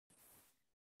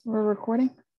We're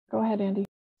recording. Go ahead, Andy.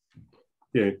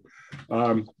 Okay. I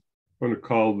want to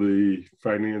call the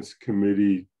Finance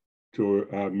Committee to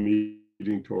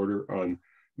meeting to order on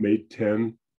May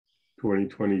 10,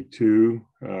 2022.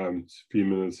 It's a few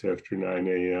minutes after 9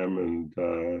 a.m. and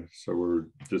so we're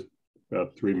just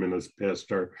about 3 minutes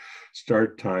past our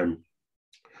start time.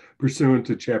 Pursuant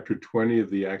to Chapter 20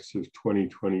 of the Acts of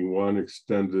 2021,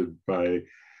 extended by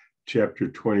Chapter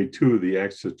 22 of the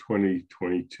Acts of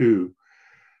 2022,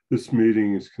 this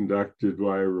meeting is conducted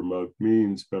via remote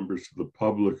means. Members of the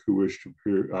public who wish to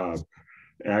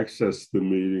access the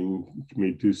meeting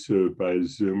may do so by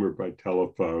Zoom or by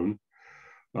telephone.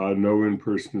 No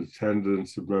in-person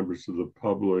attendance of members of the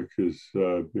public is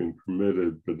being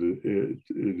permitted, but it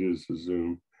is a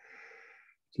Zoom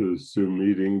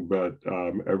meeting, but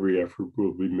every effort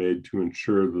will be made to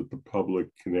ensure that the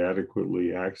public can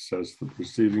adequately access the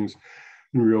proceedings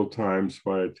in real time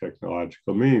via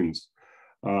technological means.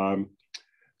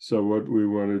 So what we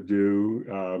want to do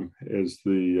as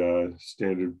the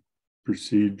standard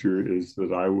procedure is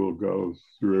that I will go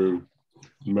through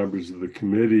members of the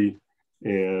committee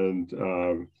and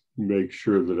make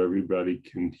sure that everybody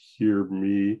can hear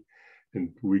me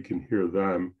and we can hear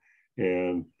them,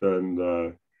 and then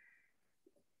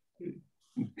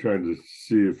trying to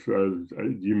see if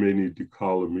you may need to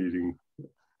call a meeting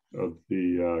of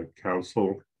the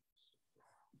council.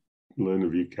 Lynn,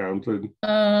 have you counted?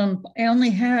 I only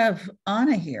have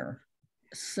Anna here.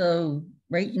 So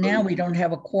right now we don't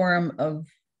have a quorum of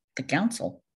the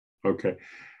council. Okay.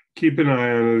 Keep an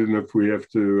eye on it, and if we have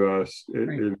to,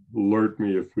 alert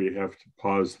me if we have to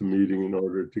pause the meeting in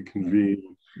order to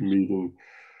convene the meeting.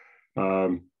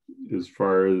 As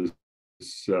far as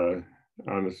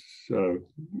Anna,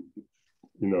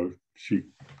 she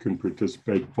can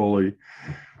participate fully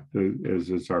as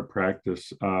is our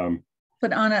practice.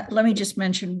 But Anna, let me just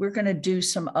mention, we're going to do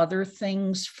some other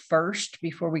things first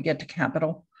before we get to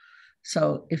capital.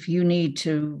 So if you need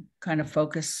to kind of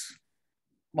focus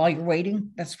while you're waiting,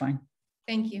 that's fine.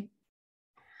 Thank you.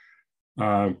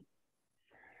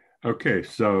 Okay,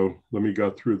 so let me go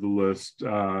through the list.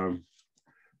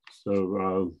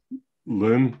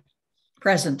 Lynn?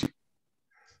 Present.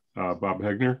 Bob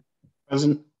Hegner?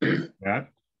 Present.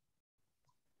 Matt?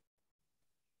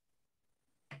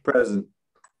 Present.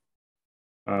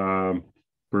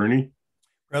 Bernie?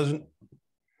 Present.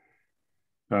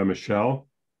 Michelle?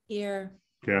 Here.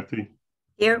 Kathy?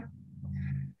 Here.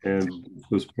 And at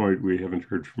this point, we haven't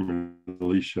heard from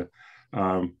Alicia.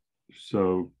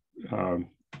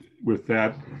 With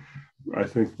that, I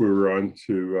think we're on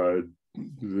to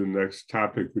the next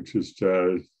topic, which is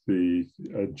the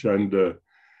agenda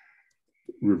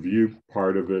review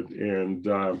part of it. And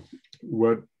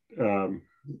what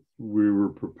we were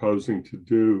proposing to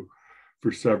do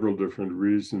for several different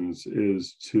reasons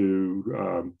is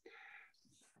to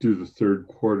do the third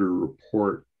quarter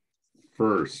report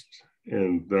first,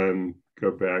 and then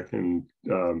go back and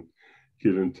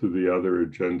get into the other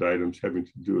agenda items having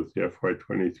to do with the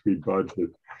FY23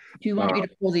 budget. Do you want me to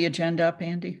pull the agenda up,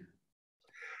 Andy?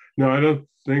 No, I don't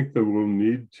think that we'll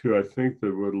need to. I think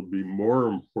that what'll be more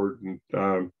important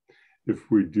if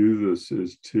we do this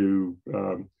is to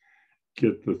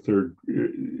get the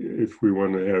if we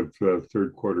want to have the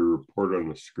third quarter report on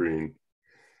the screen.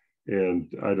 And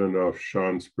I don't know if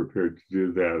Sean's prepared to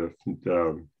do that,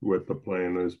 what the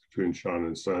plan is between Sean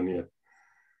and Sonia.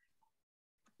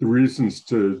 The reasons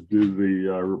to do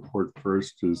the report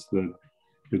first is that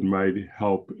it might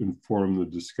help inform the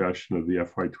discussion of the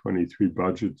FY23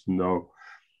 budget to know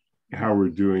how we're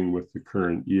doing with the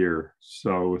current year.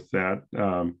 So with that,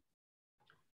 if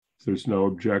there's no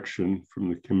objection from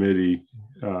the committee,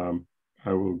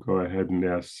 I will go ahead and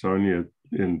ask Sonia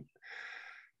and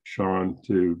Sean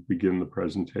to begin the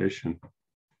presentation.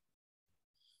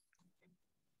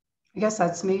 I guess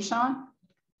that's me, Sean.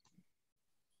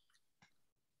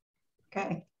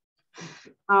 Okay.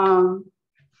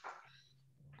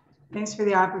 Thanks for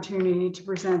the opportunity to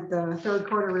present the third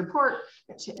quarter report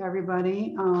to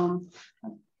everybody. On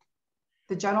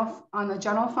the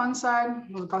general fund side,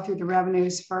 we'll go through the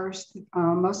revenues first.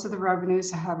 Most of the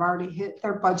revenues have already hit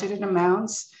their budgeted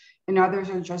amounts, and others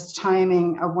are just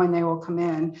timing of when they will come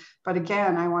in. But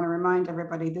again, I want to remind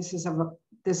everybody this is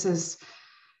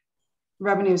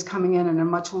revenues coming in at a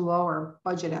much lower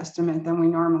budget estimate than we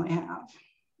normally have.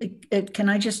 Can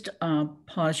I just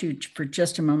pause you for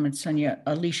just a moment, Sonia?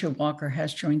 Alicia Walker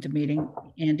has joined the meeting.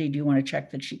 Andy, do you want to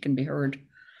check that she can be heard?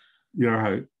 Yeah,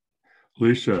 hi.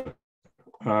 Alicia,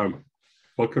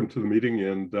 welcome to the meeting.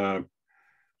 And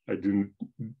I do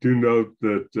note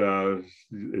that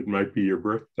it might be your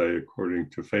birthday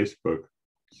according to Facebook.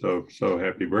 So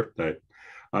happy birthday.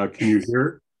 Can you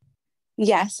hear?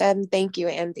 Yes, and thank you,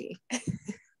 Andy.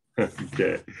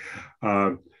 Okay.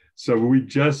 So we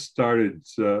just started,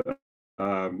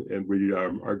 and we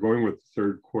are going with the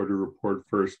third quarter report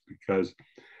first because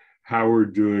how we're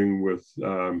doing with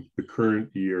the current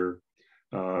year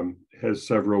has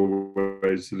several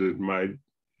ways that it might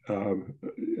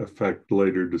affect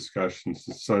later discussions.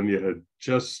 Sonia had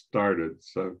just started.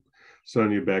 So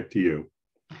Sonia, back to you.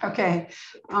 Okay.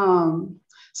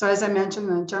 So as I mentioned,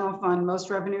 the general fund, most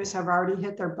revenues have already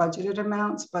hit their budgeted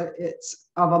amounts, but it's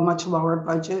of a much lower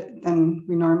budget than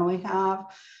we normally have.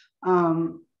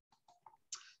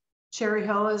 Cherry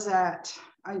Hill is at,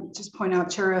 I just point out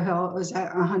Cherry Hill is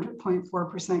at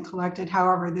 100.4% collected.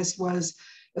 However, this was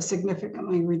a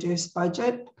significantly reduced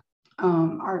budget.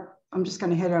 I'm just going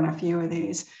to hit on a few of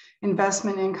these.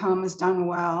 Investment income has done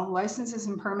well. Licenses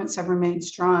and permits have remained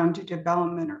strong due to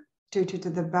development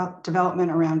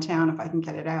around town, if I can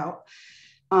get it out.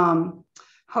 Other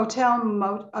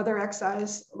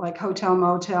excise like hotel,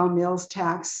 motel, meals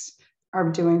tax are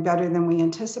doing better than we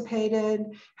anticipated.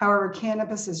 However,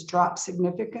 cannabis has dropped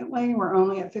significantly. We're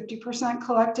only at 50%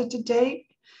 collected to date.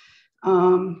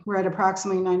 We're at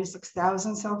approximately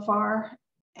 96,000 so far.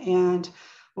 And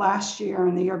last year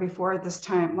and the year before at this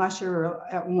time, last year we were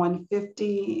at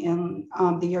 150 and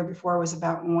the year before was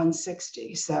about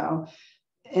 160. So,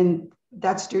 and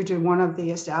that's due to one of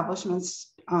the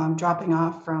establishments dropping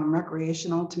off from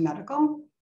recreational to medical.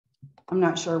 I'm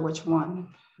not sure which one.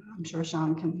 I'm sure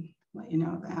Sean can let you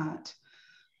know that.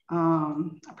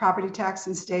 Property tax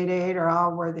and state aid are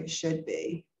all where they should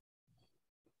be.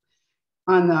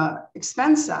 On the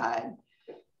expense side,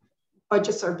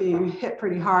 budgets are being hit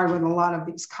pretty hard with a lot of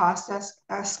these cost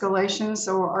escalations.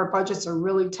 So our budgets are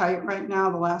really tight right now.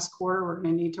 The last quarter, we're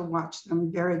going to need to watch them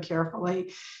very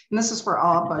carefully. And this is for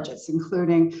all budgets,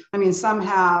 including, I mean, some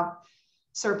have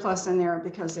surplus in there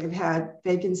because they've had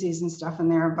vacancies and stuff in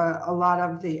there, but a lot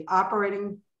of the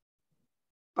operating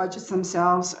budgets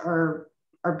themselves are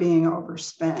being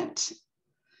overspent.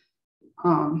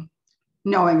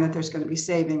 Knowing that there's going to be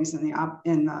savings in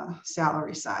the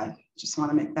salary side. Just want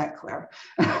to make that clear.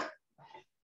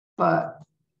 But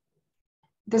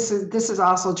this is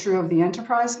also true of the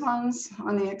enterprise funds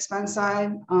on the expense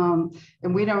side. And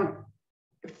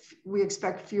we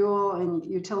expect fuel and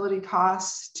utility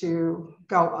costs to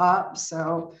go up.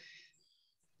 So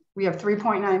we have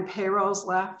 3.9 payrolls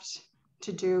left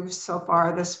to do so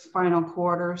far this final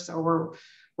quarter. So we're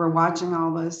watching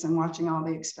all this and watching all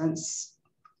the expense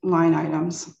line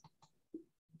items.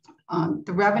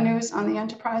 The revenues on the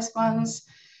enterprise funds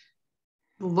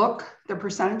the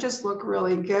percentages look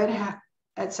really good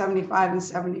at 75 and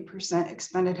 70%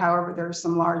 expended. However, there are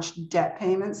some large debt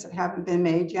payments that haven't been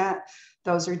made yet.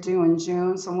 Those are due in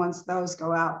June. So once those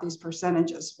go out, these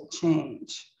percentages will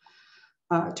change.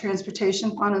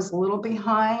 Transportation fund is a little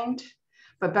behind,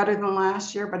 but better than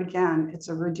last year. But again, it's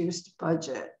a reduced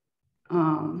budget.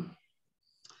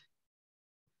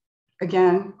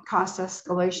 Again, cost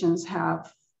escalations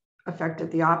have affected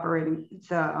the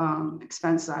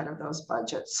expense side of those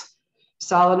budgets.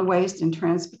 Solid waste and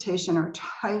transportation are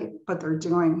tight, but they're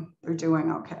doing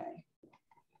okay.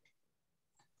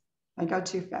 I go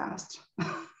too fast.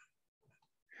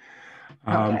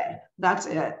 Okay, that's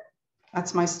it.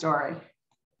 That's my story.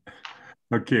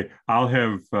 Okay, I'll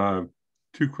have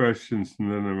two questions,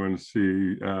 and then I want to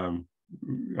see.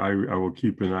 I will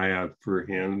keep an eye out for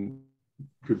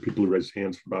people who raise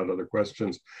hands about other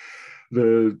questions.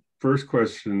 The first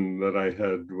question that I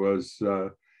had was,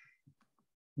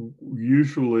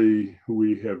 usually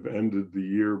we have ended the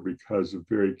year because of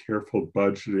very careful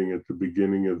budgeting at the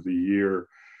beginning of the year,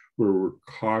 where we're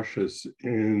cautious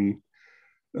in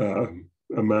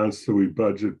amounts that we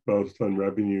budget both on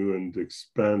revenue and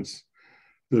expense,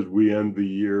 that we end the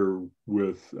year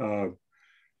with a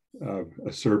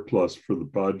surplus for the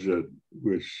budget,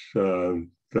 which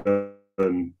then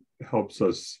helps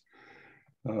us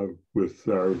with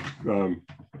our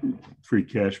free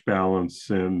cash balance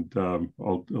and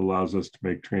allows us to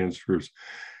make transfers,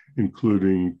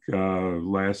 including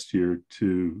last year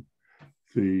to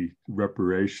the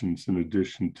reparations in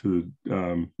addition to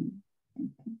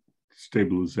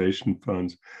stabilization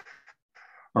funds.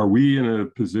 Are we in a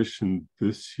position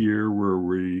this year where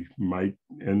we might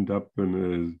end up in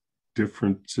a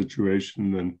different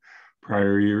situation than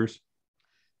prior years?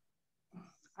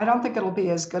 I don't think it'll be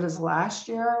as good as last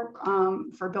year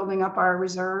for building up our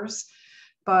reserves,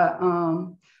 but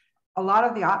a lot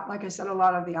of the, like I said, a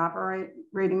lot of the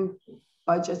operating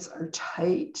budgets are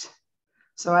tight.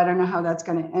 So I don't know how that's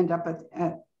going to end up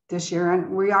at this year.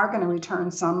 And we are going to return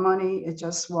some money. It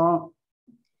just won't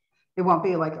It won't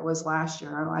be like it was last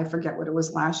year. I forget what it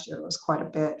was last year. It was quite a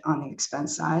bit on the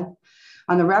expense side.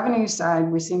 On the revenue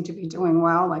side, we seem to be doing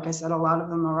well. Like I said, a lot of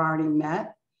them are already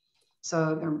met.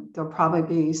 So there'll probably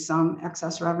be some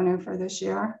excess revenue for this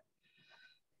year.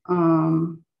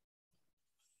 Sonia,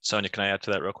 can I add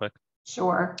to that real quick?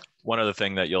 Sure. One other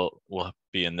thing that will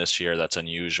be in this year that's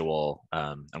unusual,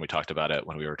 and we talked about it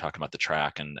when we were talking about the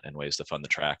track and ways to fund the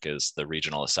track, is the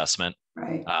regional assessment.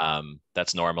 Right.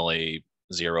 That's normally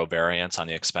zero variance on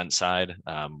the expense side.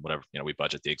 Whatever, we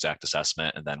budget the exact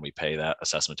assessment and then we pay that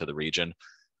assessment to the region.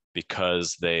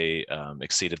 Because they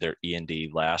exceeded their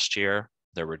E&D last year,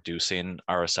 they're reducing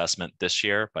our assessment this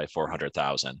year by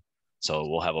 $400,000. So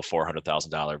we'll have a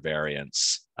 $400,000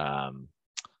 variance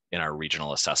in our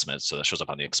regional assessment. So that shows up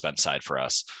on the expense side for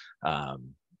us.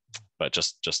 But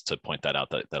just to point that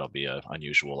out, that'll be an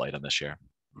unusual item this year.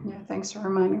 Yeah, thanks for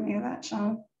reminding me of that,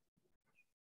 Sean.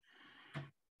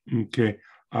 Okay.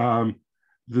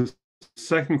 The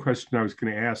second question I was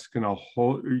going to ask, and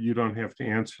you don't have to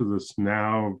answer this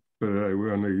now, but I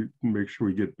want to make sure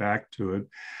we get back to it,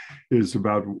 is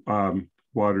about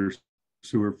water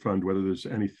sewer fund, whether there's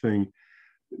anything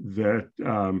that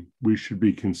we should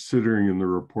be considering in the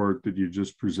report that you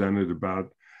just presented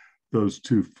about those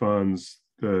two funds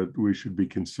that we should be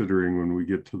considering when we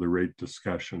get to the rate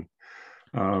discussion.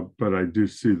 But I do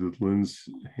see that Lynn's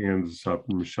hand is up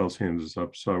and Michelle's hand is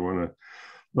up, so I want to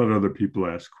let other people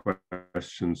ask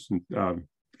questions and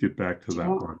get back to that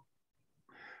one.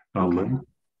 Lynn?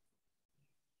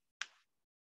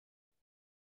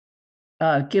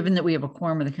 Given that we have a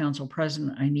quorum of the council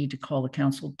present, I need to call the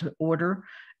council to order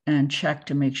and check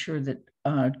to make sure that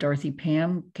Dorothy,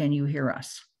 Pam, can you hear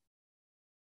us?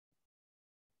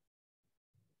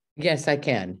 Yes, I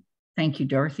can. Thank you,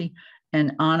 Dorothy.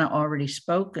 And Anna already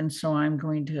spoke, and so I'm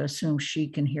going to assume she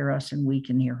can hear us and we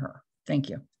can hear her. Thank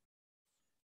you.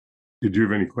 Did you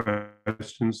have any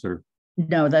questions or?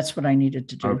 No, that's what I needed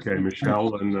to do. Okay,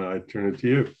 Michelle, and I turn it to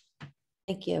you.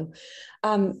 Thank you.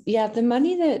 Yeah, the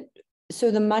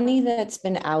money that's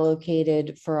been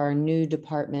allocated for our new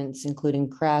departments, including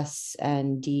CRES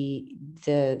and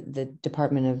the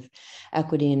Department of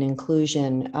Equity and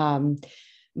Inclusion,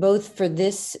 both for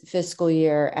this fiscal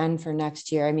year and for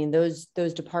next year. I mean, those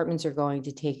departments are going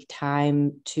to take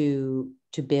time to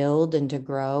build and to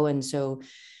grow. And so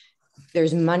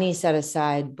there's money set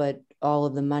aside, but all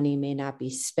of the money may not be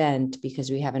spent because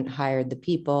we haven't hired the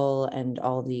people and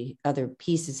all the other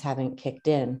pieces haven't kicked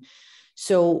in.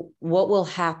 So what will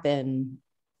happen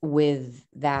with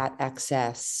that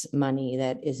excess money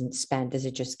that isn't spent? Does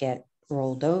it just get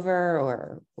rolled over,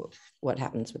 or what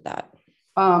happens with that?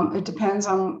 It depends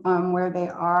on where they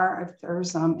are. If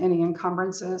there's any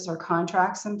encumbrances or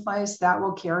contracts in place, that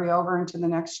will carry over into the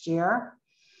next year.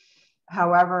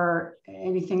 However,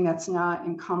 anything that's not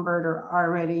encumbered or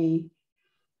already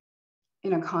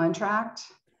in a contract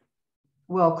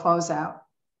will close out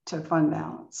to fund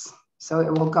balance. So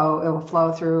it will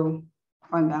flow through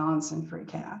fund balance and free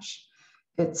cash.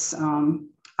 It's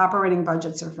operating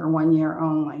budgets are for 1 year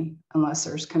only, unless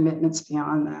there's commitments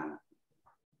beyond that.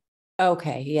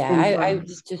 Okay, yeah, I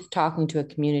was just talking to a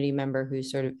community member who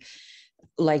sort of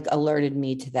like alerted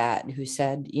me to that, who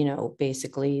said,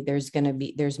 basically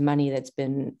there's money that's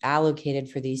been allocated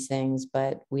for these things,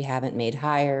 but we haven't made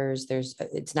hires.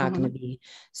 It's not going to be.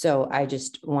 So I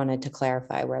just wanted to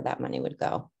clarify where that money would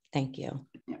go. Thank you.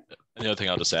 And the other thing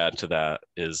I'll just add to that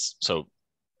is, so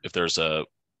if there's a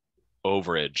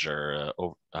overage or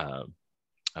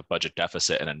a budget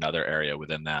deficit in another area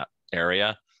within that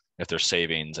area, if there's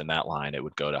savings in that line, it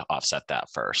would go to offset that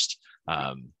first.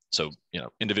 So,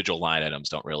 individual line items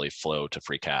don't really flow to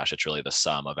free cash. It's really the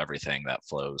sum of everything that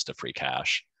flows to free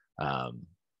cash. But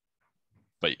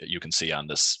you can see on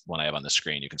this one I have on the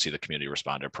screen, you can see the community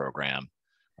responder program,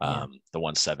 the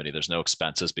 170. There's no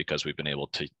expenses because we've been able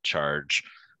to charge,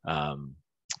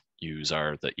 use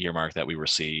the earmark that we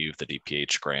receive, the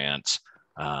DPH grant,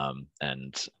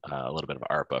 and a little bit of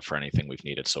ARPA for anything we've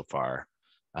needed so far.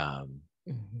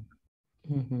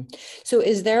 So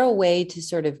is there a way to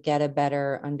sort of get a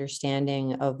better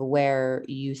understanding of where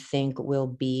you think we'll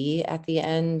be at the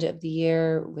end of the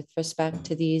year with respect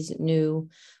to these new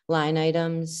line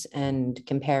items and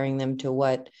comparing them to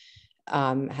what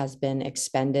has been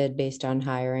expended based on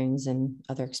hirings and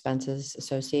other expenses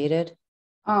associated?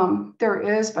 There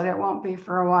is, but it won't be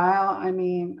for a while. I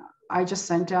mean, I just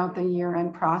sent out the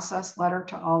year-end process letter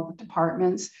to all the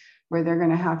departments where they're going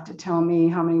to have to tell me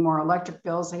how many more electric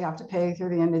bills they have to pay through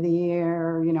the end of the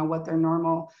year, what their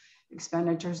normal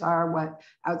expenditures are, what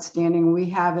outstanding. We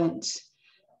haven't,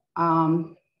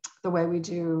 the way we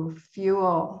do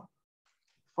fuel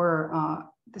for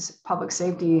this public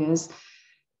safety is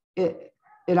it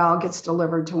all gets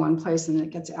delivered to one place and it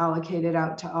gets allocated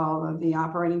out to all of the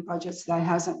operating budgets. That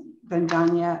hasn't been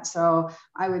done yet. So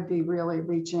I would be really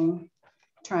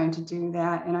trying to do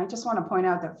that. And I just want to point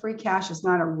out that free cash is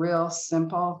not a real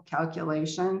simple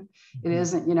calculation. It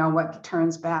isn't, you know, what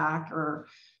turns back or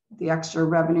the extra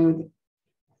revenue.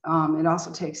 It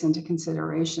also takes into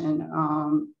consideration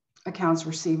accounts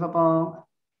receivable.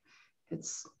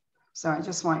 So I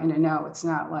just want you to know it's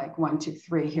not like 1, 2,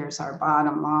 3, here's our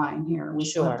bottom line here. We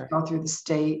still have to go through the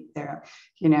state there,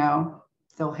 you know,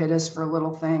 they'll hit us for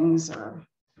little things or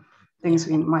things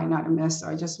we might not have missed. So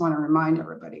I just want to remind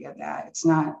everybody of that. It's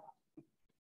not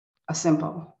a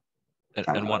simple.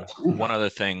 And one other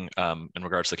thing in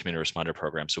regards to the community responder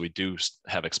program. So we do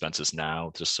have expenses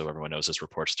now, just so everyone knows, this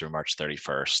reports through March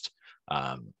 31st.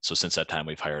 So since that time,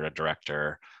 we've hired a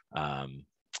director. And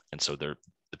so there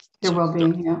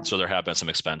have been some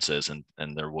expenses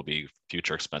and there will be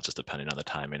future expenses depending on the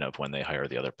timing of when they hire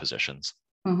the other positions.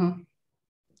 Mm-hmm.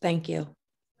 Thank you.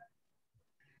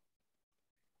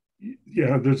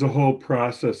 Yeah, there's a whole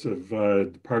process of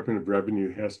Department of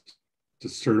Revenue has to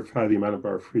certify the amount of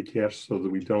our free cash so that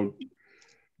we don't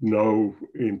know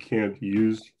and can't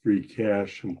use free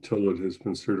cash until it has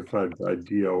been certified by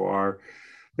DOR.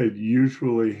 It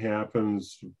usually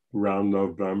happens around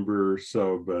November or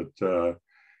so, but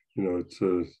you know, it's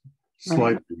a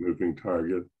slightly moving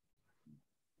target.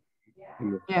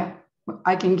 Yeah,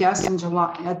 I can guess in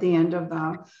July at the end of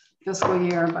the fiscal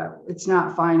year, but it's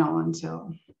not final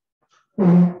until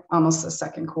almost the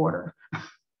second quarter.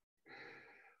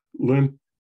 Lynn,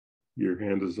 your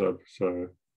hand is up. So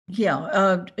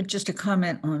yeah, just a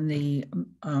comment on the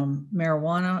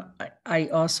marijuana. I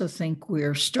also think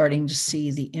we're starting to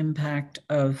see the impact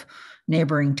of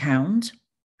neighboring towns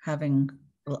having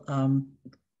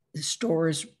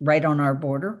stores right on our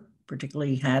border,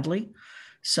 particularly Hadley.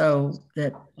 So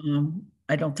that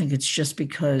I don't think it's just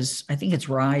because, I think it's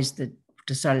Rise that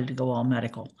decided to go all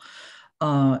medical.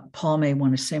 Paul may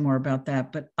want to say more about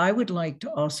that, but I would like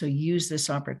to also use this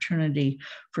opportunity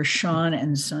for Sean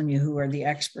and Sonia, who are the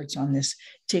experts on this,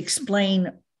 to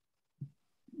explain,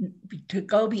 to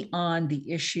go beyond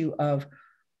the issue of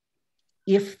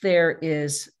if there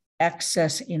is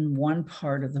excess in one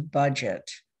part of the budget,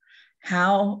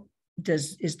 how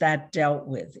is that dealt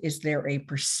with? Is there a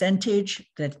percentage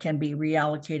that can be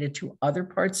reallocated to other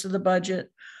parts of the budget?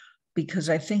 Because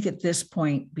I think at this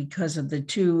point, because of the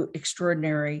two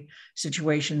extraordinary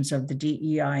situations of the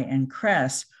DEI and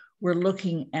CRESS, we're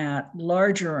looking at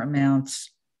larger amounts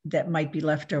that might be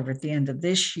left over at the end of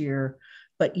this year,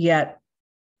 but yet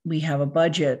we have a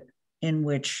budget in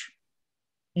which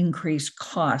increased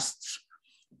costs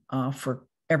for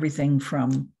everything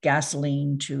from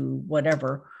gasoline to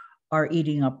whatever are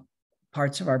eating up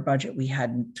parts of our budget we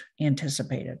hadn't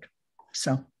anticipated.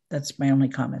 So that's my only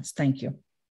comments. Thank you.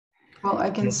 Well,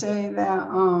 I can say that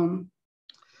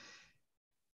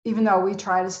even though we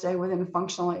try to stay within a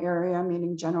functional area,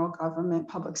 meaning general government,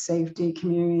 public safety,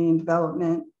 community and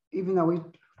development, even though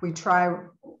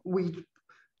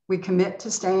we commit to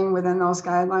staying within those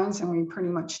guidelines, and we pretty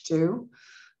much do.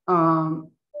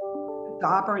 The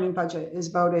operating budget is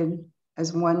voted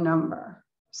as one number,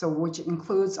 so which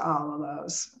includes all of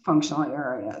those functional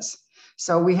areas.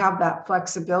 So we have that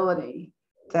flexibility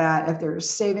that if there's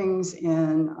savings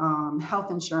in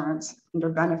health insurance under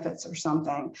benefits or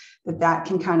something, that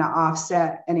can kind of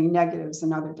offset any negatives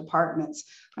in other departments.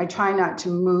 I try not to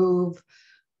move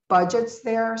budgets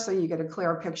there, so you get a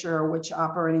clear picture of which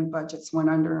operating budgets went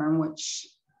under and which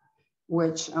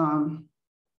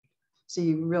so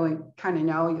you really kind of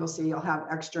know. You'll have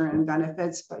extra in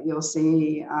benefits, but you'll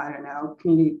see, I don't know,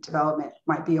 community development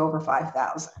might be over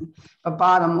 5,000, but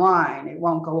bottom line, it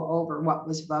won't go over what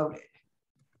was voted.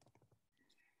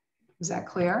 Is that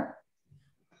clear?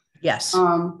 Yes.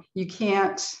 You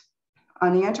can't,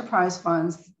 on the enterprise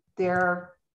funds,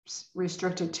 they're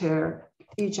restricted to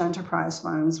each enterprise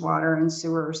funds. Water and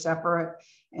sewer are separate,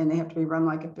 and they have to be run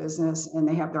like a business, and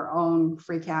they have their own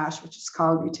free cash, which is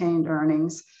called retained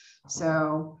earnings.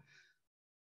 So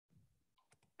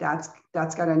that's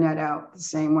got to net out the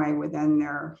same way within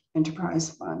their enterprise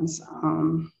funds.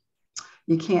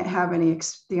 You can't have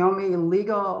the only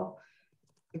legal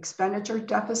expenditure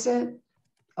deficit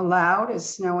allowed is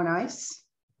snow and ice.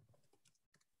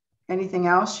 Anything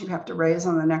else you have to raise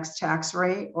on the next tax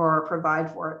rate or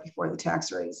provide for it before the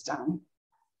tax rate is done.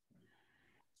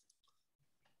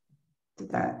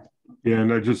 Yeah,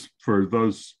 and for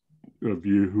those of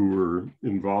you who were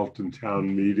involved in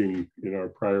town meeting in our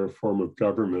prior form of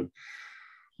government,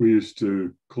 we used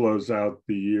to close out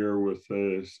the year with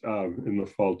this in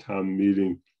the fall town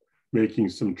meeting making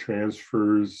some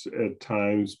transfers at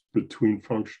times between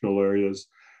functional areas.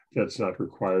 That's not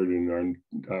required in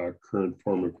our current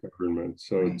form of government.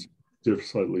 So it's a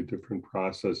slightly different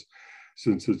process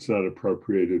since it's not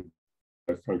appropriated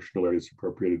by functional areas,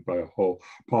 appropriated by a whole.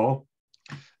 Paul?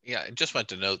 Yeah, I just want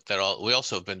to note that we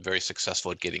also have been very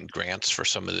successful at getting grants for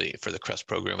for the CREST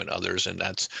program and others. And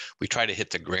we try to hit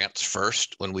the grants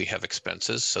first when we have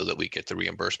expenses so that we get the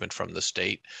reimbursement from the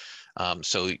state.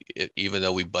 Even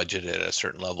though we budget at a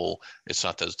certain level, it's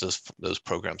not that those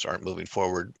programs aren't moving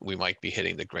forward. We might be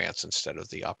hitting the grants instead of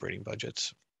the operating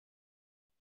budgets.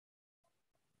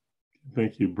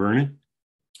 Thank you. Bernie?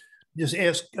 Just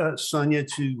ask Sonia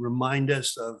to remind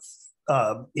us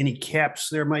of any caps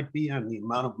there might be on the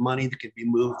amount of money that could be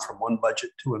moved from one budget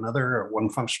to another or one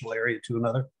functional area to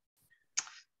another.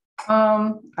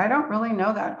 I don't really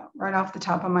know that right off the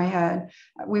top of my head.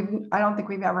 I don't think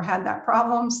we've ever had that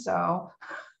problem, so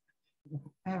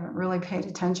I haven't really paid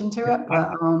attention to it,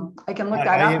 but I can look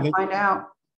that up and find out.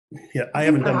 Yeah, I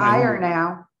haven't done my higher homework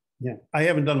now. Yeah, I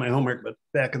haven't done my homework, but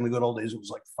back in the good old days, it was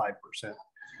like 5%.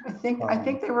 I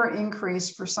think they were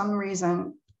increased for some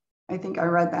reason. I think I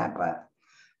read that, but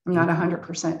I'm not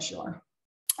 100% sure.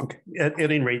 Okay. At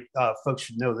any rate, folks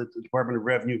should know that the Department of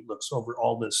Revenue looks over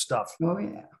all this stuff. Oh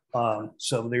yeah.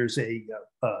 So there's a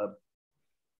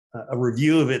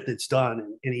review of it that's done,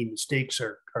 and any mistakes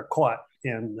are caught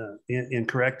and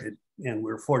corrected. And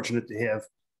we're fortunate to have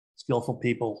skillful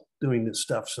people doing this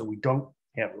stuff, so we don't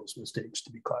have those mistakes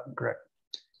to be caught and corrected.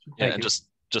 Yeah, and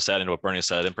just adding to what Bernie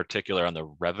said, in particular on the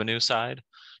revenue side,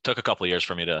 took a couple of years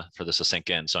for this to sink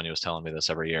in. Sonia was telling me this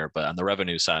every year, but on the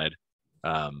revenue side,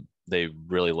 they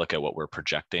really look at what we're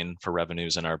projecting for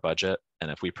revenues in our budget. And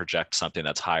if we project something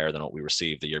that's higher than what we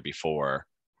received the year before,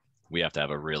 we have to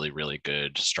have a really, really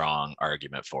good, strong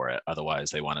argument for it. Otherwise,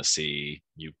 they want to see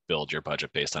you build your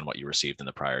budget based on what you received in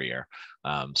the prior year.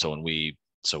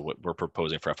 So what we're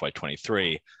proposing for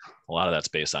FY23, a lot of that's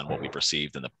based on what we've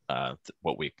received in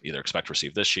what we either expect to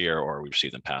receive this year or we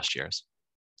received in past years.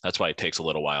 That's why it takes a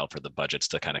little while for the budgets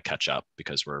to kind of catch up,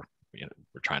 because we're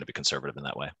trying to be conservative in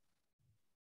that way.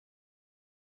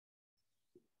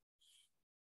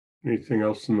 Anything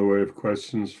else in the way of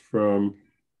questions from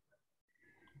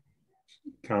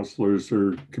counselors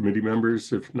or committee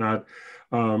members? If not,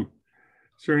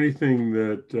 is there anything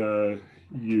that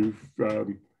you've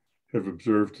have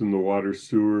observed in the water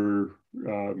sewer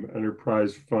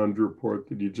enterprise fund report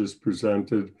that you just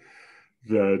presented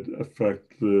that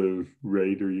affect the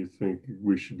rate, or you think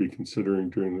we should be considering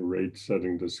during the rate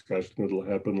setting discussion that'll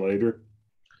happen later?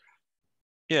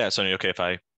 Yeah, Sonia, okay if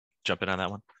I jump in on that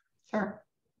one? Sure.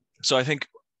 So I think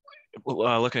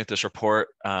looking at this report,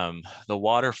 the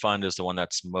water fund is the one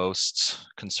that's most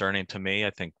concerning to me. I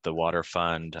think the water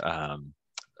fund,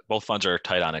 both funds are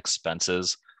tight on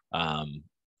expenses.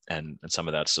 And some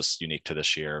of that's just unique to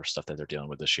this year, stuff that they're dealing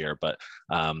with this year. But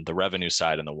the revenue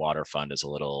side in the water fund is a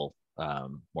little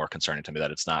more concerning to me,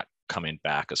 that it's not coming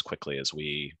back as quickly as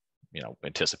we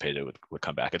anticipated it would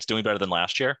come back. It's doing better than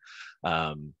last year.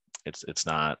 It's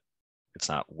not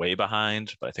way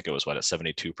behind, but I think it was at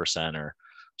 72% or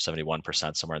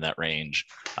 71%, somewhere in that range.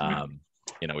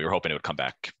 We were hoping it would come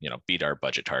back, beat our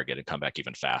budget target and come back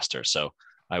even faster. So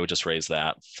I would just raise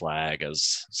that flag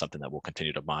as something that we'll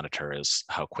continue to monitor, is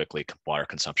how quickly water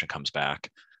consumption comes back.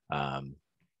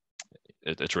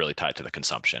 It's really tied to the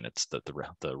consumption. It's the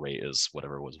rate is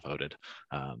whatever was voted,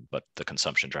 but the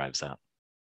consumption drives that.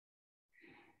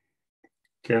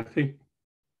 Kathy?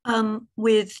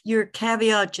 With your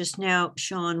caveat just now,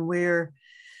 Sean, we're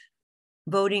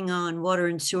voting on water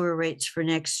and sewer rates for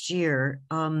next year.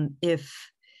 If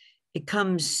it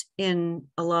comes in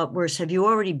a lot worse, have you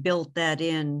already built that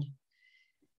in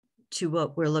to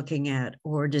what we're looking at?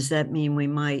 Or does that mean we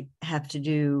might have to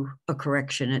do a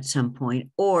correction at some point?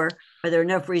 Or are there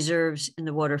enough reserves in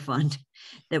the water fund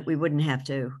that we wouldn't have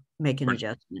to make an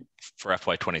adjustment? For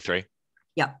FY23?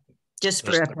 Yeah, just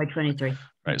for FY23.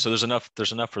 Right, so there's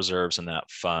enough reserves in that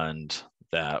fund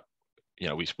that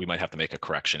we might have to make a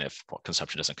correction if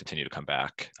consumption doesn't continue to come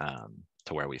back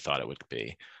to where we thought it would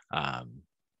be.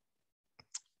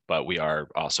 But we're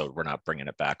not bringing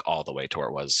it back all the way to where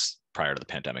it was prior to the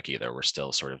pandemic either. We're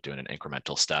still sort of doing an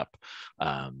incremental step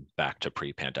back to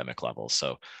pre-pandemic levels.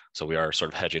 So we are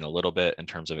sort of hedging a little bit in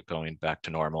terms of it going back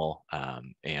to normal,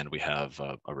 and we have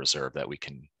a reserve that we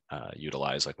can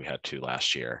utilize like we had to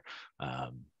last year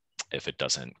if it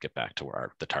doesn't get back to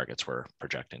where the targets we're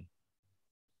projecting.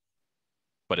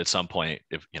 But at some point,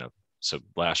 so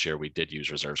last year we did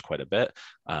use reserves quite a bit.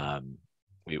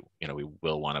 We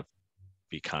will want to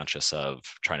be conscious of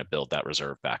trying to build that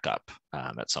reserve back up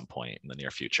at some point in the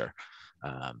near future.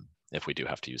 if we do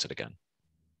have to use it again.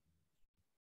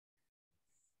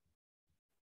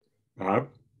 Bob?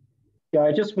 Yeah,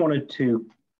 I just wanted to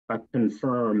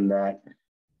confirm that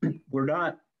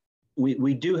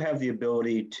we do have the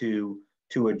ability to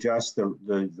adjust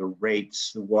the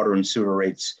rates, the water and sewer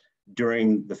rates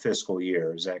during the fiscal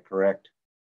year. Is that correct?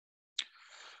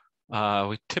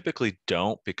 We typically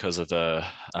don't because of the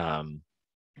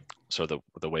sort of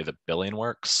the way the billing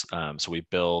works. So we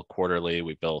bill quarterly,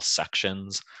 we bill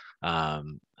sections.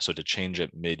 So to change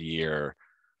it mid-year,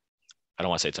 I don't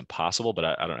want to say it's impossible, but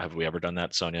I don't have we ever done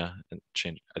that, Sonia? And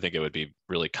change. I think it would be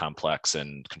really complex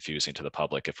and confusing to the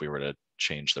public if we were to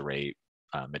change the rate.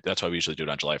 That's why we usually do it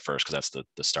on July 1st, because that's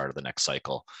the start of the next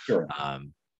cycle. Sure.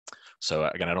 So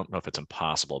again, I don't know if it's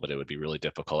impossible, but it would be really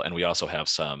difficult. And we also have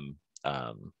some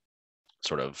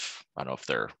sort of, I don't know if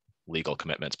they're legal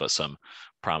commitments, but some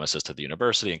promises to the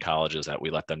university and colleges that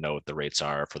we let them know what the rates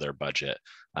are for their budget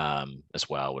as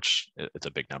well, which it's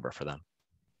a big number for them.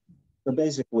 So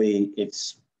basically,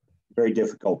 it's very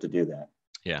difficult to do that.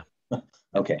 Yeah.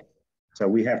 Okay. So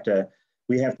we have to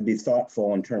be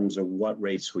thoughtful in terms of what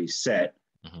rates we set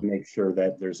to make sure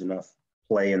that there's enough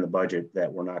play in the budget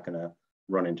that we're not going to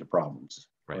run into problems.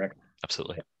 Right. Correct?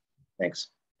 Absolutely. Okay. Thanks.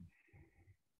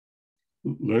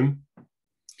 Lynn?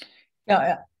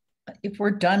 Yeah, if we're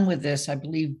done with this, I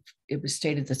believe it was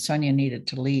stated that Sonia needed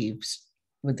to leave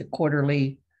with the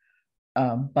quarterly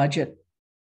budget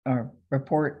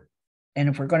report. And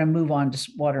if we're going to move on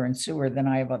to water and sewer, then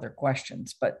I have other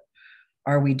questions. But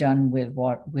are we done with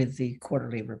the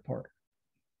quarterly report?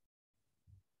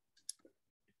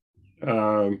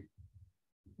 I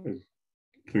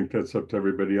think that's up to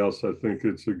everybody else. I think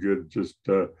it's a good just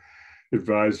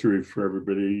advisory for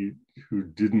everybody who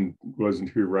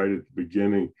wasn't here right at the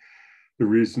beginning. The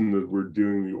reason that we're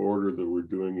doing the order that we're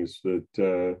doing is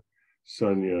that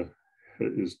Sonia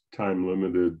is time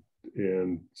limited,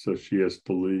 and so she has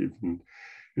to leave. And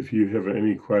if you have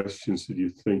any questions that you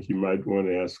think you might want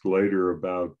to ask later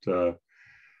about the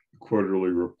quarterly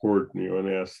report and you want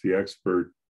to ask the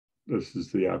expert, this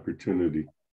is the opportunity.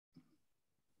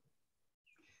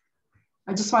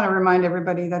 I just want to remind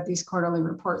everybody that these quarterly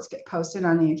reports get posted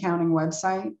on the accounting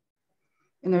website.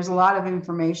 And there's a lot of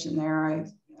information there.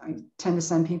 I tend to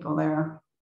send people there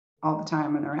all the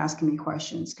time and they're asking me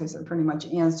questions because they're pretty much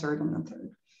answered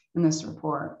in this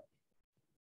report.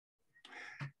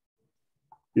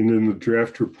 And in the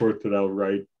draft report that I'll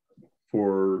write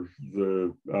for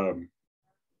the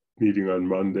meeting on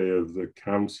Monday of the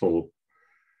council,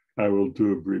 I will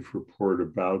do a brief report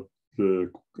about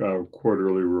the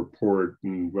quarterly report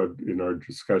and what in our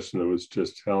discussion that was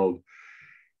just held,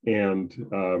 and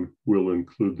we'll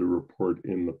include the report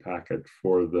in the packet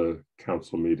for the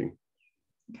council meeting.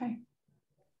 Okay.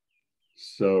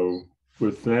 So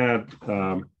with that,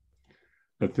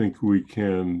 I think we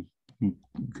can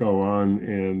go on,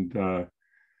 and I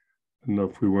don't know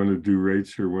if we want to do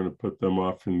rates or want to put them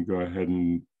off and go ahead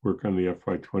and work on the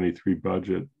FY23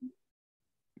 budget.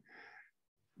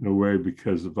 In a way,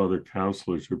 because of other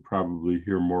counselors who probably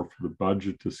hear more for the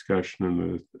budget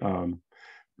discussion, and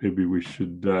maybe we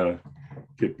should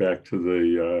get back to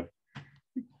the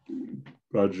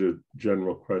budget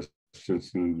general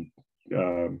questions and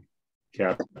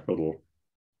capital.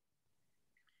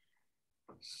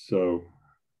 So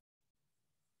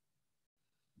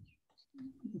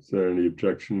is there any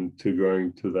objection to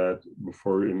going to that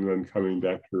before and then coming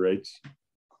back to rates?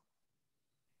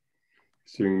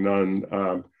 Seeing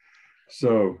none.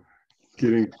 So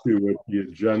getting to what the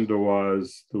agenda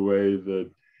was, the way that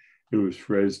it was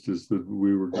phrased is that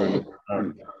we were going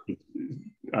to,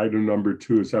 item number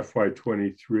 2 is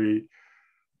FY23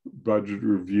 budget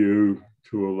review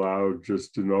to allow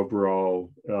just an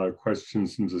overall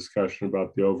questions and discussion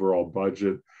about the overall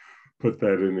budget. Put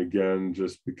that in again,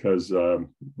 just because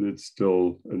it's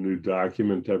still a new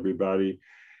document to everybody.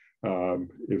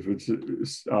 If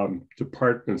it's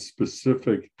department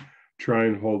specific, try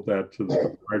and hold that to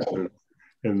the department,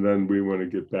 and then we want to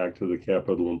get back to the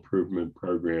capital improvement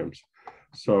programs.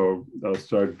 So I'll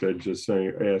start by just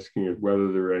asking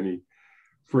whether there are any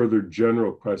further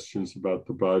general questions about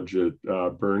the budget.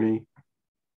 Bernie?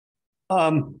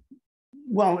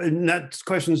 Well, not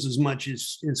questions as much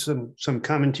as some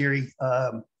commentary.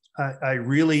 I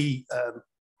really,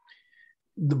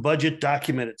 the budget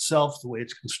document itself, the way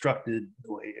it's constructed,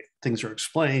 the way things are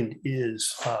explained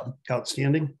is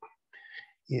outstanding.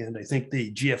 And I think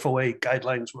the GFOA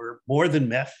guidelines were more than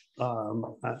met.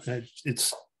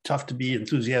 It's tough to be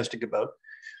enthusiastic about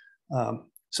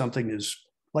something as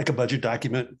like a budget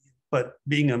document, but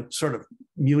being a sort of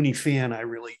Muni fan, I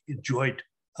really enjoyed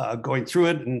going through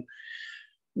it. And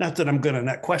not that I'm going to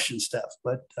not question stuff,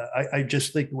 but I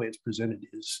just think the way it's presented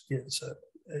is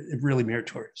really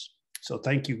meritorious. So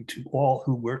thank you to all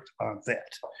who worked on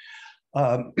that.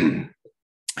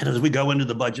 And as we go into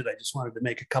the budget, I just wanted to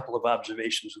make a couple of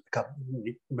observations with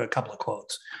a couple of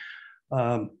quotes.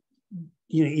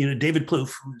 David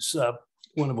Plouffe, who's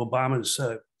one of Obama's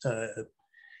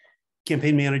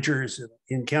campaign managers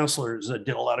and counselors,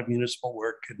 did a lot of municipal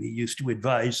work, and he used to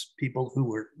advise people who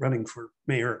were running for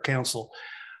mayor or council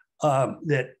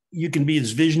that you can be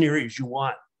as visionary as you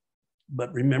want,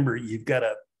 but remember, you've got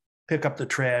to pick up the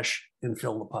trash and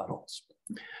fill the potholes.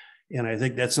 And I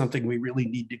think that's something we really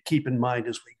need to keep in mind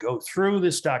as we go through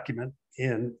this document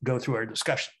and go through our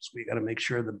discussions. We got to make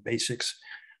sure the basics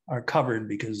are covered,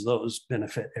 because those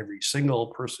benefit every single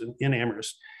person in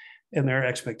Amherst, and there are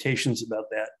expectations about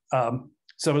that.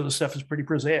 Some of the stuff is pretty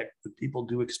prosaic, but people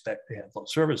do expect to have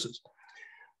those services.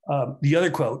 The other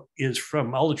quote is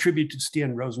from, I'll attribute to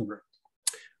Stan Rosenberg.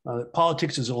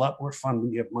 Politics is a lot more fun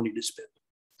when you have money to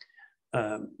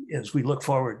spend. As we look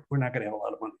forward, we're not going to have a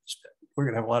lot of money to spend. We're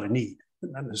going to have a lot of need,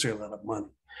 but not necessarily a lot of money.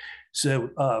 So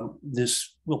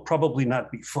this will probably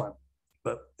not be fun,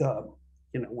 but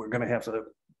we're going to have to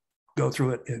go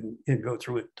through it and go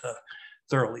through it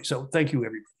thoroughly. So thank you,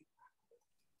 everybody.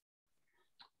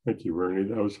 Thank you, Bernie.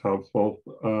 That was helpful.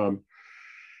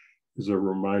 As a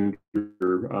reminder,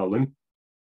 Lynn.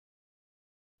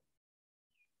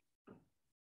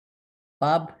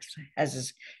 Bob has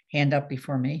his hand up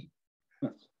before me.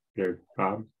 Okay,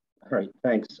 Bob. All right,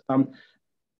 thanks.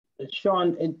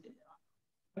 Sean,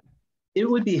 it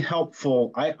would be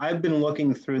helpful. I've been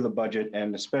looking through the budget,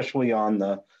 and especially on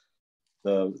the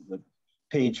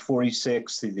page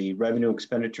 46, the revenue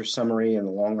expenditure summary and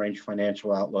the long range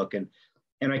financial outlook, and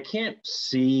I can't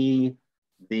see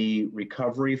the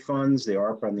recovery funds, the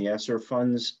ARPA and the ESSER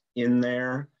funds in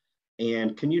there.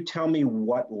 And can you tell me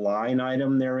what line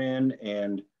item they're in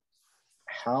and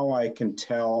how I can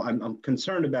tell? I'm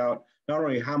concerned about not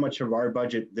only how much of our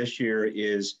budget this year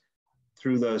is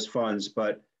through those funds,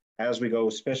 but as we go,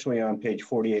 especially on page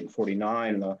 48 and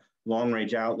 49, the long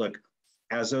range outlook,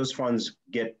 as those funds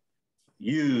get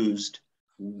used,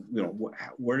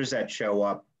 where does that show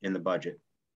up in the budget?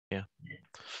 Yeah,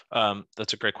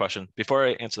 that's a great question. Before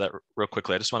I answer that real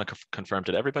quickly, I just want to confirm,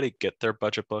 did everybody get their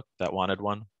budget book that wanted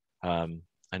one? I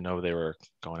know they were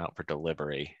going out for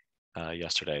delivery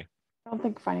yesterday. I don't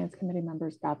think finance committee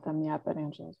members got them yet, but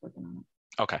Angela's working on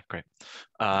it. Okay, great.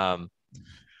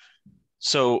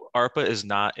 So ARPA is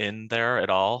not in there at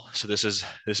all. So this is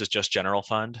just general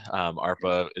fund.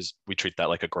 ARPA is, we treat that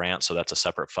like a grant, so that's a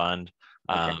separate fund.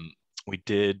 Okay. We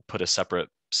did put a separate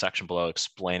section below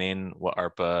explaining what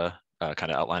ARPA,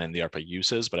 kind of outlining the ARPA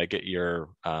uses, but I get your,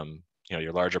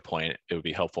 your larger point. It would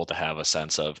be helpful to have a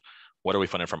sense of what are we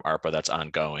funding from ARPA that's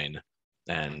ongoing,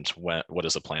 and what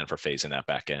is the plan for phasing that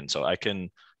back in. So I can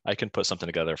put something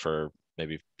together for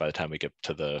maybe by the time we get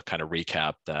to the kind of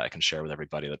recap that I can share with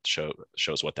everybody that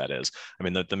shows what that is. I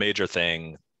mean, the major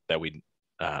thing that we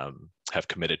have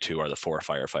committed to are the 4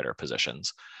 firefighter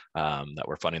positions that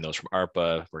we're funding those from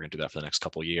ARPA. We're going to do that for the next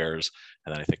couple of years.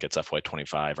 And then I think it's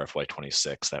FY25 or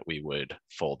FY26 that we would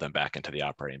fold them back into the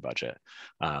operating budget.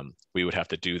 We would have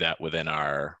to do that within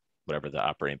our, whatever the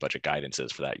operating budget guidance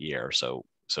is for that year. So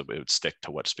it would stick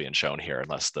to what's being shown here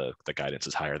unless the guidance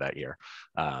is higher that year.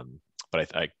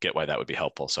 But I get why that would be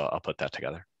helpful. So I'll put that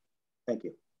together. Thank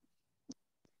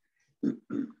you.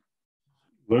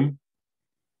 Lynn?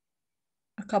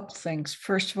 A couple things.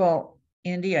 First of all,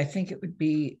 Andy, I think it would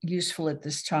be useful at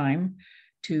this time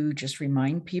to just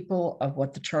remind people of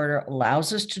what the charter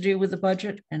allows us to do with the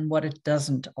budget and what it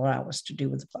doesn't allow us to do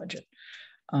with the budget.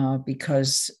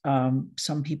 Because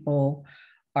some people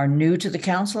are new to the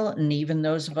council, and even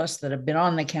those of us that have been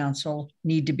on the council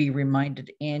need to be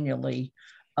reminded annually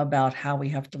about how we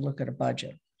have to look at a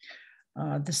budget.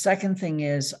 The second thing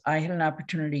is, I had an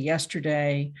opportunity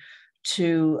yesterday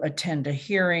to attend a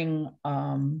hearing.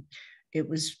 It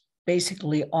was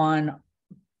basically on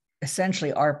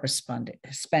essentially ARPA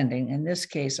spending. In this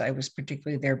case, I was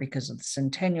particularly there because of the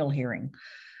centennial hearing.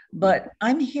 But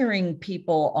I'm hearing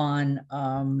people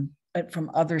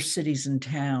from other cities and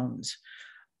towns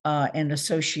and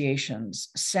associations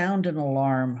sound an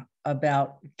alarm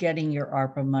about getting your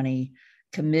ARPA money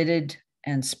committed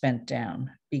and spent down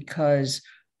because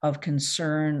of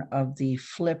concern of the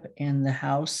flip in the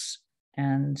House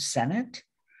and Senate,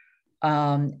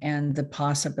 and the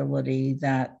possibility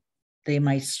that they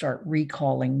might start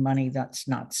recalling money that's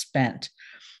not spent.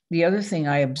 The other thing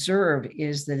I observe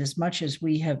is that as much as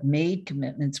we have made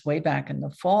commitments way back in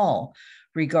the fall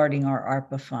regarding our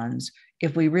ARPA funds,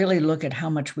 if we really look at how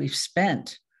much we've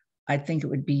spent I think it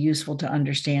would be useful to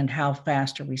understand how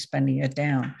fast are we spending it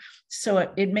down.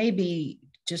 So it may be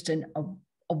just a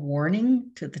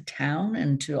warning to the town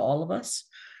and to all of us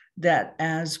that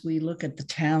as we look at the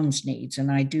town's needs,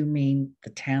 and I do mean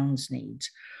the town's needs,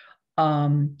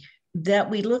 that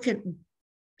we look at,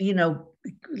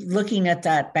 looking at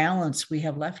that balance we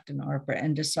have left in ARPA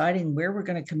and deciding where we're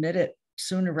going to commit it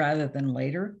sooner rather than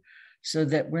later, so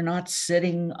that we're not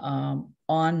sitting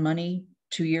on money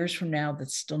 2 years from now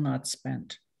that's still not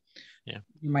spent. Yeah.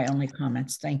 My only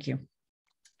comments. Thank you.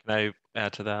 Can I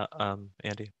add to that,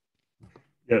 Andy?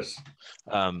 Yes.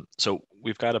 So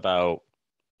we've got about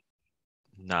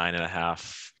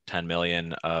 9.5, 10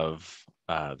 million of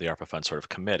the ARPA fund sort of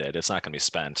committed. It's not going to be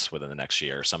spent within the next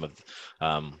year. Some of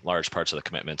large parts of the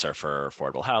commitments are for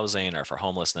affordable housing or for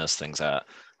homelessness, things that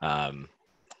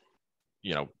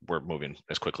we're moving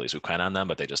as quickly as we can on them,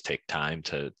 but they just take time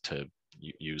to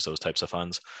use those types of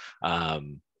funds.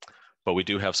 But we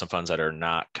do have some funds that are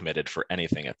not committed for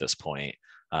anything at this point.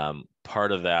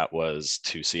 Part of that was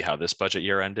to see how this budget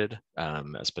year ended,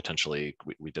 as potentially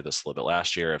we did this a little bit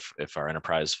last year. If our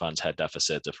enterprise funds had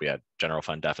deficits, if we had general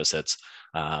fund deficits,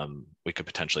 we could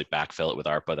potentially backfill it with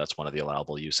ARPA. That's one of the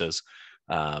allowable uses.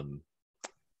 And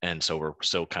so we're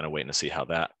still kind of waiting to see how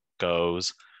that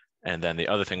goes. And then the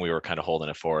other thing we were kind of holding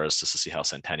it for is just to see how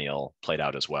Centennial played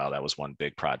out as well. That was one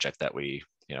big project that we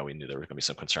knew there were going to be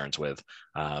some concerns with.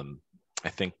 I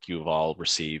think you've all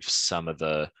received some of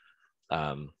the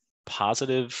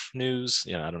positive news.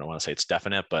 I don't want to say it's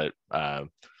definite, but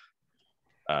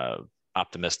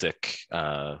optimistic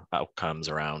outcomes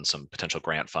around some potential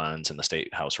grant funds in the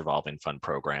State House Revolving Fund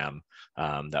program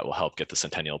that will help get the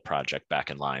Centennial project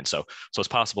back in line. So it's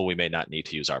possible we may not need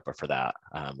to use ARPA for that,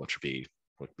 which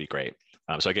would be great.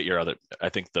 So I get your other. I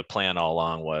think the plan all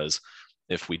along was,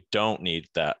 if we don't need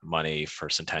that money for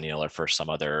Centennial or for some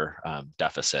other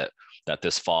deficit, that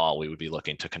this fall we would be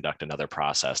looking to conduct another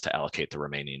process to allocate the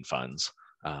remaining funds,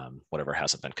 whatever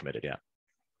hasn't been committed yet.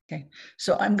 Okay,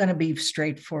 so I'm going to be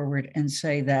straightforward and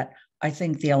say that I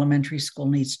think the elementary school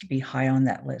needs to be high on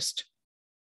that list.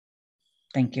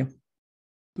 Thank you.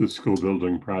 The school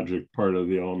building project, part of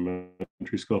the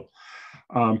elementary school.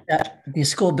 The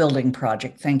school building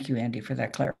project. Thank you, Andy, for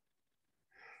that clarity.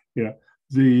 Yeah,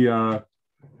 the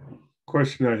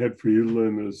question I had for you,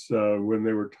 Lynn, is when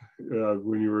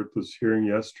you were at this hearing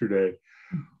yesterday,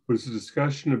 was a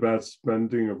discussion about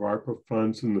spending of ARPA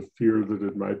funds and the fear that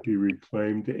it might be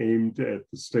reclaimed, aimed at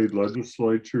the state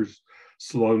legislature's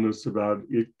slowness about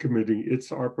it committing its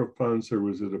ARPA funds, or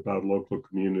was it about local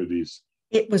communities?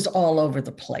 It was all over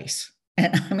the place.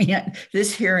 And I mean,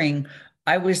 this hearing,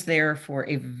 I was there for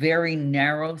a very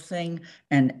narrow thing,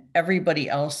 and everybody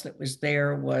else that was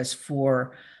there was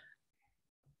for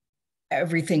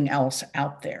everything else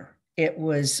out there. It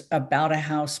was about a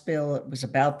House bill. It was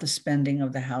about the spending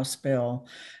of the House bill.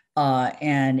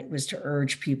 And it was to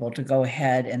urge people to go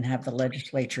ahead and have the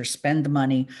legislature spend the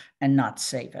money and not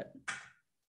save it.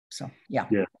 So, yeah.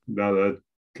 Yeah, no,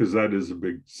 because that is a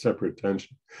big separate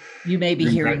tension. You may be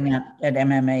hearing that at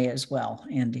MMA as well,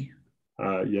 Andy.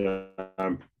 Yeah,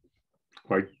 I'm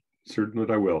quite certain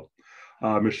that I will.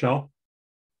 Michelle?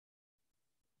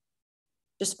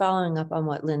 Just following up on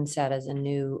what Lynn said as a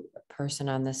new person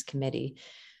on this committee,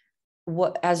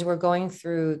 as we're going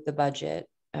through the budget,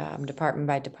 department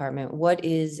by department, what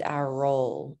is our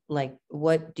role? Like,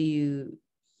 what do you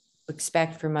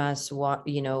expect from us? What,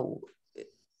 if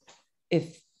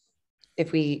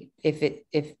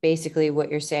basically what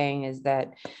you're saying is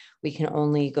that we can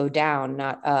only go down,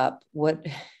 not up, what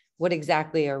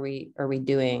exactly are we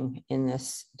doing in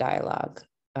this dialogue?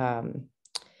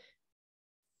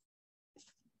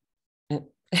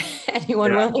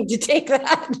 Anyone willing to take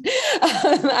that?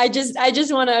 I just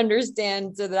want to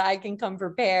understand so that I can come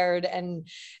prepared and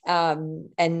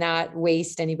not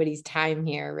waste anybody's time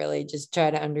here. Really, just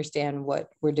try to understand what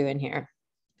we're doing here.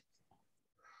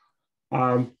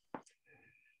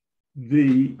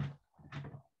 The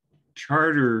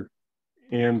charter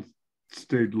and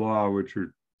state law, which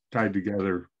are tied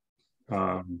together,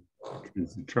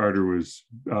 because the charter was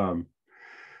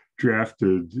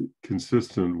drafted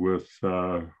consistent with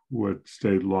what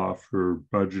state law for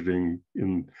budgeting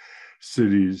in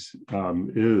cities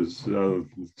is,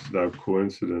 without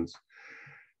coincidence,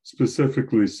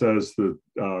 specifically says that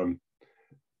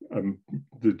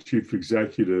the chief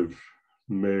executive,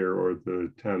 mayor, or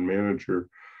the town manager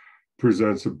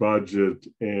presents a budget,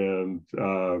 and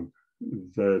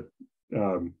that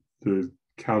the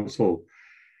council,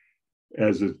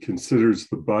 as it considers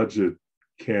the budget,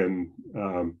 can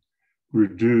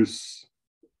reduce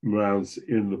amounts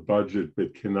in the budget,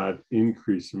 but cannot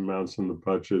increase amounts in the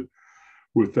budget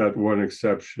with that one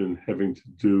exception having to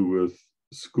do with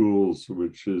schools,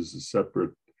 which is a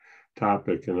separate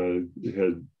topic. And I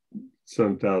had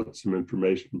sent out some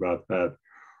information about that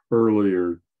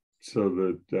earlier so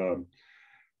that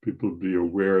people be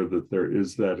aware that there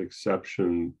is that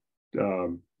exception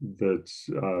that's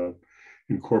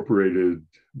incorporated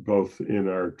both in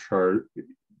our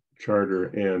charter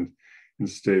and in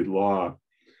state law.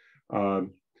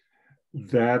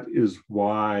 That is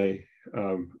why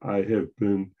I have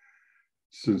been,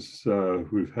 since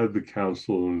we've had the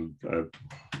council and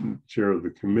chair of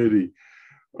the committee,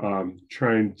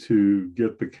 trying to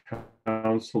get the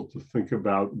council to think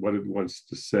about what it wants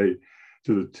to say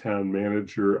to the town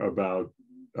manager about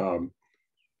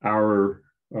our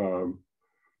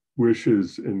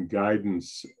wishes and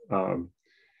guidance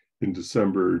in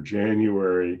December or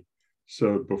January,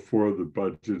 so before the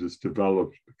budget is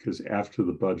developed, because after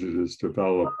the budget is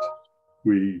developed,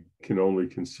 we can only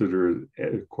consider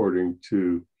it according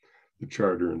to the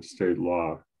charter and state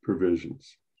law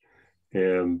provisions.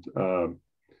 And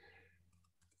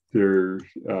there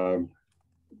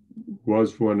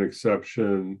was one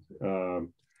exception,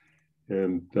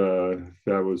 and that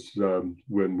was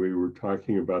when we were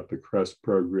talking about the CREST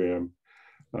program,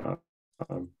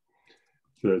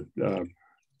 that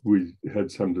we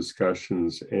had some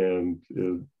discussions, and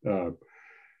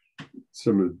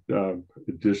some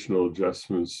additional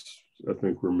adjustments I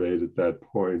think were made at that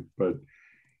point. But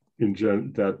in general,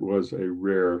 that was a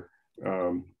rare,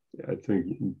 I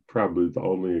think probably the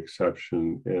only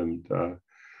exception. And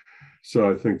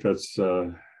so I think that's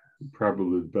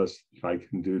probably the best I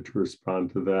can do to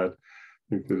respond to that. I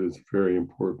think that it's very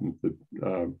important that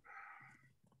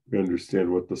we understand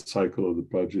what the cycle of the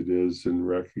budget is and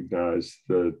recognize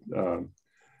that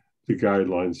the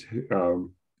guidelines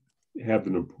have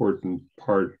an important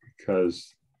part,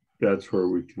 because that's where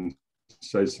we can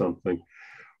say something.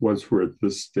 Once we're at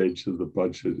this stage of the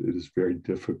budget, it is very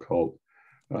difficult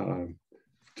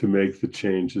to make the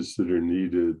changes that are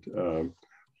needed,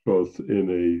 both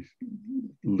in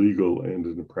a legal and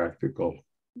in a practical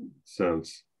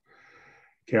sense.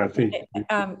 Kathy?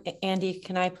 Andy,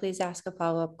 can I please ask a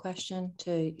follow-up question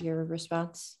to your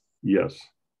response? Yes.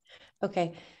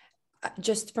 Okay.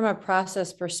 Just from a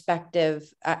process perspective,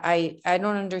 I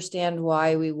don't understand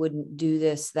why we wouldn't do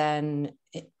this then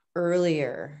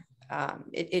earlier.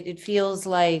 It feels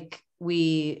like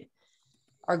we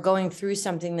are going through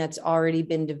something that's already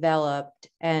been developed.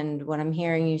 And what I'm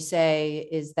hearing you say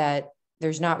is that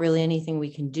there's not really anything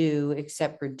we can do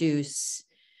except reduce,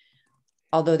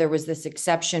 although there was this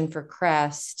exception for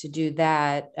CREST to do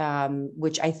that,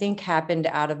 which I think happened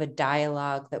out of a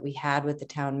dialogue that we had with the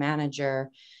town manager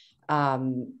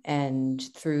and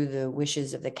through the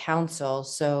wishes of the council.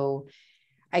 So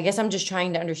I guess I'm just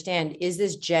trying to understand, is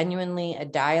this genuinely a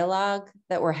dialogue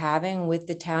that we're having with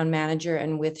the town manager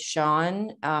and with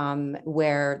Sean,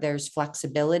 where there's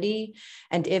flexibility?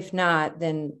 And if not,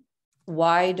 then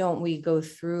why don't we go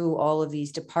through all of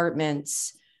these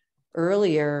departments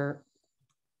earlier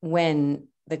when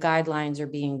the guidelines are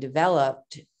being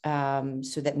developed,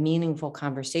 so that meaningful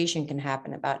conversation can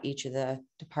happen about each of the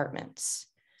departments?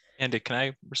 Andy, can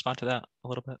I respond to that a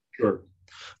little bit? Sure.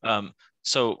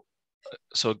 So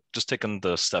just taking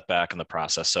the step back in the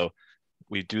process. So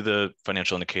we do the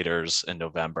financial indicators in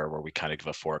November, where we kind of give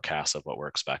a forecast of what we're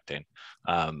expecting.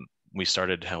 We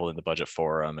started holding the budget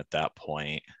forum at that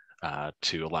point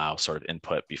to allow sort of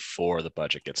input before the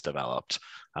budget gets developed,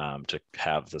 to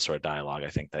have the sort of dialogue I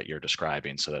think that you're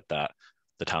describing, so that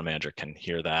the town manager can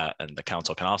hear that, and the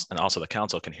council can also the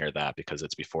council can hear that, because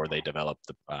it's before they develop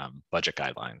the budget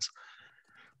guidelines.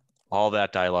 All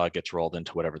that dialogue gets rolled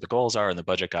into whatever the goals are and the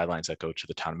budget guidelines that go to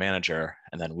the town manager,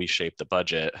 and then we shape the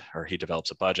budget, or he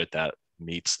develops a budget that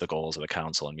meets the goals of the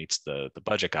council and meets the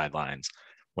budget guidelines.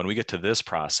 When we get to this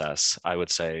process, I would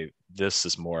say this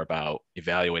is more about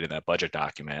evaluating that budget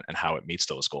document and how it meets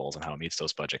those goals and how it meets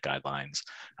those budget guidelines.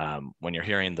 When you're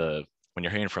hearing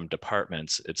from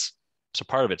departments, so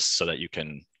part of it's so that you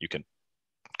can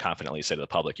confidently say to the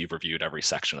public, you've reviewed every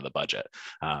section of the budget,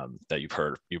 that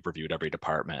you've reviewed every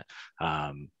department,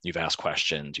 you've asked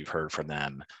questions, you've heard from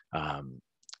them.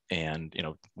 And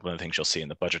one of the things you'll see in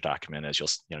the budget document is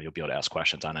you'll be able to ask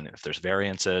questions on it. If there's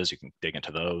variances, you can dig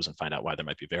into those and find out why there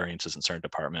might be variances in certain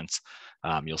departments.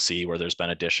 You'll see where there's been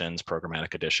additions,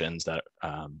 programmatic additions that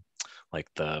like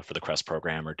for the CREST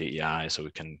program or DEI, so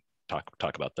we can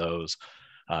talk about those.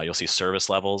 You'll see service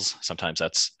levels. Sometimes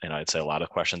that's, I'd say a lot of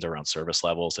questions around service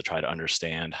levels to try to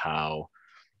understand how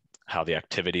the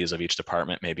activities of each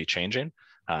department may be changing.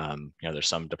 There's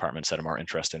some departments that are more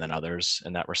interesting than others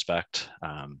in that respect.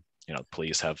 you know,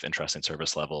 police have interesting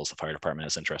service levels, the fire department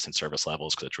has interesting service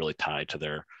levels because it's really tied to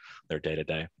their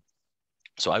day-to-day.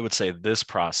 So I would say this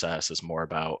process is more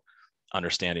about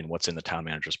understanding what's in the town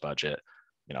manager's budget,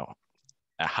 you know,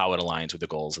 how it aligns with the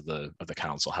goals of the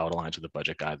council, how it aligns with the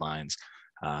budget guidelines,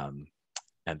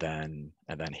 and then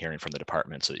hearing from the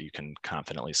department so that you can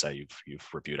confidently say you've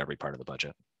reviewed every part of the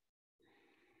budget.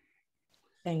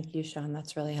 Thank you, Sean.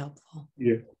 That's really helpful.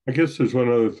 Yeah, I guess there's one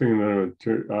other thing that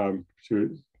I want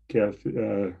to Kathy,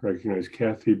 recognize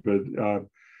Kathy, but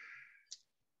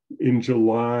in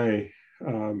July,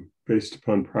 based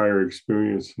upon prior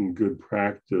experience and good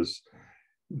practice,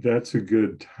 that's a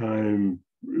good time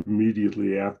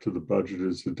immediately after the budget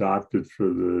is adopted for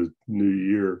the new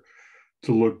year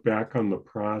to look back on the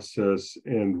process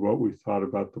and what we thought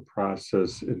about the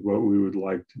process and what we would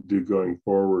like to do going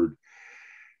forward.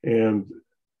 And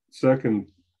second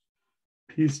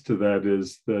piece to that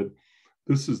is that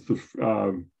this is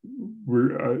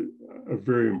we're a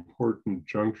very important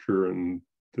juncture in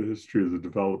the history of the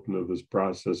development of this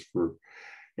process for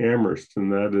Amherst,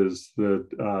 and that is that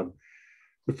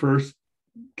the first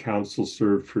council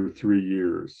served for 3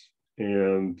 years,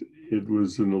 and it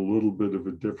was in a little bit of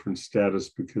a different status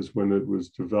because when it was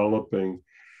developing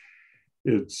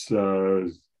its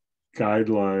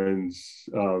guidelines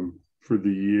for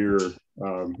the year,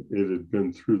 it had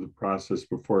been through the process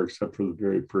before, except for the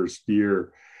very first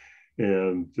year.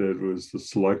 And it was the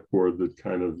select board that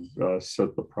kind of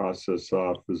set the process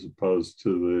off as opposed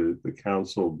to the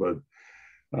council. But,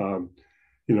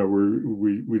 you know,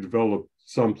 we developed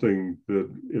something that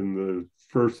in the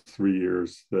first 3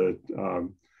 years that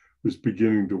was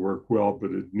beginning to work well,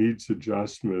 but it needs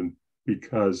adjustment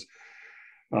because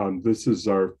this is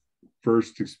our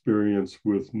first experience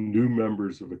with new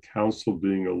members of a council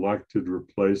being elected,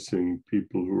 replacing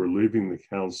people who are leaving the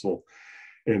council,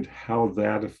 and how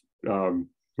that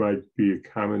might be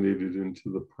accommodated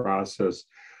into the process.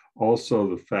 Also,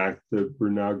 the fact that we're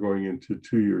now going into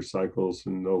 2-year cycles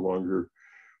and no longer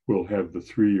will have the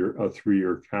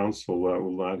 3-year council. That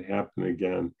will not happen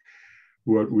again.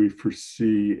 What we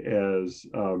foresee as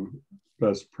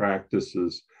best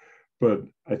practices. But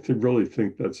I really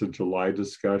think that's a July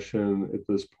discussion. At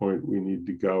this point, we need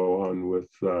to go on with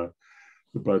the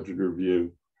budget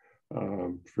review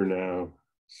for now.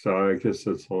 So I guess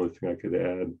that's the only thing I could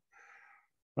add.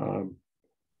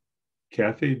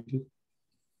 Kathy?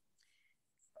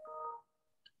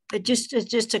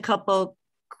 Just a couple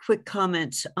quick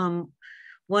comments.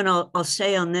 One, I'll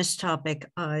say on this topic,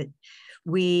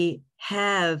 we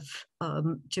have,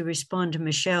 to respond to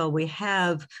Michelle, we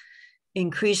have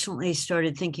increasingly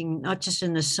started thinking, not just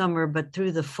in the summer, but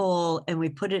through the fall, and we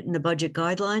put it in the budget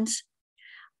guidelines,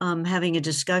 having a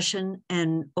discussion,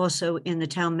 and also in the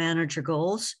town manager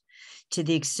goals, to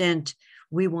the extent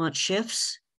we want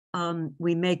shifts.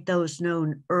 We make those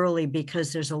known early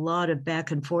because there's a lot of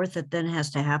back and forth that then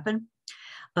has to happen.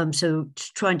 So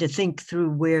trying to think through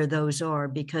where those are,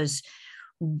 because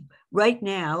right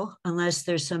now, unless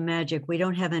there's some magic, we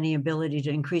don't have any ability to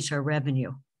increase our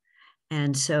revenue.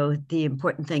 And so the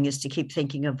important thing is to keep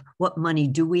thinking of what money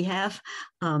do we have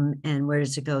and where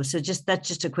does it go? So that's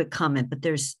just a quick comment, but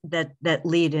there's that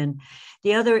lead in.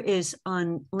 The other is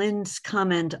on Lynn's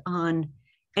comment on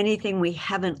anything we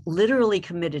haven't literally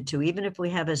committed to, even if we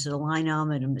have as a line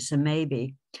item, as a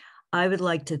maybe. I would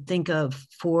like to think of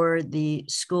for the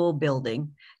school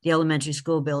building, the elementary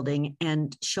school building.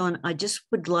 And Sean, I just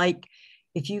would like,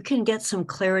 if you can get some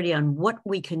clarity on what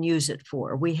we can use it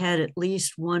for. We had at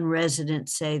least one resident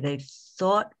say they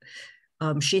thought,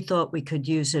 she thought we could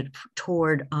use it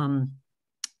toward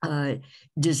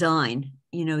design,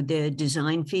 you know, the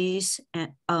design fees.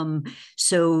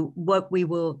 So what we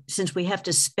will, since we have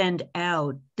to spend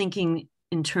out, thinking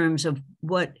in terms of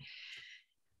what,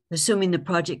 assuming the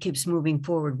project keeps moving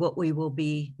forward, what we will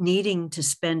be needing to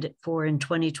spend it for in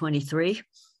 2023,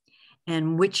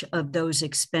 and which of those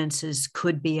expenses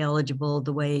could be eligible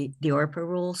the way the ARPA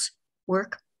rules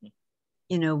work,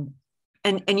 you know,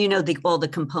 and you know, all the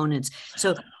components.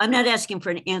 So I'm not asking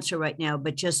for an answer right now,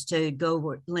 but just to go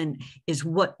where Lynn is,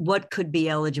 what could be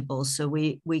eligible, so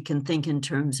we can think in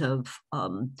terms of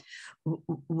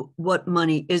what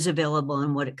money is available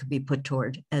and what it could be put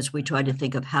toward as we try to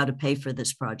think of how to pay for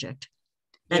this project.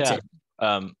 That's it.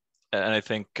 And I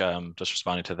think just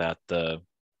responding to that,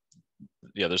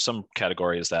 there's some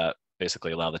categories that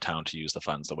basically allow the town to use the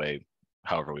funds the way,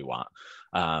 however we want.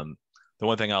 The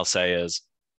one thing I'll say is,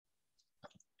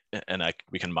 and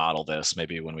we can model this,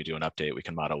 maybe when we do an update, we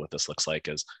can model what this looks like,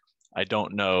 is I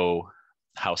don't know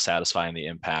how satisfying the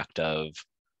impact of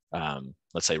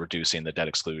let's say reducing the debt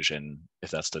exclusion,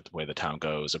 if that's the way the town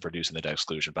goes, of reducing the debt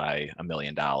exclusion by $1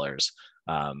 million,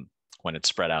 when it's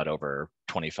spread out over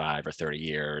 25 or 30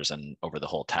 years and over the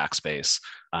whole tax base.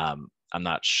 I'm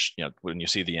not, when you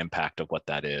see the impact of what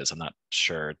that is, I'm not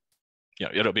sure,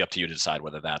 it'll be up to you to decide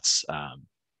whether that's,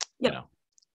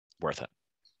 worth it.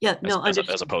 Yeah, no,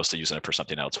 as opposed to using it for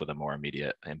something else with a more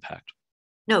immediate impact.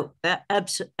 No,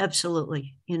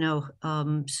 absolutely.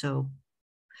 So,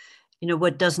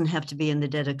 what doesn't have to be in the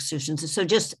debt exclusion. So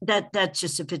just that's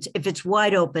just, if it's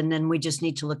wide open, then we just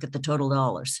need to look at the total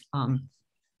dollars.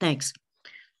 Thanks.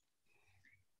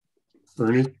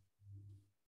 Bernie?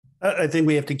 I think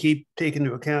we have to keep taking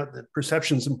into account that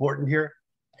perception is important here.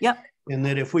 Yep. And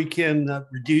that if we can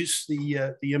reduce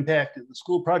the impact of the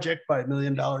school project by $1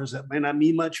 million, that may not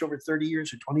mean much over 30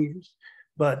 years or 20 years,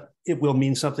 but it will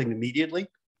mean something immediately.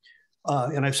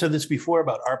 And I've said this before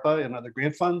about ARPA and other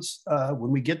grant funds. When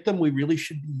we get them, we really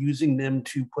should be using them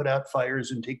to put out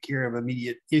fires and take care of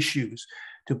immediate issues,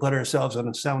 to put ourselves on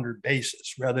a sounder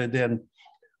basis, rather than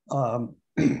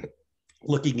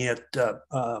looking at,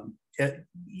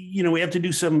 we have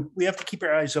to keep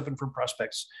our eyes open for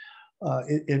prospects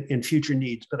in future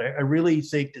needs. But I really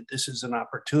think that this is an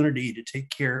opportunity to take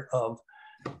care of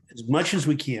as much as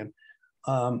we can,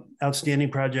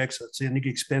 outstanding projects, outstanding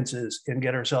expenses, and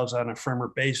get ourselves on a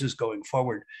firmer basis going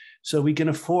forward so we can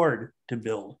afford to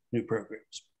build new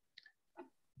programs.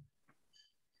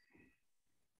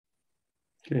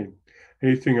 Okay.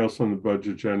 Anything else on the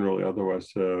budget generally?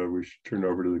 Otherwise, we should turn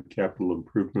over to the capital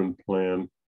improvement plan.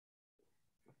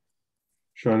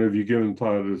 Sean, have you given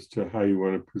thought as to how you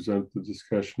want to present the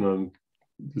discussion on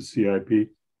the CIP?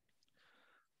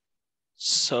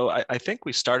 So I think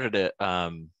we started it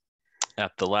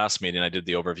at the last meeting. I did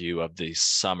the overview of the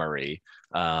summary,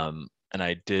 and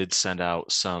I did send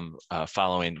out some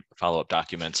follow-up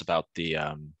documents about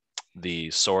the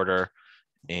sorter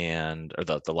or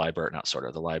the library, not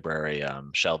sorter, the library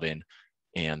shelving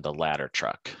and the ladder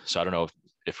truck. So I don't know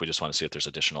if we just want to see if there's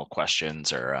additional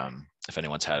questions, or if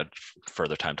anyone's had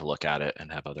further time to look at it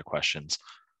and have other questions.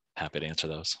 Happy to answer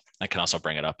those. I can also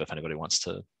bring it up if anybody wants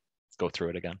to go through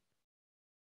it again.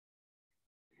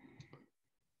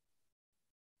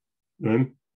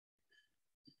 Then?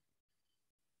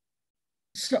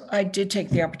 So I did take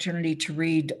the opportunity to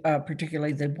read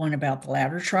particularly the one about the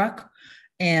ladder truck.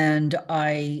 And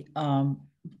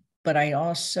but I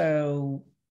also,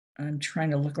 I'm trying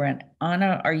to look around.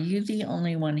 Anna, are you the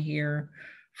only one here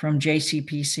from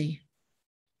JCPC?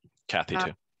 Kathy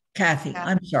too. Kathy,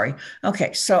 I'm sorry.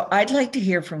 Okay, so I'd like to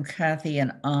hear from Kathy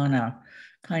and Anna,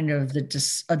 kind of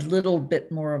a little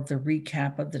bit more of the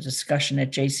recap of the discussion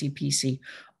at JCPC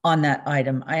on that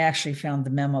item. I actually found the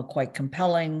memo quite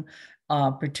compelling,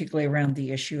 particularly around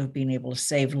the issue of being able to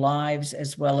save lives,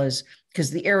 as well as, because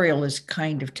the aerial is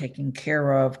kind of taken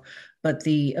care of, but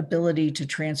the ability to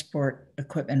transport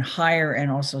equipment higher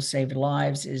and also save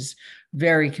lives is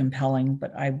very compelling.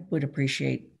 But I would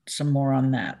appreciate some more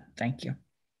on that. Thank you.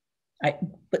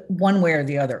 But one way or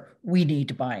the other, we need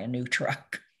to buy a new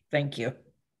truck. Thank you.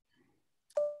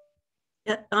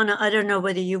 Yeah, Anna, I don't know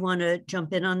whether you want to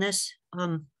jump in on this.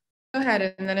 Go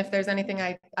ahead, and then if there's anything,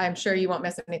 I'm sure you won't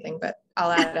miss anything, but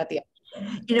I'll add it at the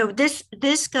end.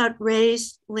 This got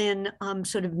raised, Lynn,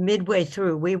 sort of midway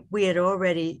through. We had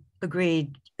already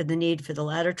agreed the need for the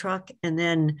ladder truck, and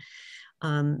then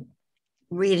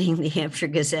reading the Hampshire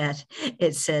Gazette,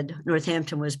 it said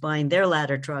Northampton was buying their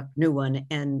ladder truck, new one,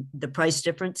 and the price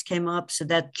difference came up, so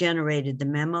that generated the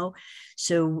memo.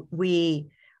 So we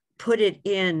put it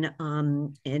in,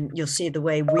 and you'll see the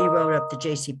way we wrote up the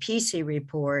JCPC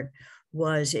report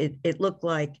was it looked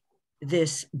like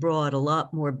this brought a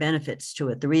lot more benefits to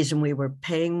it. The reason we were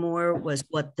paying more was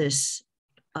what this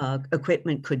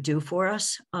equipment could do for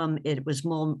us. It was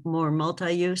more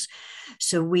multi-use.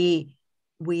 So we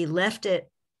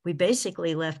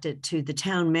basically left it to the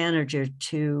town manager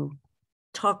to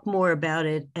talk more about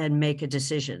it and make a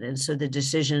decision. And so the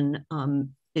decision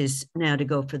is now to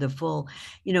go for the full,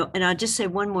 and I'll just say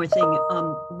one more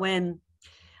thing.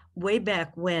 Way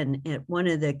back when at one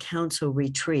of the council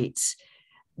retreats,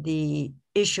 the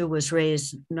issue was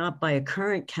raised not by a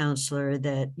current councillor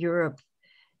that Europe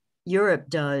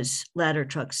does ladder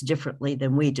trucks differently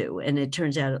than we do. And it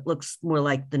turns out it looks more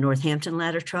like the Northampton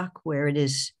ladder truck, where it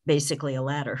is basically a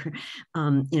ladder.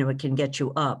 It can get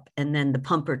you up, and then the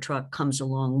pumper truck comes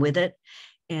along with it.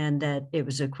 And that it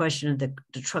was a question of the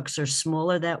trucks are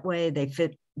smaller that way. They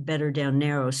fit better down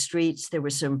narrow streets. There were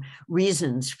some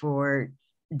reasons for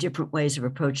different ways of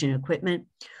approaching equipment.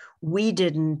 We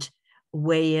didn't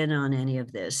weigh in on any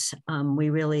of this. We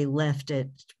really left it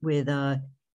with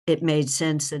it made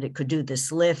sense that it could do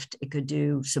this lift, it could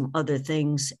do some other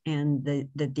things, and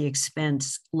that the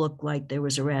expense looked like there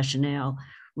was a rationale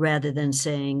rather than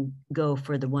saying go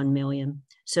for the 1 million.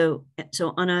 So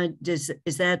Anna, is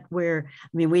that where, I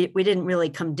mean, we didn't really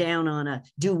come down on a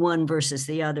do one versus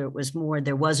the other. It was more,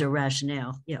 there was a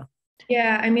rationale. Yeah.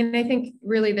 Yeah. I mean, I think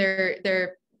really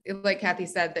they're like Kathy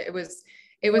said, that it was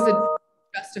a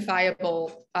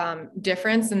justifiable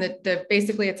difference, and that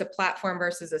basically it's a platform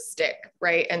versus a stick,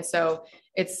 right? And so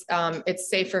it's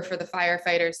safer for the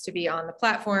firefighters to be on the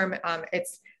platform.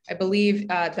 I believe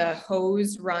the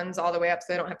hose runs all the way up,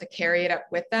 so they don't have to carry it up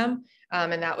with them.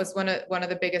 And that was one of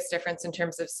the biggest difference in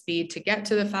terms of speed to get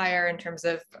to the fire, in terms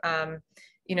of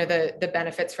the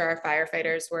benefits for our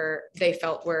firefighters they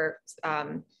felt were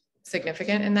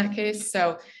significant in that case.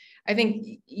 So I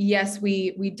think, yes,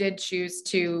 we did choose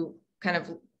to kind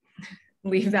of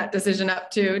leave that decision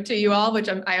up to you all, which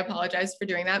I apologize for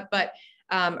doing that, but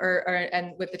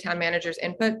and with the town manager's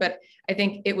input, but I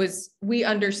think we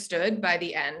understood by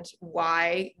the end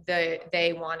why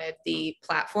they wanted the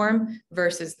platform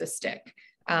versus the stick.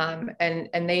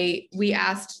 And we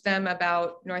asked them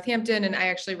about Northampton, and I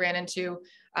actually ran into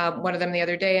one of them the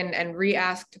other day and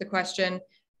re-asked the question.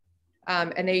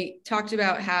 And they talked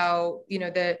about how,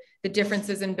 the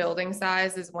differences in building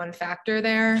size is one factor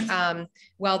there.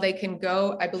 While they can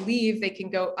go, I believe they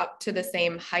can go up to the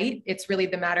same height. It's really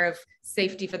the matter of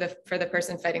safety for the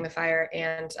person fighting the fire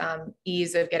and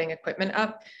ease of getting equipment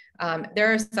up.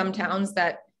 There are some towns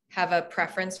that have a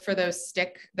preference for the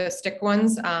stick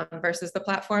ones versus the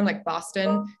platform, like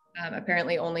Boston.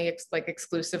 Apparently only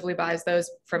exclusively buys those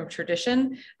from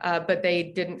tradition, but they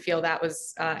didn't feel that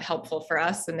was helpful for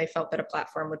us, and they felt that a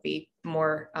platform would be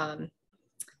more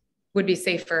would be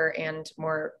safer and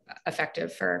more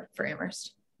effective for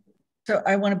Amherst. So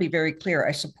I want to be very clear.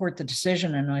 I support the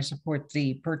decision, and I support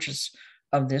the purchase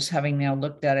of this, having now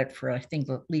looked at it for, I think,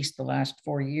 at least the last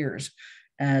 4 years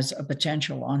as a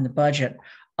potential on the budget.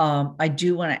 I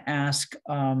do want to ask,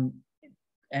 and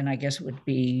I guess it would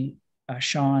be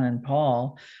Sean and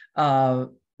Paul,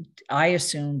 I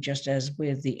assume, just as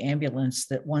with the ambulance,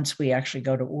 that once we actually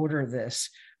go to order this,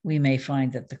 we may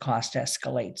find that the cost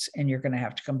escalates and you're going to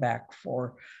have to come back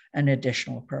for an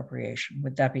additional appropriation.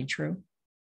 Would that be true?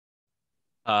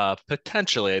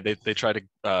 Potentially. They try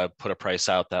to put a price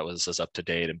out that was as up to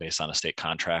date and based on a state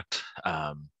contract.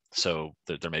 So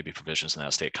there may be provisions in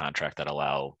that state contract that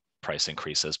allow price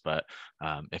increases, but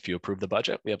if you approve the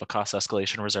budget, we have a cost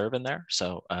escalation reserve in there.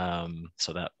 So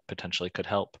that potentially could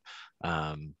help.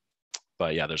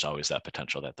 But yeah, there's always that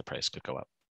potential that the price could go up.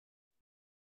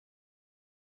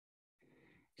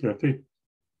 Kathy?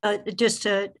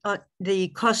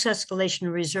 The cost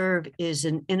escalation reserve is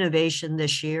an innovation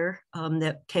this year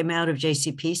that came out of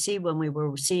JCPC when we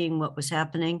were seeing what was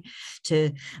happening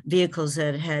to vehicles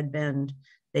that had been,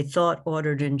 they thought,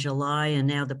 ordered in July, and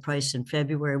now the price in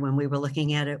February when we were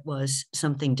looking at it was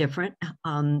something different.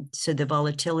 So the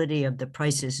volatility of the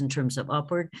prices in terms of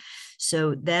upward.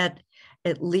 So that,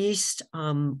 at least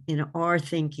in our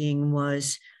thinking,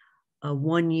 was a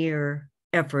 1 year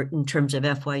effort in terms of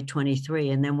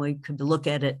FY23, and then we could look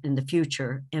at it in the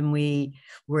future. And we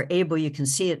were able, you can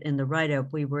see it in the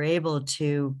write-up, we were able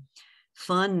to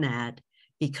fund that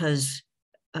because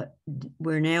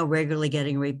we're now regularly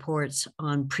getting reports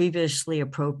on previously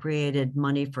appropriated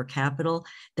money for capital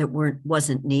that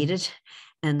wasn't needed.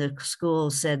 And the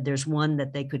school said there's one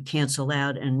that they could cancel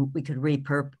out and we could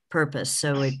repurpose.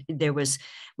 So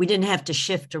we didn't have to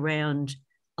shift around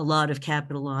a lot of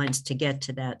capital lines to get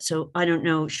to that. So I don't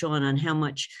know, Sean, on how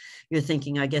much you're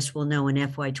thinking. I guess we'll know in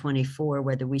FY24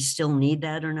 whether we still need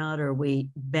that or not, or are we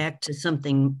back to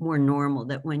something more normal,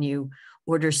 that when you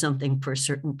order something for a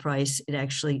certain price, it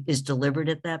actually is delivered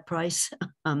at that price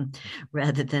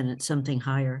rather than at something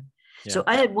higher. Yeah. So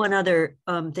I had one other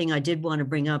thing I did want to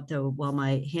bring up, though, while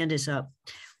my hand is up.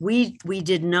 We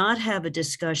did not have a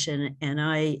discussion, and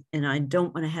I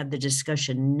don't want to have the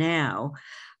discussion now,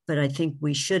 but I think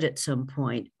we should at some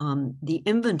point. The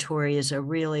inventory is a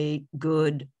really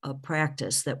good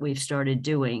practice that we've started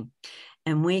doing.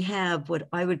 And we have what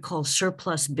I would call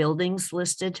surplus buildings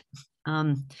listed.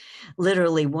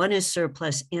 Literally, one is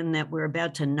surplus in that we're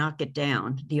about to knock it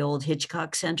down. The old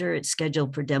Hitchcock Center, it's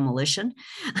scheduled for demolition.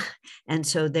 And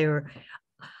so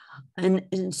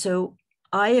so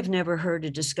I have never heard a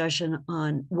discussion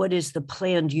on what is the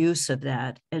planned use of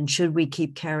that, and should we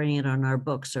keep carrying it on our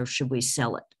books or should we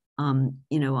sell it?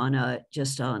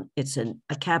 It's a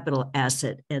capital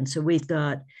asset. And so we've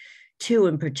got two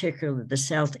in particular, the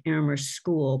South Amherst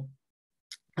School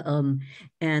and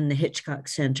the Hitchcock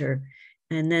Center.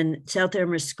 And then South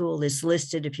Amherst School is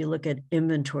listed. If you look at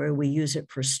inventory, we use it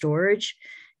for storage.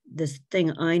 The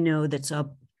thing I know that's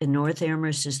up in North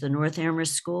Amherst is the North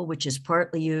Amherst School, which is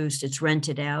partly used. It's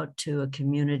rented out to a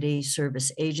community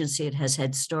service agency. It has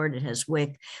Head Start, it has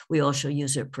WIC. We also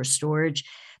use it for storage.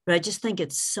 But I just think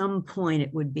at some point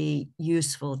it would be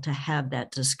useful to have that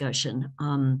discussion.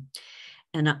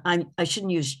 And I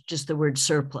shouldn't use just the word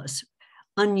surplus.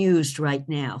 Unused right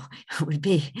now would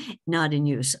be not in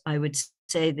use. I would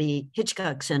say the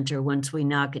Hitchcock Center, once we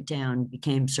knock it down,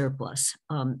 became surplus.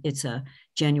 It's a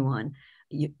genuine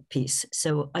piece.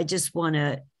 So I just want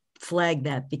to flag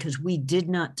that because we did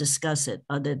not discuss it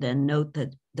other than note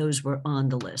that those were on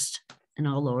the list. And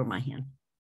I'll lower my hand.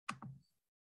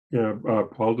 Yeah,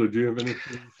 Paul, did you have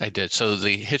anything? I did. So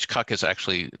the Hitchcock is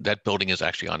actually, that building is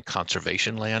actually on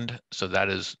conservation land. So that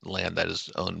is land that is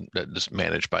owned, that is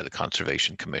managed by the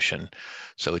Conservation Commission.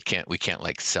 So we can't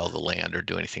like sell the land or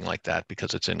do anything like that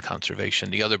because it's in conservation.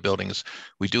 The other buildings,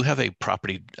 we do have a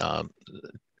property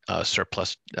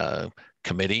surplus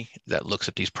committee that looks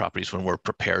at these properties when we're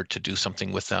prepared to do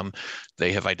something with them.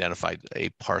 They have identified a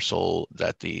parcel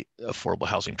that the Affordable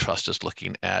Housing Trust is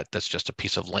looking at. That's just a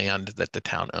piece of land that the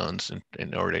town owns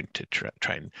in order to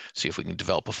try and see if we can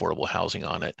develop affordable housing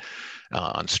on it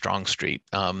on Strong Street.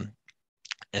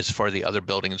 As for the other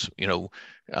buildings,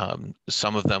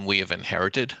 some of them we have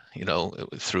inherited,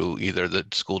 through either the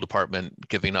school department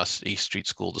giving us East Street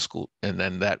School to school, and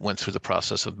then that went through the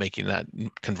process of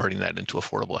converting that into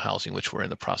affordable housing, which we're in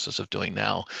the process of doing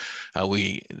now.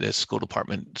 The school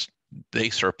department, they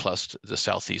surplused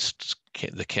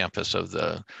the campus of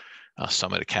the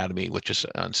Summit Academy, which is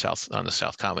on the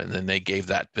South Common, and then they gave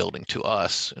that building to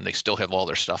us, and they still have all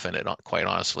their stuff in it, quite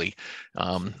honestly.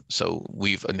 So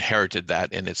we've inherited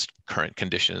that in its current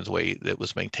condition, the way that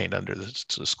was maintained under the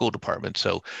school department.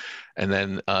 So, and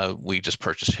then we just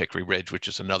purchased Hickory Ridge, which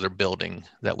is another building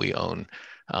that we own.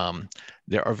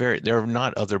 There are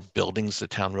not other buildings the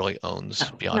town really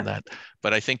owns beyond that.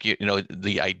 But I think,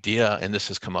 the idea, and this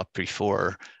has come up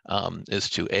before, is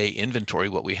to inventory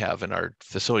what we have, and our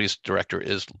facilities director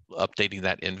is updating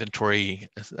that inventory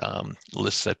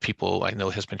list that people I know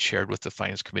has been shared with the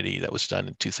finance committee that was done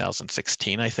in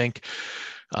 2016, I think.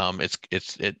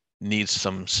 It needs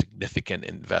some significant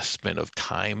investment of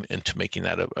time into making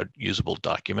that a usable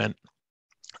document.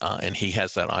 And he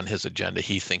has that on his agenda.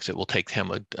 He thinks it will take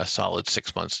him a solid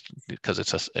 6 months because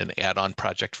it's an add-on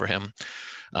project for him.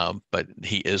 But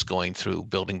he is going through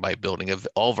building by building of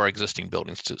all of our existing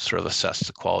buildings to sort of assess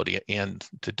the quality and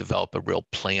to develop a real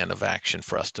plan of action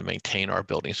for us to maintain our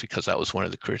buildings, because that was one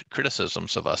of the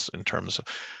criticisms of us in terms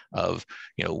of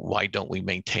why don't we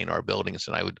maintain our buildings?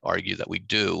 And I would argue that we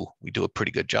do a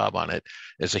pretty good job on it.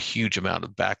 There's a huge amount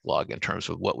of backlog in terms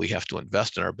of what we have to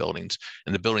invest in our buildings,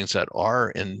 and the buildings that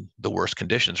are in the worst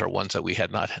conditions are ones that we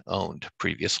had not owned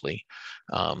previously.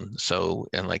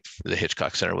 And like the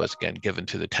Hitchcock Center was again given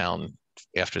to the town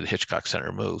after the Hitchcock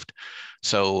Center moved.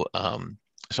 So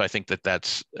I think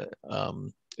that's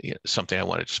something I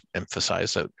want to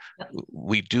emphasize, that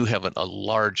we do have a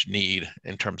large need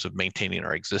in terms of maintaining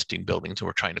our existing buildings, and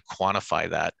we're trying to quantify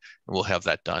that, and we'll have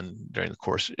that done during the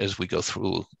course as we go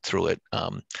through it.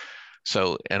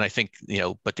 And I think,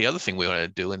 but the other thing we want to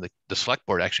do, and the select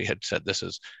board actually had said this,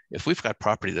 is if we've got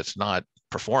property that's not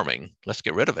performing, let's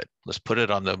get rid of it. Let's put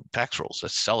it on the tax rolls.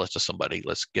 Let's sell it to somebody.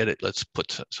 Let's get it. Let's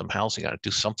put some housing on it,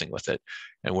 do something with it.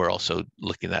 And we're also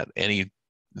looking at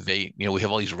we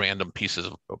have all these random pieces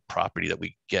of property that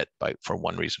we get for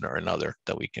one reason or another,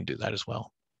 that we can do that as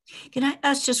well. Can I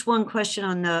ask just one question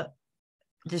on the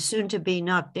soon to be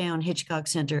knocked down Hitchcock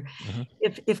Center?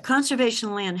 Mm-hmm. If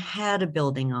conservation land had a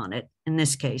building on it, in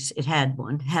this case, it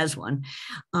has one,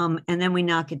 and then we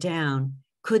knock it down,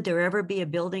 could there ever be a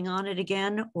building on it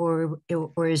again, or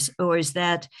is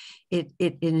that it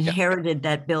inherited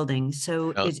that building?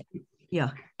 So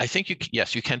I think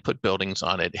you can put buildings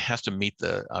on it. It has to meet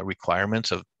the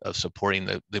requirements of supporting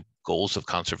the goals of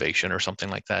conservation or something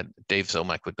like that. Dave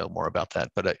Zomack would know more about that,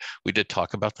 but we did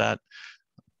talk about that.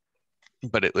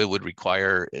 But it would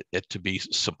require it to be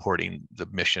supporting the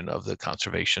mission of the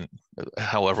conservation.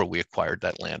 However we acquired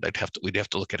that land, we'd have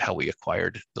to look at how we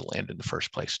acquired the land in the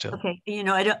first place too. Okay,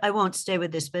 I won't stay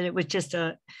with this, but it was just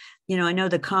I know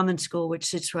the Common School, which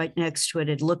sits right next to it,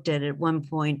 had looked at it at one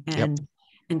point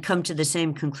and come to the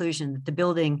same conclusion that the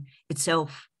building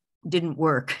itself didn't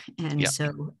work, and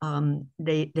so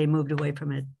they moved away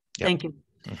from it. Yep. Thank you.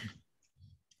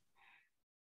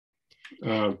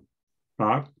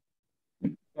 Bob?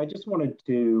 I just wanted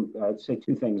to say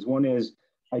two things. One is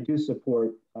I do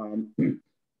support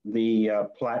the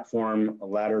platform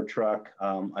ladder truck.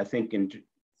 I think in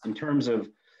terms of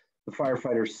the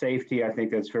firefighters' safety. I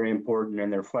think that's very important,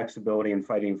 and their flexibility in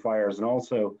fighting fires. And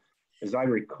also, as I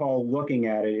recall looking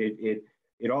at it,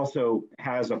 it also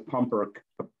has a pumper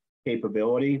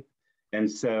capability. And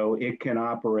so it can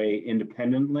operate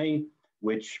independently,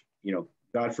 which, you know,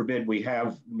 God forbid we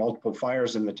have multiple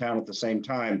fires in the town at the same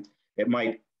time. It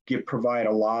might provide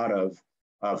a lot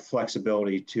of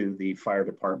flexibility to the fire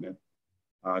department.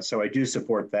 So I do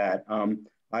support that.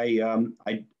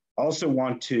 I also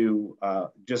want to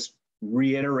just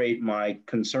reiterate my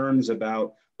concerns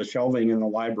about the shelving in the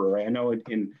library. I know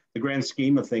in the grand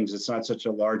scheme of things, it's not such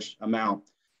a large amount,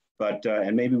 but,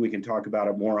 and maybe we can talk about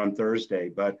it more on Thursday,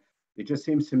 but it just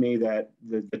seems to me that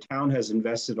the town has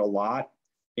invested a lot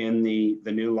in the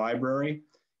new library,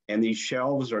 and these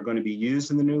shelves are going to be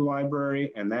used in the new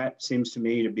library. And that seems to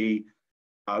me to be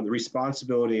the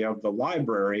responsibility of the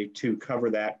library to cover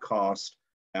that cost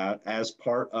as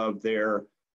part of their,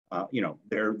 you know,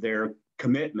 their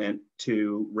commitment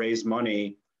to raise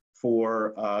money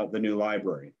for the new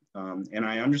library. And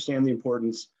I understand the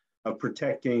importance of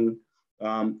protecting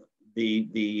the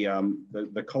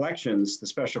collections, the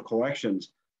special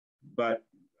collections, but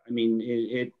I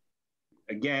mean,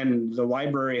 again, the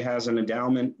library has an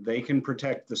endowment. They can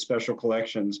protect the special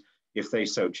collections if they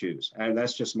so choose. And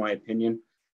that's just my opinion.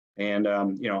 And,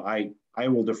 you know, I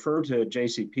will defer to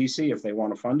JCPC if they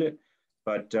want to fund it,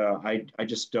 but I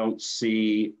just don't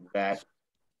see that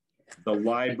the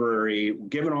library,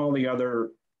 given all the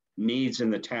other needs in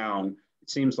the town, it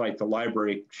seems like the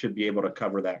library should be able to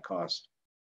cover that cost.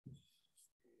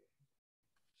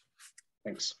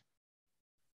 Thanks.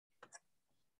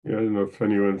 Yeah, I don't know if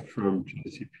anyone from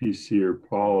JCPC or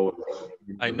Paul.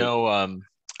 I know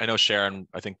Sharon,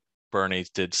 I think Bernie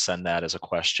did send that as a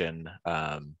question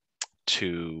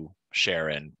to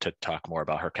Sharon to talk more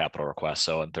about her capital request.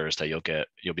 So on Thursday, you'll be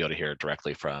able to hear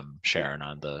directly from Sharon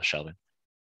on the shelving.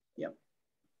 Yep.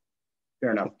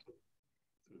 Fair enough.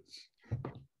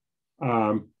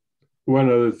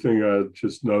 One other thing I'll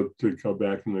just note to go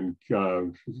back and then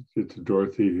get to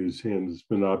Dorothy, whose hand has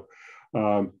been up.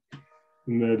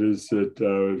 And that is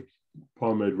that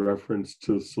Paul made reference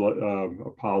to a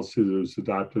policy that was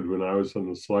adopted when I was on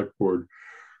the select board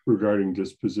regarding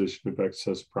disposition of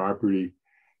excess property.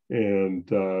 And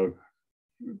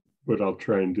what I'll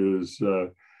try and do is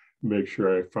make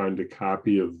sure I find a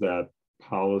copy of that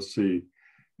policy,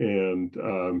 and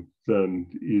then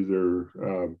either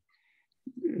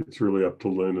it's really up to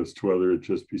Lynn as to whether it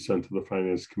just be sent to the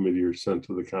finance committee or sent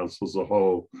to the council as a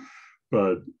whole.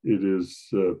 But it is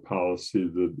a policy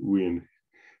that we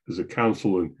as a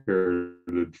council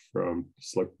inherited from the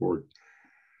select board.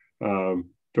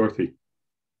 Dorothy.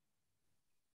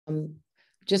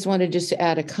 Just wanted to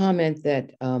add a comment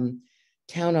that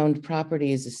town-owned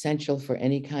property is essential for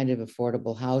any kind of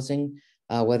affordable housing,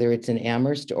 whether it's in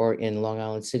Amherst or in Long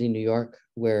Island City, New York,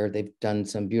 where they've done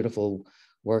some beautiful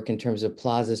work in terms of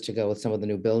plazas to go with some of the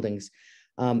new buildings.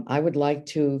 I would like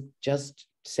to just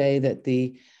say that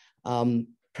the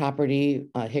property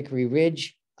Hickory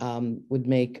Ridge would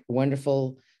make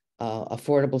wonderful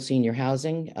affordable senior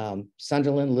housing.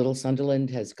 Sunderland, Little Sunderland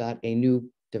has got a new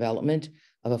development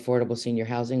of affordable senior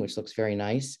housing, which looks very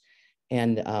nice.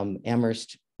 And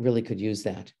Amherst really could use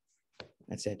that.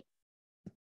 That's it.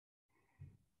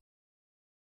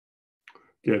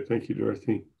 Yeah, thank you,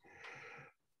 Dorothy.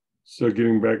 So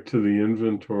getting back to the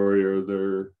inventory, are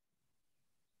there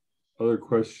other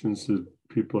questions that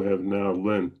people have now?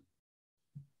 Lynn?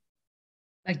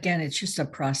 Again, it's just a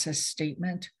process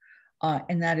statement.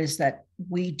 And that is that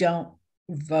we don't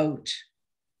vote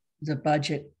the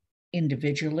budget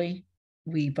individually.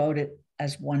 We vote it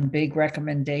as one big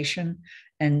recommendation.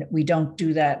 And we don't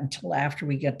do that until after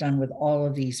we get done with all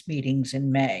of these meetings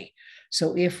in May.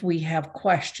 So if we have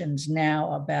questions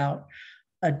now about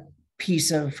a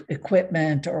piece of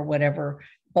equipment or whatever,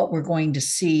 but we're going to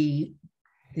see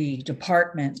the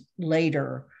department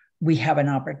later, we have an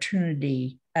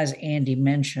opportunity, as Andy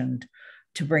mentioned,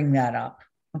 to bring that up.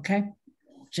 Okay,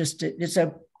 just it's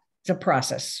a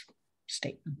process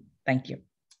statement. Thank you.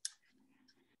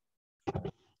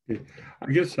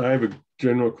 I guess I have a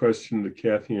general question to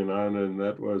Kathy and Anna, and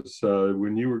that was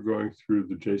when you were going through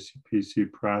the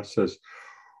JCPC process,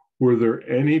 were there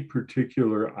any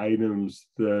particular items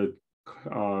that,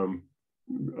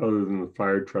 other than the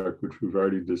fire truck, which we've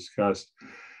already discussed,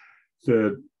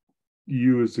 that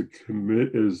you as a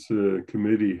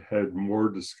committee had more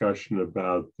discussion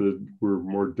about that were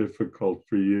more difficult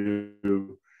for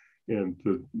you and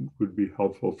that would be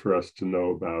helpful for us to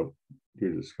know about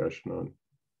your discussion on?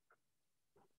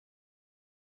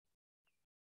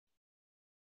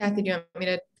 Kathy, do you want me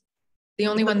to? The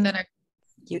only one that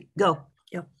you go.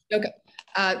 Yeah. Okay.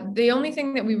 The only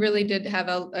thing that we really did have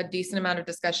a decent amount of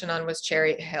discussion on was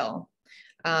Cherry Hill.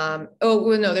 Oh,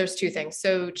 well, no, there's two things.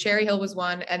 So Cherry Hill was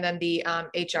one, and then the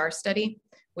HR study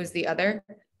was the other.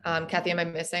 Kathy, am I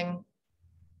missing?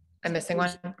 I'm missing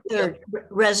one. Third,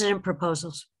 resident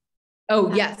proposals.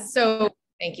 Oh, yes. So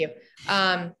thank you.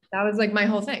 That was like my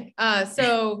whole thing.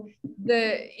 So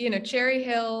Cherry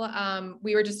Hill,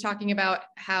 we were just talking about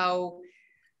how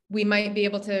we might be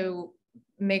able to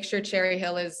make sure Cherry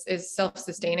Hill is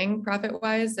self-sustaining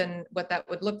profit-wise, and what that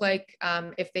would look like,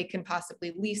 if they can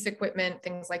possibly lease equipment,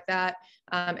 things like that.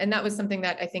 And that was something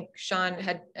that I think Sean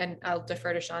had, and I'll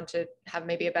defer to Sean to have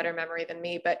maybe a better memory than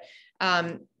me, but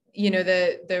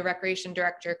the recreation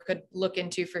director could look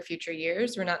into for future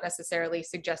years. We're not necessarily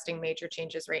suggesting major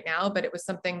changes right now, but it was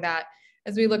something that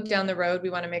as we look down the road, we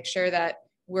want to make sure that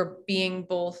we're being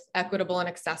both equitable and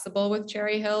accessible with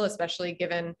Cherry Hill, especially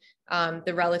given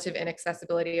the relative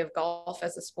inaccessibility of golf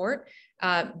as a sport.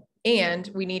 And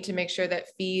we need to make sure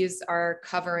that fees are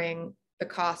covering the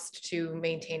cost to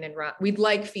maintain and run. We'd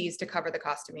like fees to cover the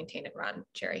cost to maintain and run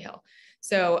Cherry Hill.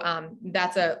 So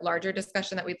that's a larger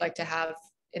discussion that we'd like to have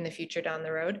in the future down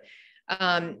the road.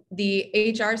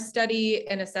 The HR study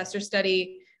and assessor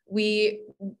study,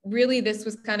 this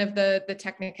was kind of the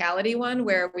technicality one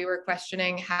where we were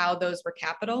questioning how those were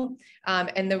capital.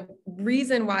 And the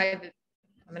reason why,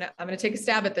 I'm gonna take a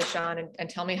stab at this, Sean, and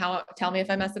tell me if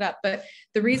I mess it up. But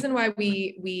the reason why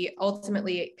we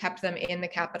ultimately kept them in the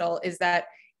capital is that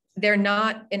they're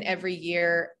not an every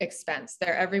year expense.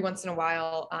 They're every once in a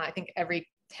while. I think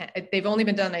they've only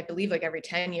been done, I believe, like every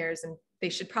 10 years, and they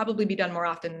should probably be done more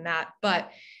often than that. But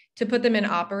to put them in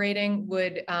operating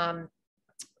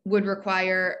would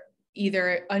require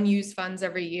either unused funds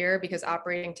every year, because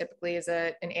operating typically is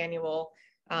an annual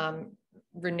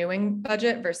renewing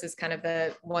budget versus kind of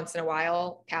the once in a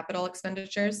while capital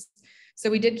expenditures. So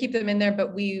we did keep them in there,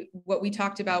 but what we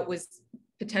talked about was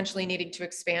potentially needing to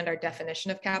expand our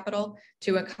definition of capital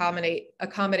to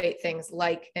accommodate things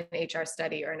like an HR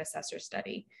study or an assessor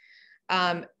study.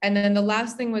 And then the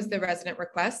last thing was the resident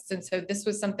requests. And so this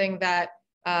was something that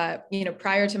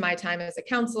prior to my time as a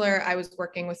counselor, I was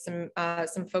working with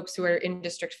some folks who are in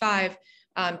District 5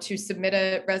 to submit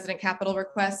a resident capital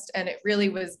request, and it really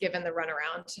was given the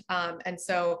runaround.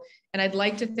 And I'd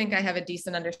like to think I have a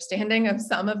decent understanding of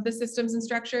some of the systems and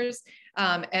structures,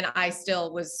 and I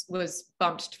still was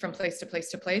bumped from place to place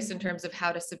to place in terms of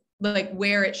how to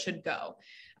where it should go.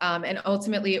 And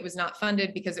ultimately, it was not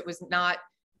funded because it was not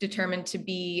determined to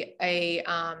be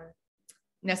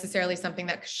necessarily something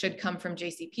that should come from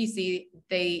JCPC.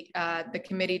 The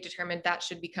committee determined that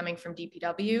should be coming from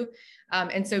DPW.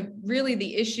 And so really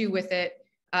the issue with it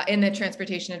in the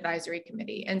Transportation Advisory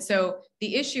Committee. And so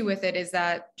the issue with it is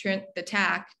that the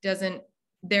TAC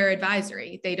they're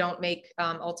advisory. They don't make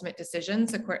ultimate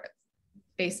decisions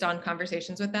based on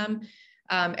conversations with them.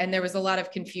 And there was a lot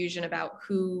of confusion about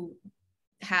who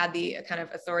had the kind of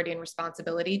authority and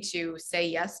responsibility to say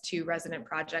yes to resident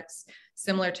projects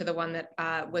similar to the one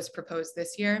that was proposed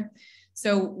this year.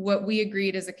 So what we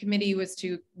agreed as a committee was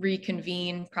to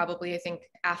reconvene probably, I think,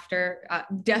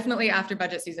 definitely after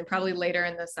budget season, probably later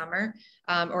in the summer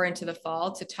or into the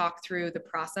fall, to talk through the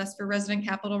process for resident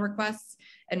capital requests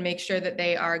and make sure that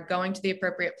they are going to the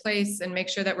appropriate place, and make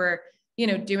sure that we're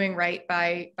doing right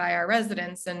by our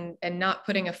residents, and not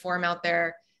putting a form out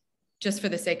there just for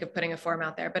the sake of putting a form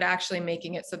out there, but actually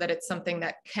making it so that it's something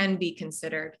that can be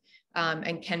considered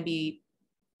and can be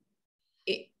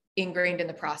ingrained in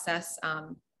the process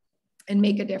and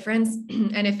make a difference.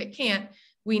 And if it can't,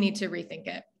 we need to rethink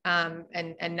it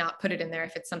and not put it in there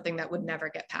if it's something that would never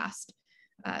get passed.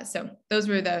 So those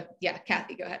were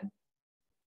Kathy, go ahead.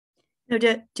 No,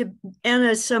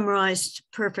 Anna summarized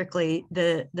perfectly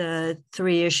the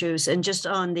three issues. And just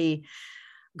on the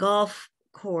golf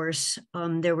course,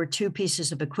 there were two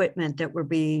pieces of equipment that were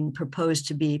being proposed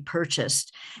to be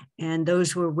purchased, and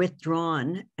those were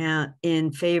withdrawn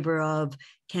in favor of,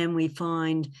 can we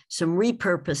find some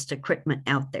repurposed equipment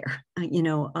out there,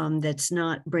 that's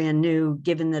not brand new,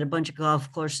 given that a bunch of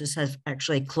golf courses have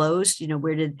actually closed.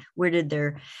 Where did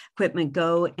their equipment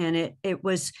go? And it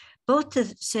was both to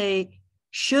say,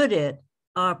 should it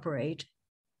operate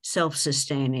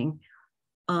self-sustaining,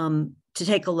 to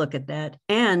take a look at that,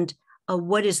 and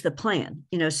what is the plan?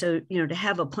 To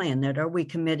have a plan that, are we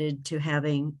committed to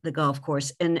having the golf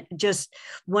course? And just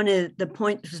one of the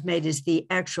points was made is the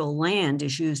actual land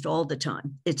is used all the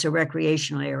time. It's a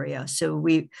recreational area. So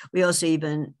we also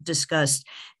even discussed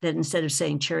that instead of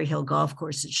saying Cherry Hill Golf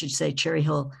Course, it should say Cherry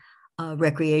Hill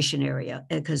recreation area,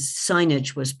 because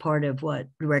signage was part of what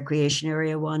the recreation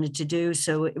area wanted to do.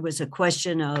 So it was a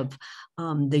question of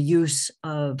the use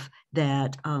of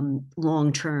that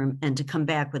long-term and to come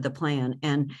back with a plan.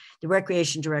 And the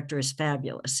recreation director is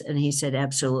fabulous. And he said,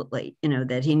 absolutely,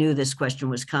 that he knew this question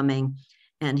was coming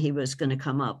and he was going to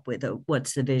come up with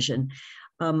what's the vision.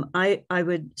 I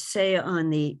would say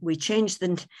we changed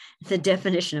the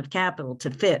definition of capital to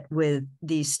fit with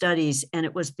these studies. And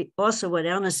it was also what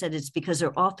Anna said, it's because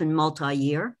they're often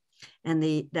multi-year and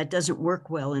that doesn't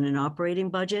work well in an operating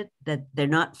budget, that they're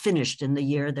not finished in the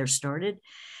year they're started.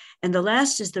 And the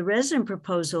last is the resident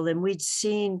proposal. And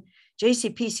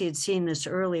JCPC had seen this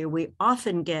earlier. We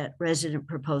often get resident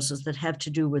proposals that have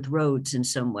to do with roads in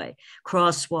some way,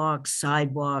 crosswalks,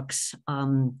 sidewalks,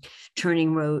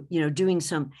 turning road, doing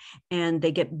some, and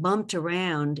they get bumped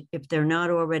around if they're not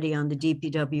already on the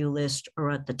DPW list or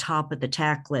at the top of the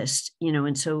TAC list,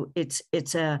 and so it's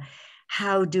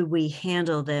how do we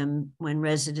handle them when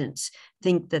residents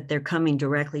think that they're coming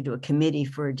directly to a committee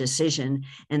for a decision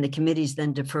and the committee's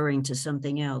then deferring to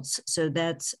something else? So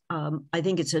that's, I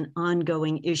think it's an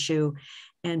ongoing issue,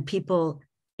 and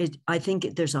I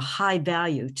think there's a high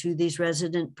value to these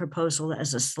resident proposal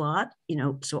as a slot,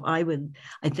 so I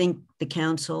think the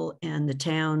council and the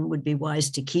town would be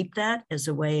wise to keep that as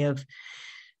a way of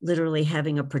literally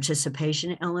having a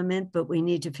participation element, but we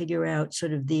need to figure out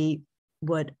sort of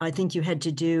what I think you had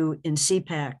to do in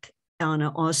CPAC,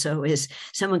 Anna, also is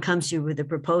someone comes to you with a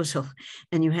proposal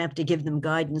and you have to give them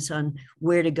guidance on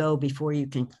where to go before you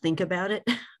can think about it.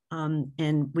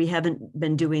 And we haven't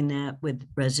been doing that with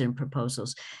resident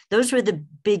proposals. Those were the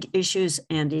big issues,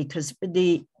 Andy, because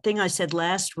the thing I said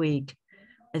last week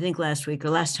or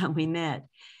last time we met,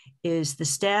 is the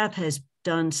staff has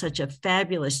done such a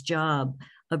fabulous job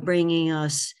of bringing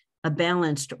us a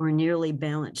balanced or nearly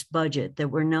balanced budget that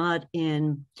we're not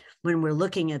in, when we're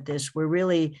looking at this, we're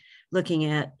really looking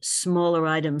at smaller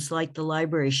items like the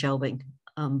library shelving,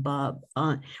 Bob,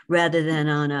 rather than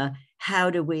on how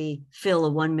do we fill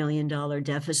a $1 million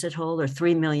deficit hole or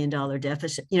 $3 million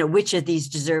deficit? Which of these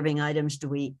deserving items do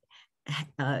we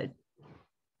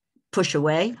push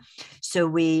away? So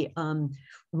we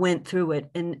went through it.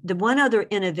 And the one other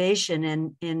innovation,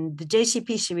 and the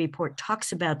JCPC report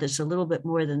talks about this a little bit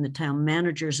more than the town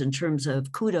managers in terms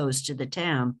of kudos to the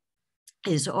town,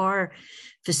 is our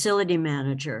facility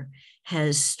manager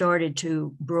has started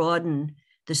to broaden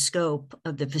the scope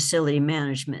of the facility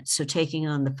management. So taking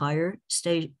on the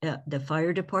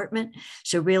fire department.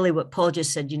 So really what Paul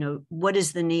just said, what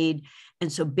is the need?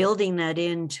 And so building that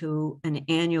into an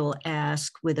annual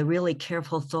ask with a really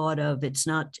careful thought of, it's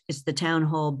the town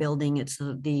hall building, it's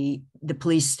the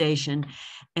police station.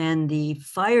 And the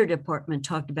fire department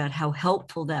talked about how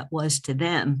helpful that was to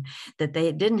them, that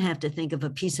they didn't have to think of a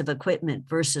piece of equipment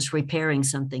versus repairing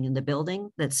something in the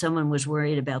building, that someone was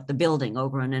worried about the building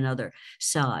over on another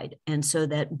side. And so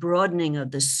that broadening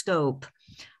of the scope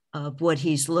of what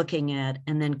he's looking at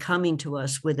and then coming to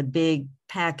us with a big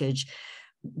package.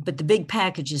 But the big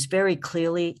package is very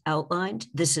clearly outlined.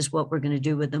 This is what we're going to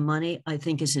do with the money, I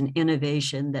think is an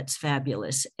innovation that's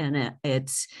fabulous. And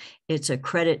it's a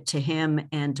credit to him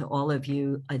and to all of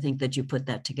you. I think that you put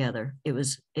that together.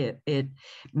 It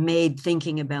made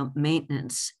thinking about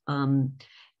maintenance.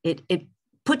 It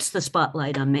puts the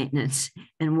spotlight on maintenance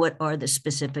and what are the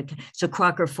specific. So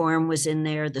Crocker Farm was in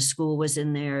there, the school was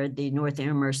in there, the North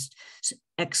Amherst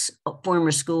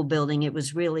former school building. It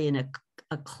was really an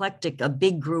eclectic, a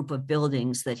big group of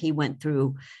buildings that he went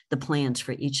through the plans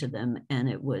for each of them. And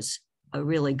it was a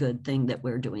really good thing that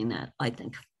we're doing that, I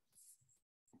think.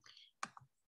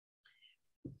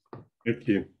 Thank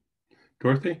you.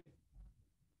 Dorothy?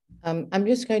 I'm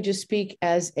just going to speak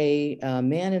as a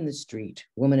man in the street,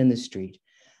 woman in the street.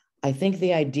 I think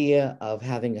the idea of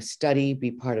having a study be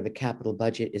part of a capital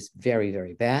budget is very,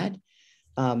 very bad.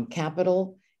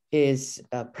 Capital is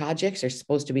projects are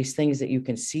supposed to be things that you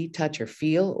can see, touch, or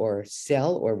feel, or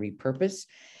sell, or repurpose.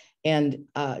 And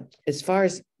as far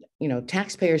as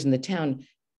taxpayers in the town,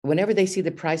 whenever they see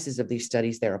the prices of these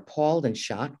studies, they're appalled and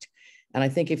shocked. And I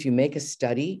think if you make a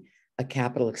study a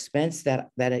capital expense,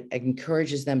 that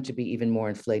encourages them to be even more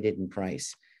inflated in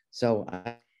price. So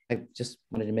I just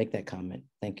wanted to make that comment.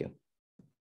 Thank you.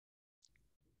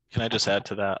 Can I just add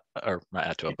to that, or not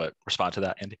add to it, but respond to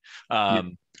that, Andy?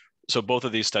 So both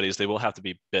of these studies, they will have to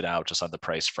be bid out just on the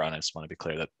price front. I just want to be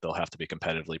clear that they'll have to be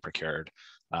competitively procured.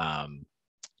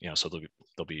 So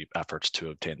there'll be efforts to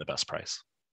obtain the best price.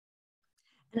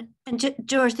 And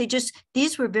Dorothy,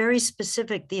 these were very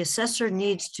specific. The assessor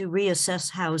needs to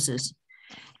reassess houses,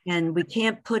 and we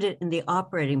can't put it in the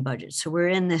operating budget. So we're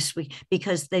in this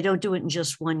because they don't do it in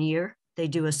just 1 year. they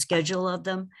do a schedule of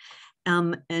them.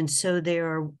 And so they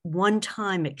are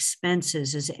one-time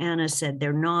expenses, as Anna said.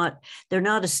 They're not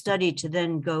a study to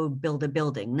then go build a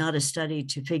building, not a study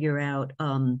to figure out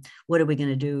what are we going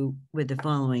to do with the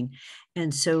following.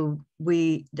 And so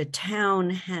the town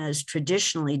has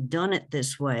traditionally done it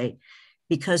this way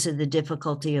because of the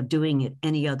difficulty of doing it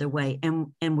any other way.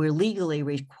 And we're legally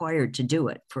required to do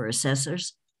it for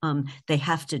assessors. They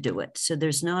have to do it. So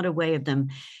there's not a way of them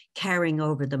carrying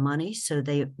over the money. So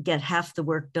they get half the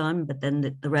work done, but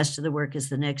then the rest of the work is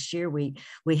the next year. We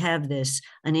have this,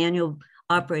 an annual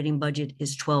operating budget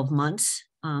is 12 months.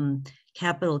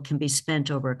 Capital can be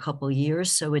spent over a couple of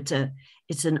years. So it's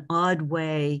an odd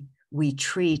way we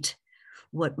treat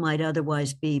what might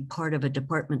otherwise be part of a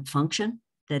department function,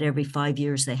 that every 5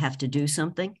 years they have to do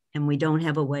something. And we don't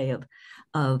have a way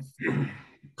of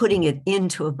putting it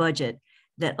into a budget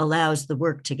that allows the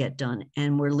work to get done,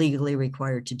 and we're legally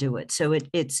required to do it. So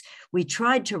we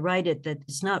tried to write it that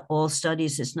it's not all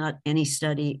studies, it's not any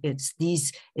study, it's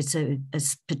a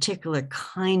particular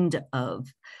kind of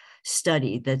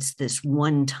study that's this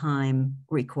one time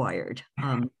required.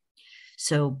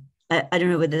 So I don't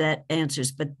know whether that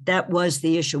answers, but that was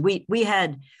the issue. We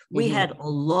had a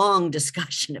long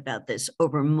discussion about this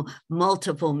over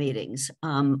multiple meetings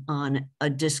on a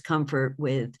discomfort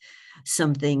with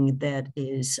something that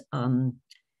is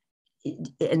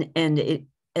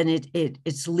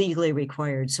it's legally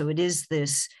required. So it is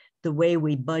the way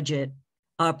we budget.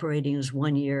 Operating is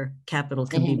 1 year, capital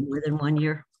can be more than 1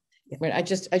 year. Right. I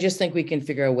just think we can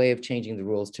figure a way of changing the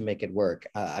rules to make it work.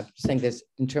 I'm saying this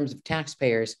in terms of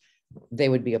taxpayers, they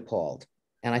would be appalled.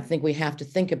 And I think we have to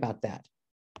think about that,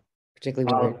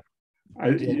 particularly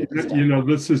when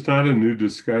this is not a new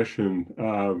discussion,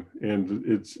 and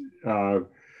it's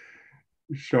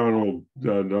Sean will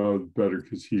know better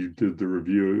because he did the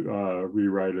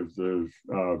rewrite of the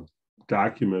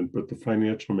document, but the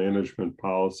financial management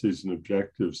policies and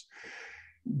objectives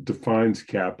defines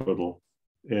capital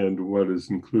and what is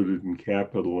included in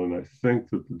capital. And I think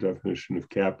that the definition of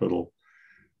capital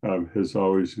has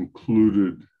always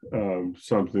included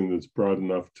something that's broad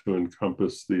enough to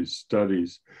encompass these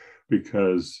studies,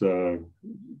 because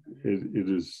it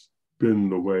has been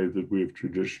the way that we've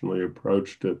traditionally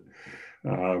approached it.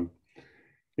 The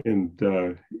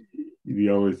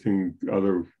only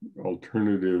other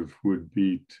alternative would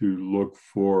be to look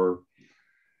for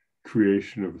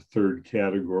creation of a third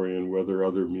category, and whether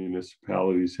other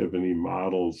municipalities have any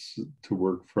models to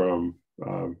work from.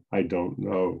 I don't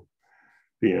know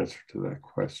the answer to that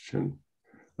question.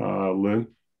 Lynn?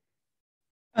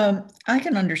 I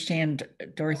can understand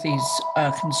Dorothy's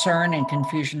concern and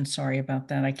confusion. Sorry about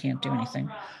that. I can't do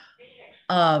anything.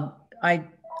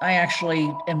 I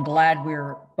actually am glad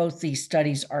both these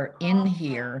studies are in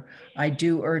here. I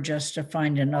do urge us to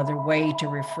find another way to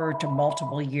refer to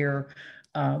multiple year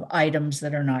items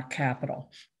that are not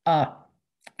capital.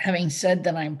 Having said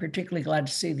that, I'm particularly glad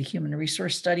to see the human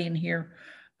resource study in here.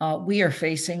 We are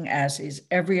facing, as is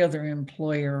every other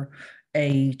employer,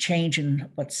 a change in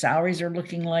what salaries are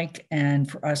looking like.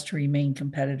 And for us to remain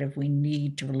competitive, we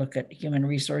need to look at human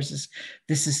resources.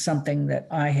 This is something that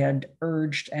I had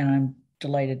urged, and I'm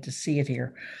delighted to see it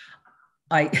here.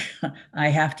 I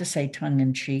have to say, tongue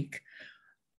in cheek,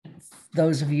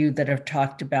 those of you that have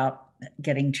talked about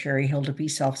getting Cherry Hill to be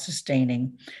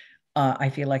self-sustaining, I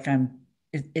feel like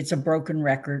it's a broken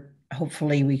record.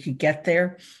 Hopefully we could get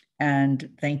there. And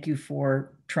thank you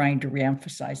for trying to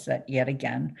reemphasize that yet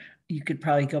again. You could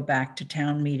probably go back to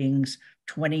town meetings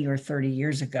 20 or 30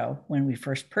 years ago when we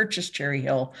first purchased Cherry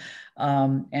Hill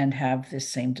and have this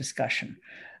same discussion.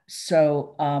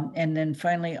 So, and then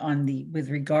finally with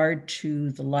regard to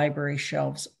the library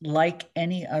shelves, like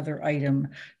any other item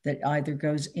that either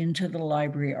goes into the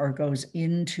library or goes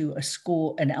into a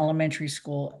school, an elementary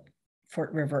school,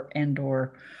 Fort River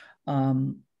and/or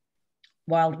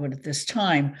Wildwood at this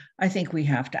time, I think we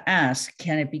have to ask,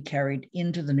 can it be carried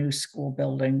into the new school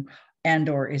building,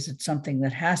 and/or is it something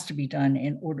that has to be done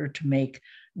in order to make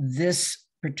this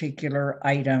particular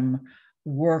item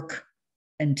work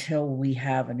until we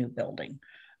have a new building?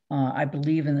 I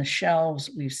believe in the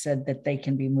shelves, we've said that they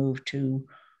can be moved to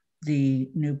the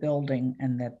new building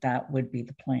and that would be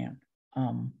the plan.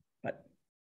 But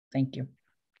thank you.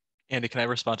 Andy, can I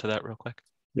respond to that real quick?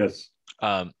 Yes.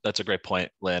 That's a great point,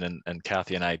 Lynn. And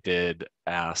Kathy and I did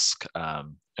ask,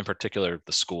 in particular,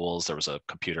 the schools. There was a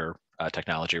computer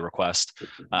technology request.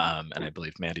 And I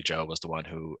believe Mandy Jo was the one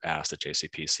who asked at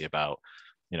JCPC about,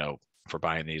 if we're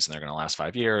buying these and they're going to last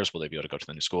 5 years, will they be able to go to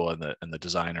the new school? And the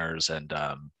designers and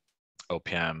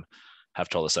OPM have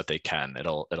told us that they can.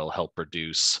 It'll help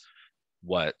reduce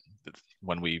what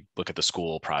when we look at the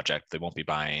school project, they won't be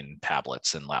buying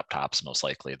tablets and laptops. Most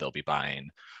likely they'll be buying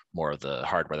more of the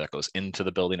hardware that goes into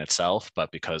the building itself.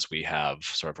 But because we have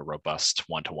sort of a robust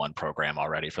one-to-one program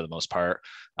already for the most part,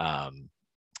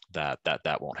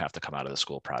 that won't have to come out of the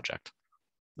school project,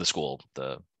 the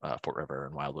Fort River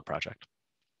and Wildwood project.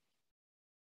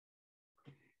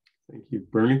 Thank you.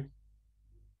 Bernie?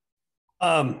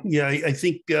 Yeah, I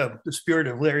think the spirit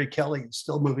of Larry Kelly is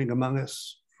still moving among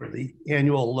us for the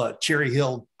annual Cherry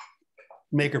Hill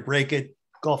make or break it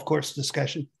golf course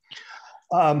discussion.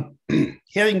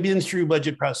 Having been through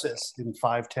budget process in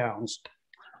 5 towns,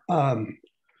 and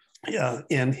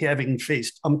having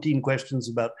faced umpteen questions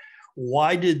about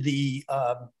why did the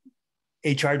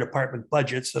HR department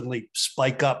budget suddenly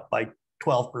spike up by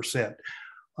 12%.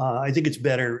 I think it's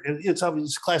better. It's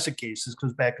obvious classic cases,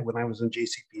 goes back to when I was in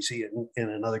JCPC and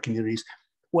in other communities.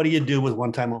 What do you do with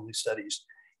one-time only studies?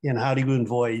 And how do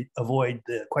you avoid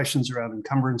the questions around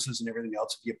encumbrances and everything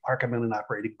else if you park them in an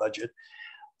operating budget?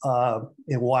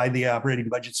 And why the operating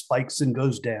budget spikes and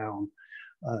goes down.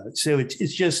 So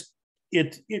it's just,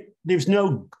 there's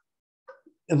no,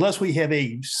 unless we have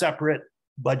a separate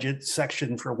budget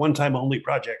section for one-time only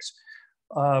projects,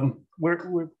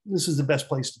 this is the best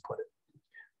place to put it.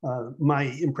 My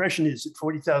impression is that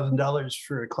 $40,000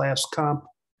 for a class comp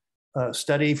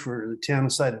study for the town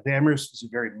side of Amherst is a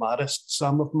very modest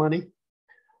sum of money.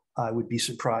 I would be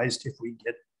surprised if we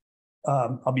get,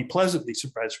 I'll be pleasantly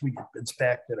surprised if we get bids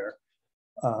back that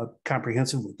are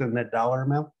comprehensive within that dollar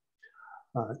amount.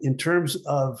 In terms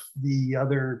of the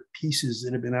other pieces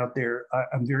that have been out there,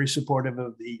 I'm very supportive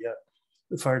of the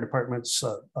fire department's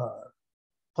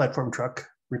platform truck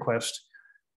request.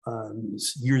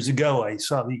 Years ago, I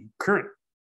saw the current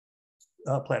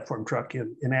platform truck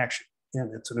in action,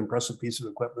 and it's an impressive piece of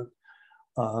equipment.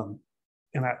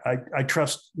 And I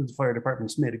trust that the fire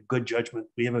department's made a good judgment.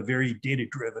 We have a very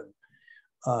data-driven,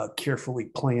 carefully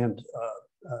planned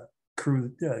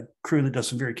crew that does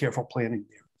some very careful planning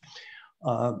there.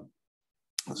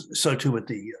 So too with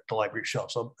the library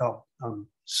shelves. I'm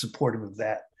supportive of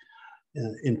that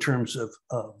in terms of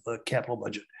the capital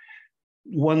budget.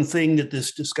 One thing that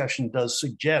this discussion does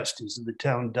suggest is that the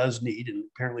town does need, and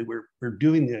apparently we're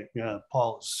doing the,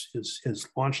 Paul has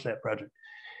launched that project,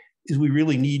 is we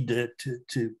really need to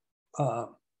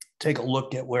take a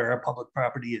look at where our public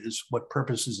property is, what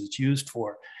purposes it's used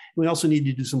for. We also need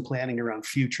to do some planning around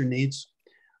future needs.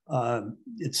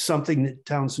 It's something that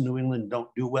towns in New England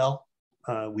don't do well.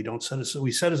 We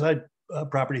set aside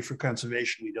property for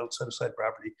conservation. We don't set aside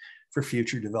property for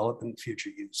future development, future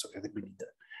use. So I think we need to.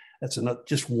 That's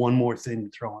just one more thing to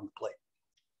throw on the plate.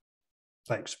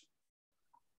 Thanks.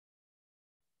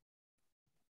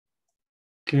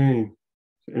 Okay.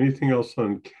 Anything else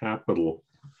on capital?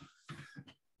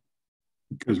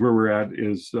 Because where we're at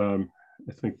is, I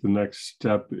think the next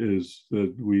step is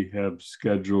that we have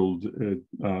scheduled at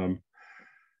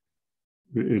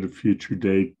a future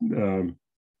date.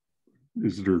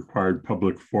 Is it a required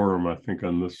public forum? I think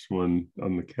on this one,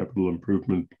 on the capital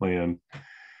improvement plan.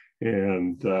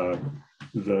 And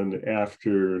then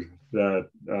after that,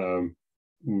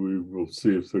 we will see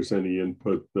if there's any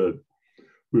input that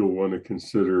we'll want to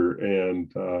consider.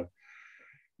 And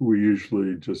we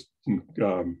usually just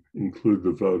include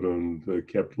the vote on the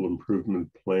capital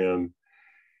improvement plan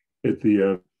at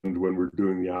the end when we're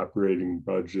doing the operating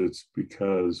budgets,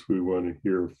 because we want to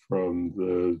hear from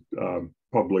the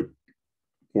public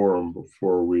forum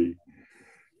before we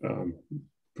vote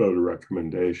a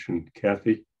recommendation.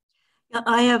 Kathy?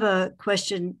 I have a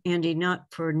question, Andy, not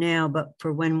for now, but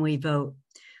for when we vote.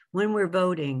 When we're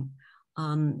voting,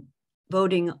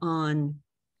 voting on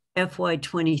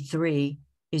FY23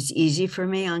 is easy for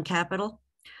me on capital.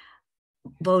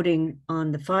 Voting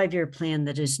on the 5-year plan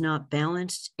that is not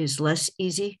balanced is less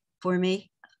easy for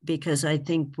me, because I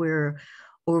think we're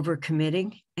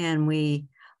overcommitting, and we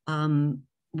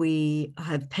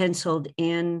have penciled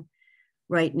in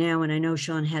right now, and I know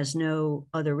Sean has no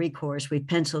other recourse. We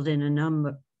penciled in a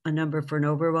number for an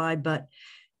override, but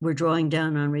we're drawing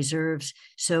down on reserves.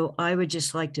 So I would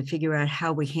just like to figure out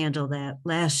how we handle that.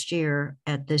 Last year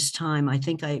at this time, I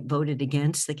think I voted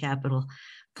against the capital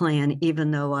plan,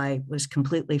 even though I was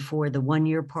completely for the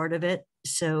 1-year part of it.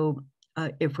 So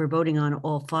if we're voting on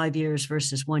all 5 years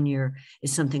versus 1 year,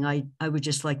 is something I would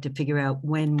just like to figure out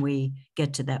when we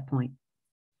get to that point.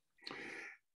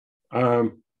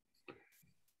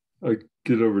 I'll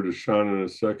get over to Sean in a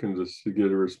second just to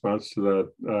get a response to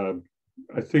that.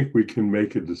 I think we can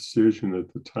make a decision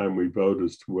at the time we vote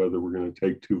as to whether we're going to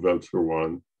take 2 votes or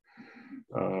 1.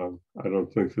 I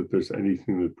don't think that there's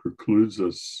anything that precludes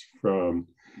us from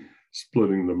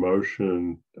splitting the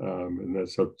motion, and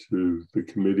that's up to the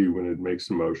committee when it makes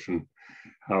a motion,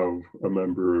 how a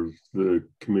member of the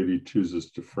committee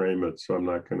chooses to frame it. So I'm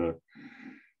not going to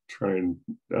try and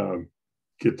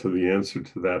get to the answer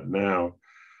to that now.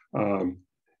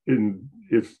 And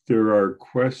if there are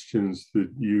questions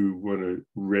that you want to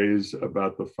raise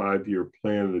about the 5-year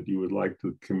plan that you would like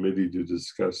the committee to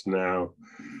discuss now,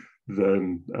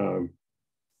 then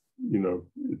you know,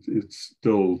 it's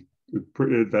still,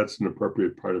 that's an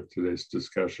appropriate part of today's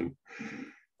discussion.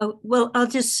 Oh, well, I'll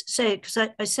just say, because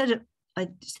I said it, I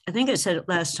think I said it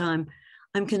last time,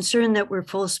 I'm concerned that we're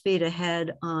full speed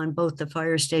ahead on both the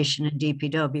fire station and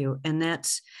DPW. And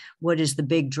that's what is the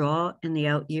big draw in the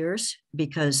out years,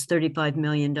 because $35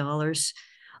 million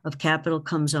of capital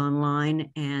comes online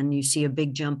and you see a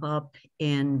big jump up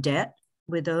in debt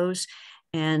with those.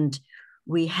 And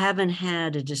we haven't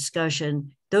had a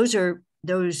discussion. Those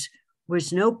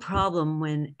was no problem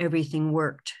when everything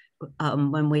worked.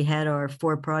 When we had our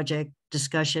 4-project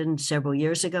discussion several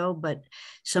years ago, but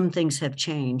some things have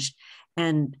changed.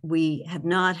 And we have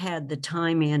not had the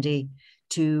time, Andy,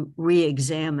 to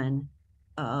re-examine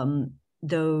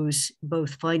those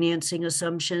both financing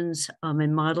assumptions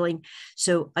and modeling.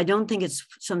 So I don't think it's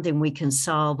something we can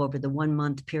solve over the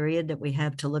 1-month period that we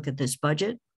have to look at this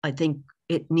budget. I think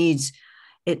it needs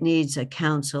a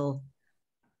council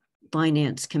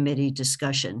finance committee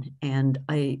discussion. And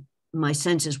my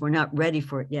sense is we're not ready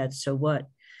for it yet. So what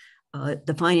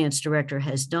the finance director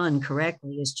has done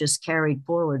correctly is just carried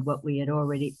forward what we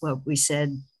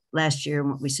said last year and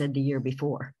what we said the year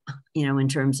before, you know, in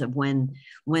terms of when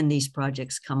these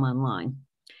projects come online.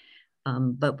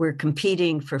 But we're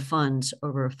competing for funds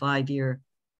over a 5-year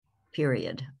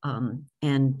period.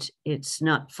 And it's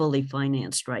not fully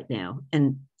financed right now.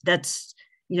 And that's,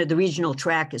 you know, the regional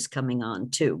track is coming on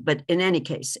too. But in any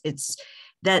case,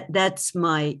 that's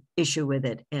my issue with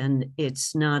it. And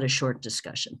it's not a short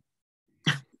discussion.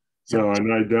 So, no,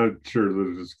 and I'm not sure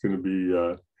that it's going to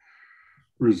be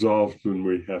resolved when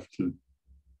we have to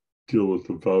deal with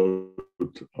the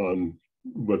vote on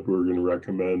what we're going to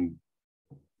recommend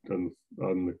on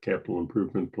the capital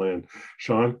improvement plan.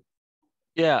 Sean?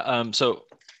 Yeah, so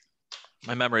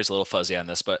my memory is a little fuzzy on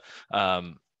this, but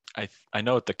I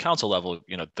know at the council level,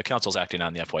 you know, the council's acting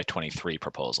on the FY23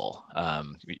 proposal.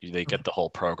 They get the whole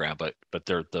program, but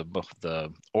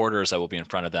the orders that will be in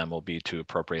front of them will be to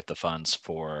appropriate the funds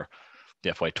for the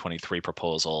FY23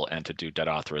 proposal and to do debt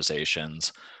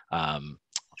authorizations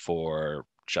for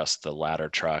just the ladder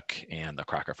truck and the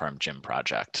Crocker Farm gym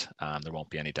project. There won't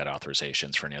be any debt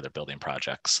authorizations for any other building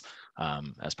projects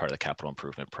as part of the capital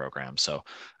improvement program. So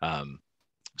I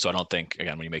don't think,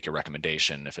 again, when you make your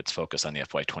recommendation, if it's focused on the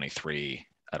FY23,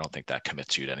 I don't think that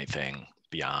commits you to anything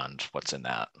beyond what's in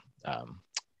that.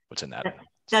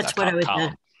 That's what I was.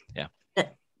 Column. Yeah.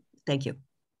 Thank you.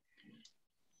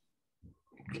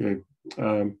 Okay,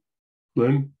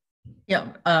 Lynn.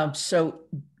 Yeah. So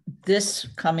this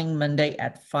coming Monday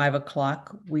at 5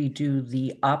 o'clock, we do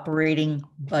the operating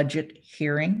budget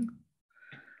hearing.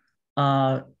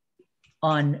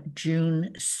 On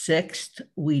June 6th,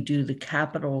 we do the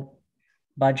capital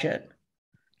budget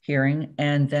hearing.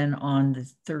 And then on the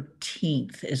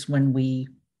 13th is when we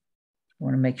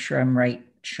want to make sure I'm right,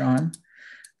 Sean.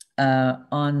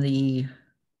 On the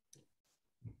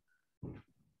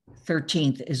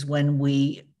 13th is when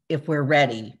we, if we're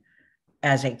ready,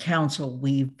 as a council,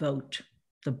 we vote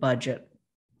the budget,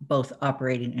 both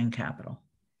operating and capital,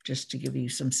 just to give you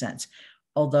some sense.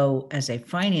 Although as a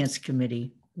finance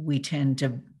committee, we tend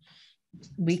to,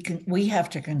 we have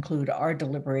to conclude our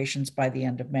deliberations by the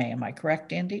end of May. Am I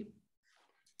correct, Andy?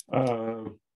 I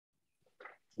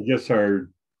guess our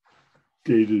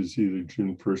date is either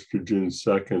June 1st or June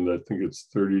 2nd. I think it's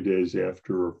 30 days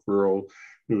after referral.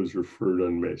 It was referred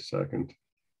on May 2nd.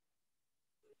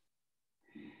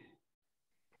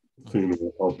 I think it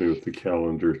will help me with the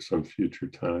calendar at some future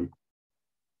time.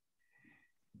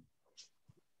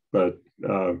 But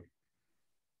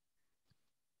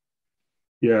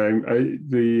yeah,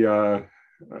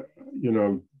 you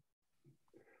know,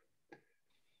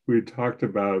 we talked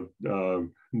about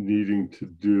needing to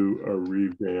do a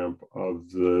revamp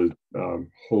of the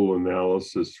whole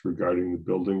analysis regarding the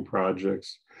building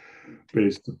projects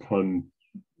based upon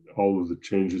all of the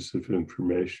changes of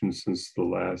information since the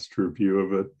last review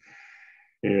of it.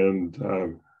 And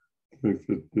I think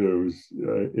that there was,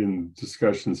 in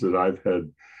discussions that I've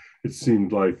had, it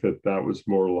seemed like that was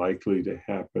more likely to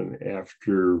happen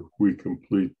after we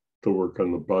complete the work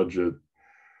on the budget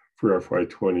for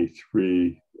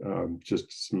FY23, just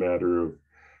as a matter of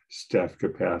staff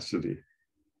capacity.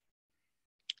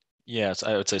 Yes,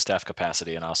 I would say staff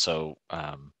capacity, and also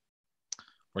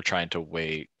we're trying to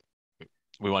wait.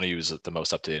 We want to use the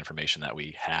most up-to-date information that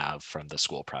we have from the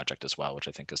school project as well, which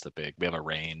I think is the big, we have a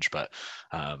range, but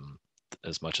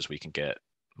as much as we can get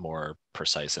more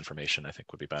precise information, I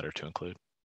think would be better to include.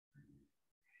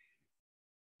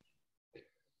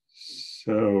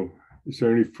 So is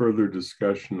there any further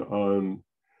discussion on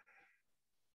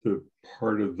the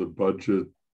part of the budget,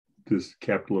 this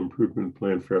capital improvement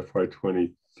plan for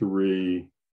FY23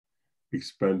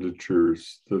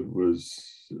 expenditures that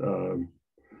was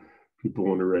people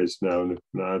want to raise now, and if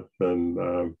not,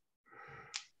 then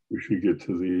we should get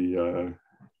to the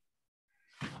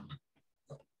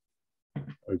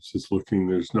I was just looking,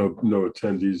 there's no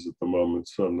attendees at the moment,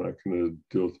 so I'm not going to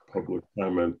deal with the public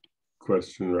comment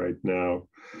question right now.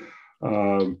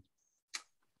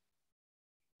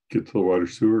 Get to the water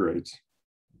sewer rates.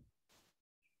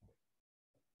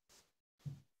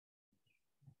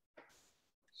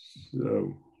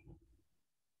 So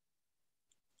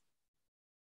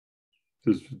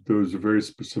there was a very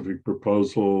specific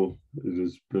proposal. It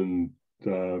has been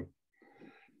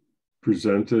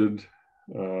presented.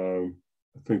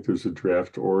 I think there's a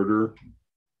draft order,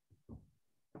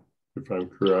 if I'm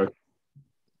correct.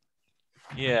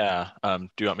 Yeah. Do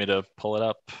you want me to pull it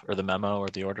up, or the memo, or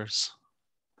the orders?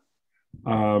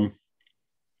 I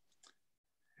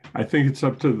think it's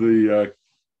up to the,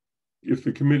 if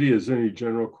the committee has any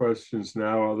general questions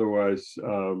now, otherwise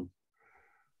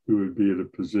we would be in a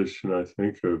position, I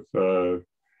think, of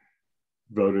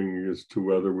voting as to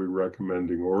whether we're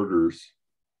recommending orders.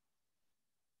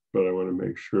 But I want to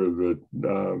make sure that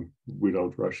we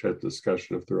don't rush that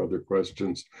discussion if there are other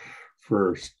questions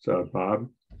first. Bob?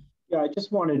 Yeah, I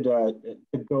just wanted to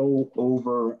go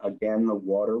over again the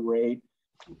water rate,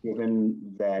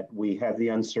 given that we have the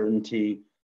uncertainty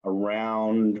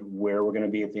around where we're going to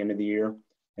be at the end of the year.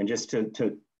 And just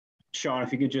to Sean,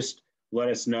 if you could just let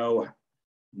us know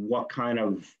what kind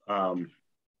of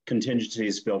contingency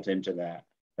is built into that,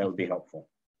 that would be helpful.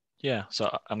 Yeah,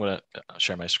 so I'm going to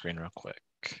share my screen real quick.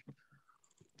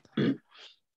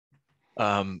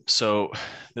 So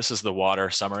this is the water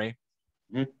summary.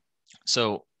 Mm-hmm.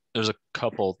 So there's a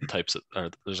couple types of, or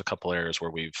there's a couple areas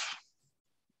where we've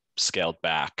scaled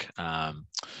back.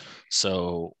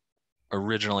 So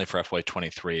originally for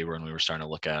FY23, when we were starting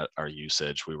to look at our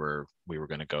usage, we were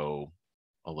going to go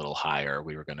a little higher.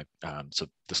 We were going to, so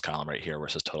this column right here where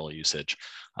it says total usage.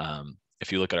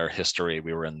 If you look at our history,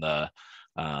 we were in the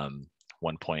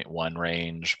 1.1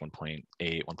 range, 1.8,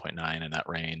 1.9 in that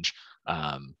range.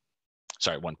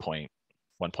 Sorry, 1.1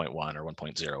 or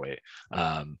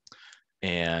 1.08.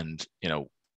 And, you know,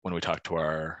 when we talk to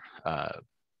our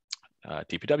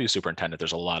DPW superintendent,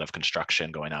 there's a lot of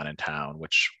construction going on in town,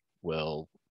 which will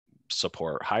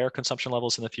support higher consumption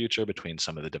levels in the future between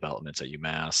some of the developments at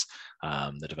UMass,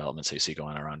 the developments that you see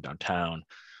going around downtown.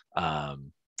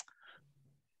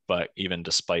 But even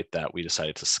despite that, we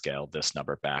decided to scale this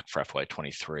number back for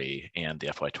FY23 and the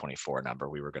FY24 number.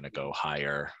 We were going to go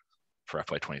higher for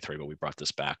FY23, but we brought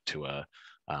this back to a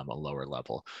lower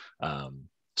level.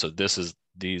 So this is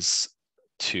these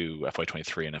two,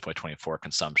 FY23 and FY24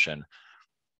 consumption.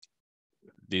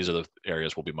 These are the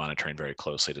areas we'll be monitoring very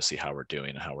closely to see how we're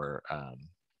doing and how we're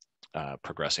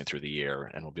progressing through the year.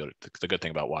 And we'll be able to, the good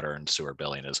thing about water and sewer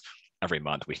billing is every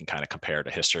month we can kind of compare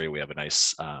to history. We have a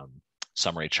nice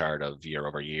summary chart of year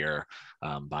over year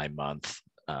by month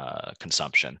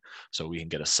consumption. So we can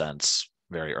get a sense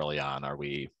very early on, are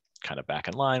we kind of back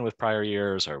in line with prior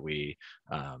years? Are we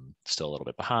still a little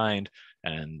bit behind?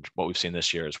 And what we've seen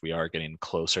this year is we are getting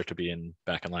closer to being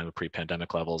back in line with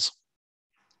pre-pandemic levels,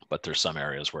 but there's some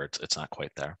areas where it's not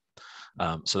quite there.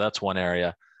 So that's one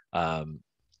area. And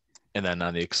then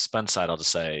on the expense side, I'll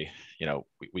just say, you know,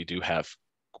 we do have,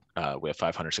 we have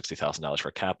 $560,000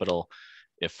 for capital.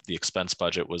 If the expense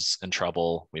budget was in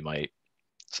trouble, we might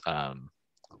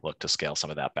look to scale some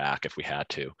of that back if we had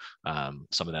to.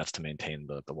 Some of that's to maintain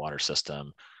the water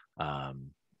system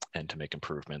and to make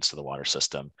improvements to the water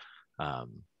system.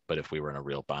 But if we were in a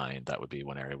real bind, that would be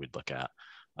one area we'd look at.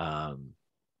 I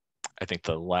think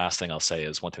the last thing I'll say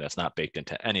is one thing that's not baked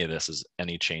into any of this is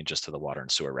any changes to the water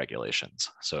and sewer regulations.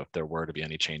 So if there were to be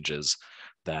any changes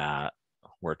that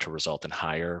were to result in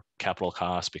higher capital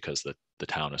costs because the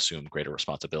town assumed greater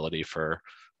responsibility for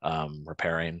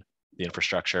repairing the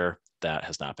infrastructure, that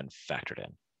has not been factored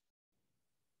in.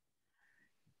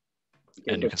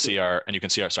 And you can see our,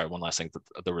 sorry, one last thing,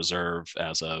 the reserve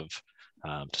as of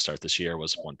to start this year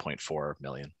was 1.4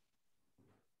 million.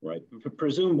 Right.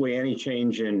 Presumably any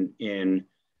change in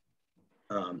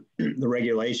the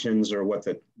regulations or what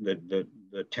the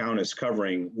town is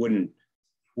covering wouldn't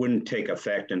take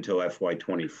effect until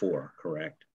FY24,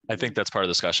 correct? I think that's part of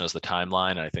the discussion is the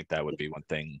timeline. And I think that would be one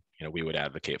thing, you know, we would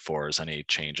advocate for is any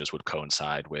changes would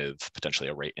coincide with potentially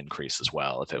a rate increase as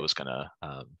well if it was gonna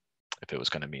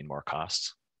mean more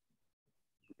costs.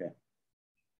 Okay.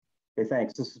 Okay,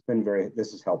 thanks.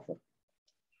 This is helpful.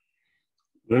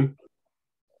 Lynn?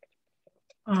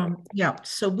 Yeah,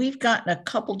 so we've gotten a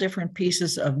couple different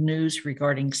pieces of news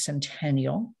regarding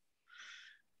Centennial.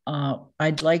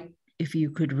 I'd like if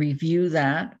you could review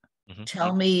that. Mm-hmm.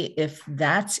 Tell me if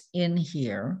that's in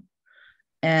here.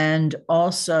 And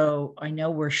also, I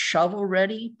know we're shovel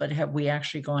ready, but have we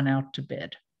actually gone out to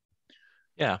bid?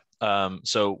 Yeah,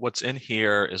 so what's in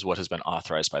here is what has been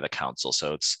authorized by the council.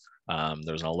 So it's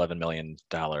there's an $11 million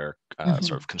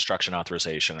sort of construction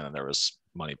authorization, and then there was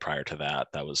money prior to that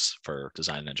that was for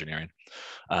design and engineering.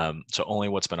 So only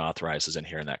what's been authorized is in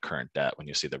here in that current debt when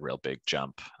you see the real big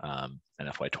jump in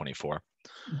FY24.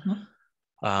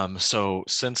 So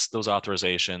since those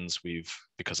authorizations,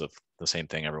 because of the same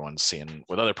thing everyone's seeing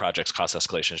with other projects, cost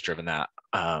escalation has driven that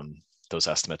those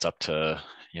estimates up to,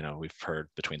 you know, we've heard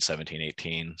between 17,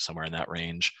 18, somewhere in that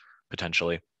range,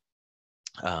 potentially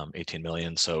 18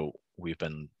 million. So we've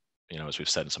been, you know, as we've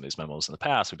said in some of these memos in the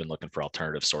past, we've been looking for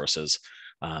alternative sources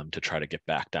to try to get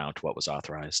back down to what was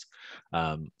authorized.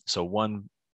 So one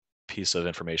piece of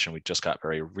information we just got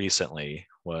very recently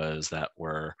was that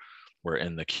we're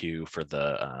in the queue for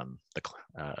I'll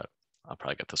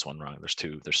probably get this one wrong. There's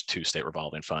two state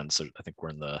revolving funds. So I think we're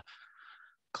in the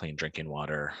clean drinking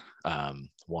water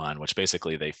one, which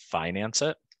basically they finance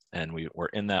it. And we were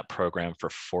in that program for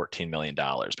 $14 million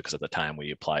because at the time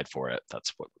we applied for it,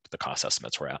 that's what the cost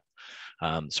estimates were at.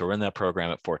 So we're in that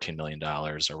program at $14 million,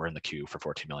 or we're in the queue for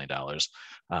 $14 million.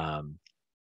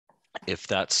 If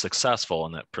that's successful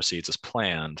and that proceeds as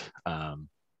planned,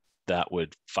 that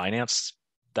would finance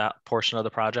that portion of the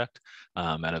project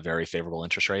at a very favorable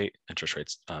interest rate. Interest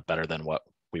rates better than what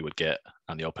we would get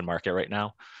on the open market right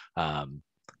now.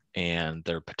 And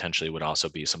there potentially would also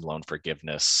be some loan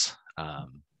forgiveness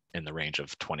in the range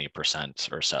of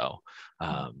 20% or so.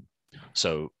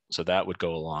 So that would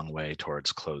go a long way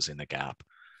towards closing the gap.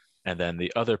 And then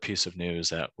the other piece of news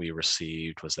that we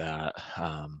received was that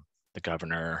the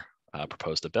governor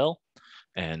proposed a bill,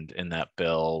 and in that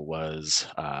bill was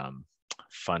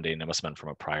funding. It must have been from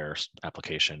a prior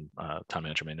application. Town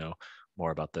manager may know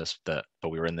more about this, but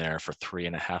we were in there for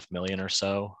 $3.5 million or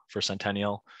so for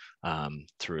Centennial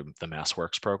through the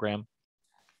MassWorks program.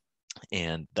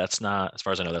 And that's not, as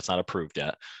far as I know, that's not approved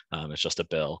yet. It's just a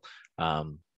bill.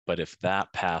 But if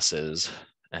that passes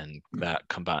and that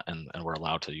and we're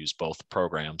allowed to use both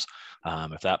programs,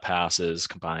 if that passes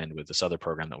combined with this other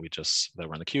program that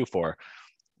we're in the queue for,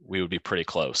 we would be pretty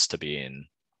close to being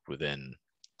within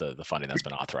the funding that's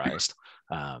been authorized.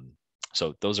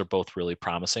 So those are both really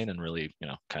promising and really, you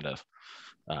know, kind of,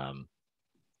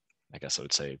 I guess I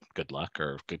would say good luck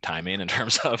or good timing in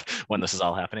terms of when this is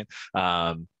all happening.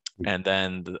 And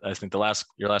then I think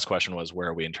your last question was, where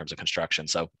are we in terms of construction?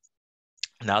 So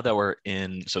now that we're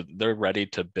in, so they're ready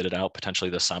to bid it out potentially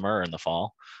this summer or in the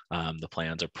fall. The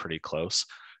plans are pretty close.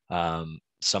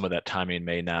 Some of that timing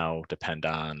may now depend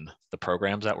on the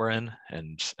programs that we're in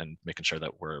and making sure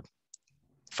that we're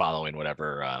following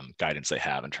whatever guidance they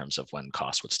have in terms of when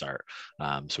costs would start.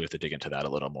 So we have to dig into that a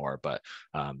little more, but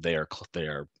they are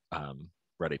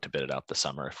ready to bid it out this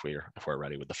summer if we're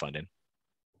ready with the funding.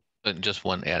 And just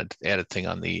one added thing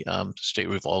on the state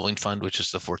revolving fund, which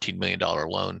is the $14 million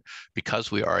loan,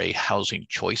 because we are a housing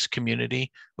choice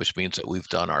community, which means that we've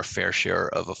done our fair share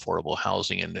of affordable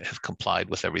housing and have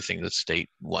complied with everything the state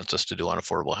wants us to do on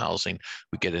affordable housing.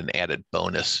 We get an added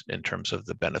bonus in terms of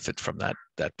the benefit from that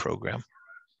program.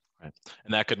 Right.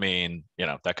 And that could mean, you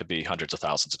know, that could be hundreds of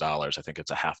thousands of dollars. I think it's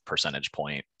a 0.5 percentage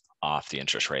point off the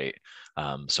interest rate.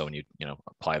 So when you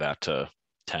apply that to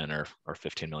 10 or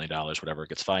 $15 million, whatever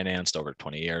gets financed over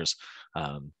 20 years,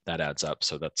 that adds up.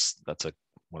 So that's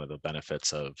one of the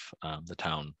benefits of the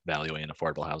town valuing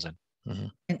affordable housing.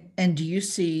 Mm-hmm. And do you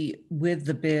see with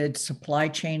the bid supply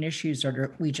chain issues,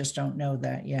 or we just don't know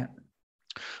that yet?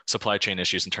 Supply chain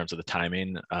issues in terms of the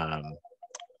timing.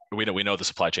 We know the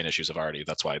supply chain issues have already,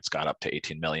 that's why it's got up to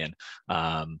 18 million.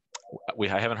 I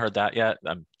haven't heard that yet.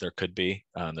 There could be.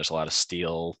 There's a lot of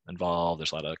steel involved.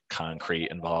 There's a lot of concrete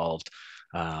involved.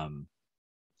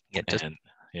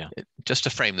 Just to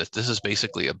frame this is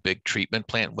basically a big treatment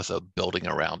plant with a building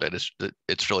around it.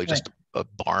 It's really just a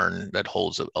barn that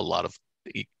holds a lot of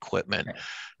equipment.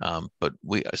 But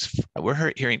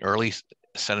we're hearing early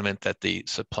sentiment that the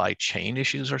supply chain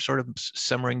issues are sort of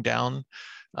simmering down.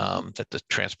 That the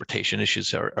transportation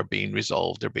issues are being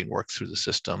resolved. They're being worked through the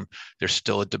system. There's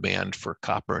still a demand for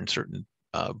copper in certain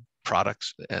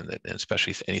products, and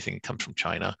especially if anything comes from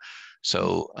China.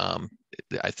 So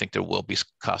I think there will be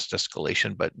cost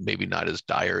escalation, but maybe not as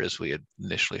dire as we had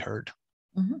initially heard.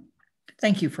 Mm-hmm.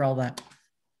 Thank you for all that.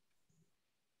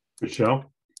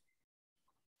 Michelle?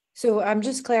 So I'm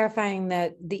just clarifying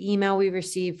that the email we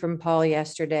received from Paul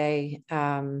yesterday,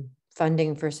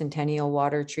 funding for Centennial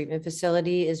Water Treatment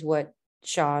Facility, is what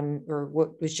Sean, or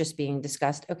what was just being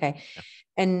discussed. Okay.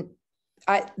 And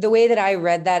the way that I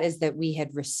read that is that we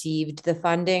had received the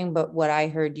funding, but what I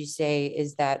heard you say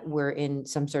is that we're in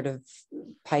some sort of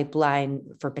pipeline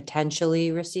for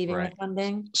potentially receiving the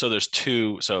funding. So there's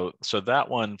two. So that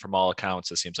one, from all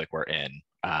accounts, it seems like we're in.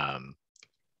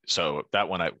 So that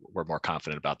one we're more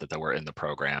confident about that we're in the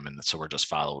program, and so we're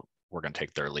going to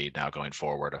take their lead now going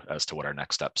forward as to what our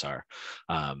next steps are.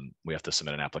 We have to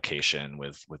submit an application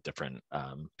with different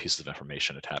pieces of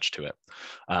information attached to it.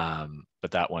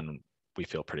 But that one we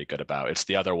feel pretty good about. It's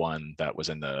the other one that was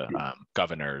in the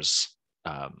governor's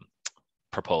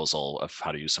proposal of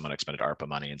how to use some unexpended ARPA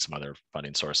money and some other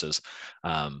funding sources.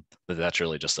 But that's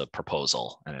really just a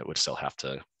proposal, and it would still have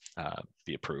to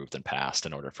be approved and passed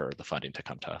in order for the funding to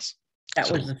come to us. That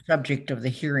was the subject of the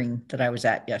hearing that I was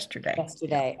at yesterday.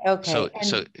 Okay.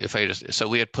 So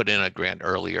we had put in a grant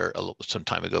earlier, some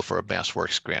time ago, for a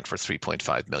MassWorks grant for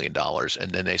 $3.5 million.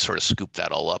 And then they sort of scooped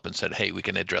that all up and said, hey, we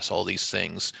can address all these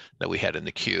things that we had in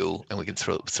the queue, and we can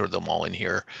throw them all in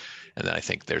here. And then I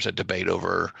think there's a debate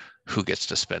over who gets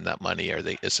to spend that money.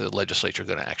 Is the legislature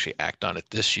going to actually act on it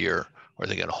this year, or are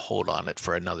they going to hold on it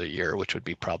for another year, which would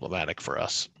be problematic for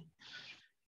us?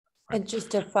 And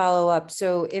just to follow up,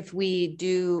 so if we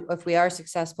are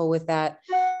successful with that,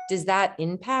 does that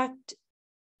impact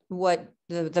what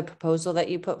the proposal that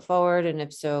you put forward? And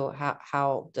if so,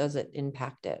 how does it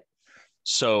impact it?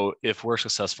 So if we're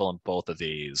successful in both of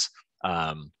these,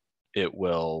 it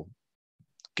will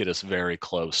get us very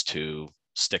close to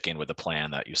sticking with the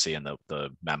plan that you see in the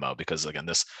memo, because again,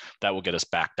 that will get us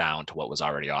back down to what was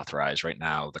already authorized. Right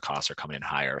now, the costs are coming in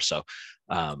higher. So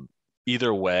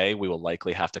either way, we will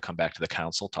likely have to come back to the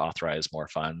council to authorize more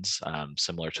funds,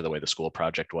 similar to the way the school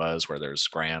project was, where there's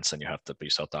grants and you have to be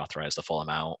self-authorize the full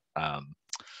amount,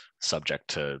 subject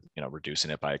to reducing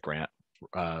it by grant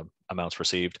amounts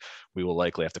received. We will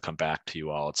likely have to come back to you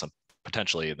all at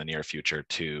potentially in the near future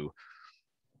to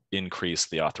increase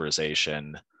the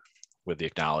authorization with the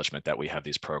acknowledgement that we have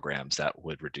these programs that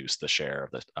would reduce the share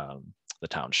of the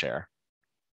town share.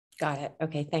 Got it.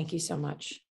 Okay, thank you so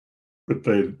much. But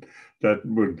that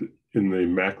would, in the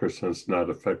macro sense, not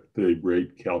affect the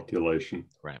rate calculation.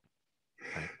 Right.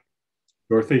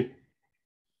 Dorothy?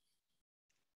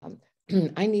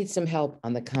 I need some help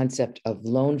on the concept of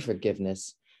loan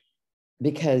forgiveness,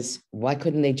 because why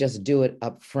couldn't they just do it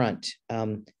up front?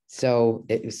 Could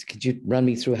you run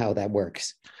me through how that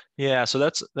works? Yeah, so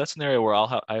that's an area where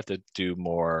I have to do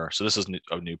more. So this is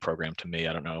a new program to me.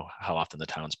 I don't know how often if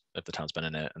the town's been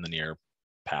in it in the near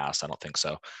past. I don't think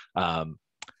so.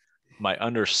 My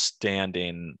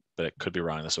understanding, but it could be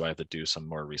wrong, this is why I have to do some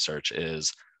more research,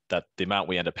 is that the amount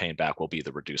we end up paying back will be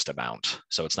the reduced amount.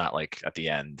 So it's not like at the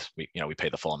end we pay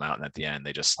the full amount, and at the end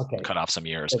they just cut off some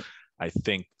years. I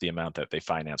think the amount that they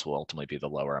finance will ultimately be the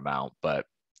lower amount, but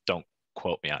don't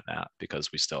quote me on that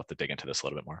because we still have to dig into this a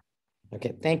little bit more.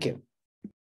 Okay, thank you.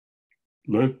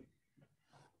 Lynn?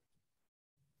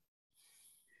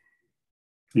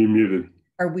 You muted.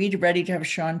 Are we ready to have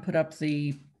Sean put up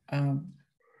the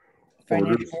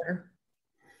financial order?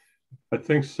 I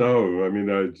think so. I mean,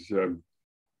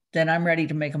 then I'm ready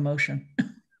to make a motion.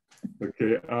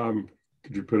 Okay.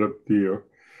 Could you put up the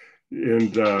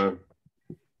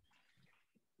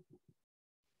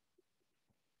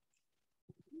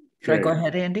Should I go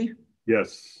ahead, Andy?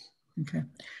 Yes. Okay.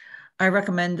 I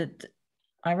recommend that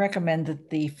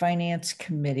the Finance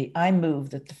Committee, I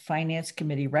move that the Finance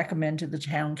Committee recommend to the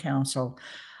Town Council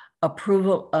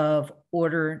approval of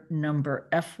order number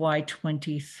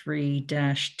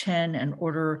FY23-10 and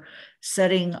order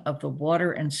setting of the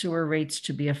water and sewer rates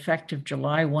to be effective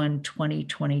July 1,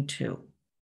 2022.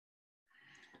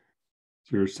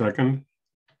 Is there a second?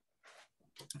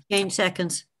 Jane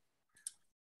seconds.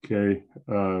 Okay,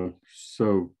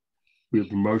 so we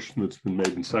have a motion that's been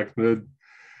made and seconded.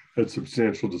 Had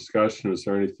substantial discussion. Is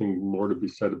there anything more to be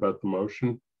said about the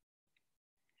motion?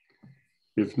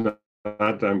 If not,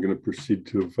 I'm going to proceed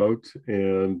to a vote,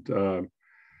 and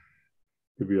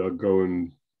maybe I'll go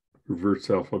in reverse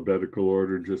alphabetical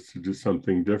order just to do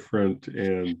something different,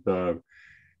 and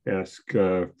ask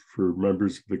for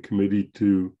members of the committee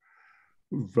to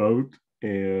vote,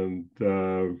 and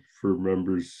for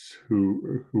members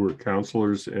who are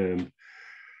counselors and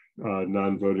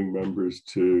non-voting members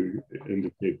to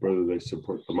indicate whether they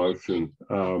support the motion.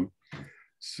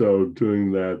 So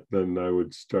doing that, then I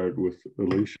would start with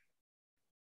Alicia.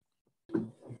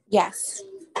 Yes.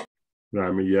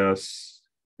 I'm a yes.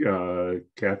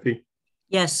 Kathy?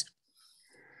 Yes.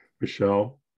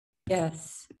 Michelle?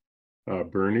 Yes.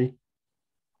 Bernie?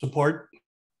 Support.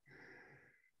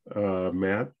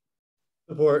 Matt?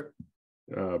 Support.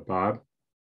 Bob?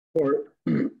 Support.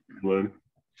 Lynn?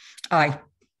 Aye.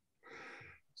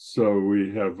 So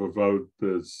we have a vote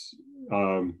that's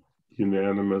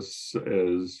unanimous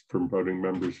as from voting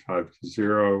members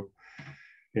 5-0,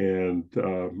 and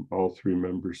all three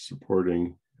members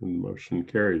supporting, and the motion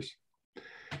carries.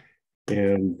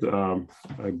 And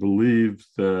I believe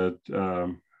that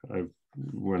I've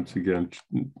once again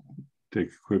take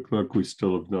a quick look. We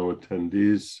still have no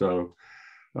attendees, so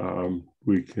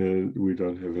we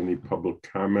don't have any public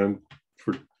comment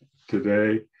for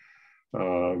today.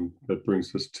 That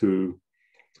brings us to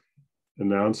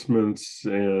announcements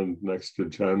and next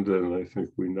agenda. And I think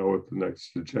we know what the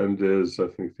next agenda is. I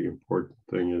think the important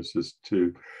thing is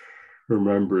to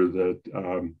remember that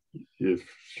if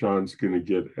Sean's going to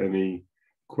get any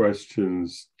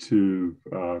questions to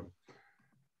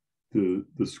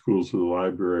the schools of the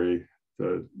library,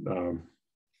 that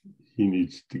he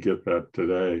needs to get that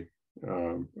today.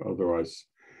 Otherwise,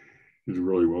 it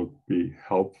really won't be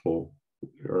helpful.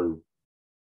 Or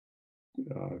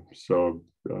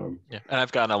yeah, and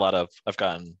I've gotten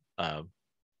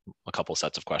a couple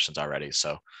sets of questions already.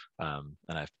 So and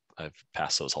I've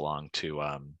passed those along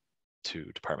to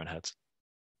department heads.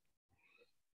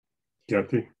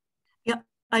 Kathy? Yeah,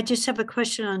 I just have a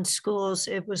question on schools.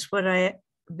 It was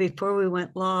before we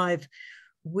went live,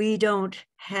 we don't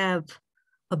have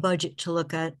a budget to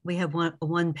look at. We have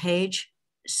one page.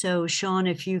 So Sean,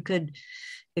 if you could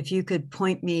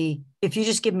point me, if you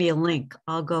just give me a link,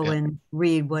 I'll go and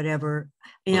read whatever.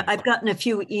 I've gotten a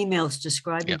few emails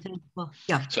describing things. Well,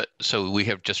 yeah. So we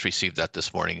have just received that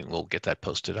this morning, and we'll get that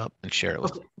posted up and share it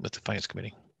with the Finance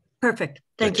Committee. Perfect.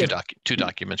 Thank you. Two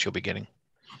documents you'll be getting.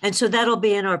 And so that'll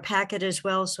be in our packet as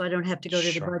well, so I don't have to go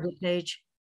to the budget page.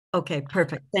 Okay,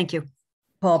 perfect. Thank you.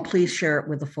 Paul, please share it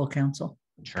with the full council.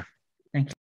 Sure. Thank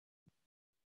you.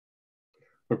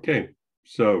 Okay,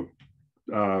 so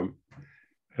I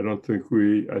think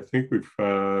we've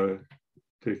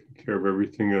taken care of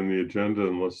everything on the agenda,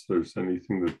 unless there's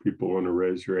anything that people want to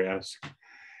raise or ask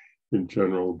in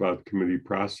general about committee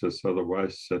process.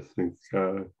 Otherwise, I think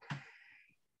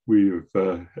we've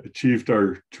achieved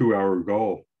our 2-hour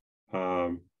goal.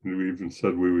 And we even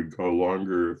said we would go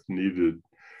longer if needed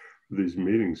for these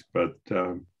meetings, but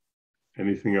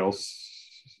anything else?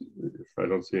 If I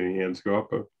don't see any hands go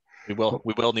up. We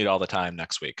will need all the time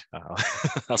next week.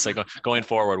 I'll say going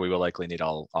forward, we will likely need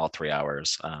all 3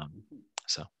 hours.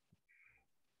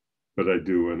 But I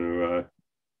do want to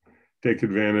take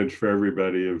advantage for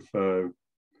everybody of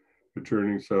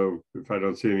returning. So if I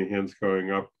don't see any hands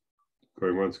going up,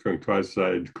 going once, going twice,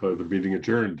 I declare the meeting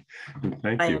adjourned. And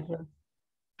thank you.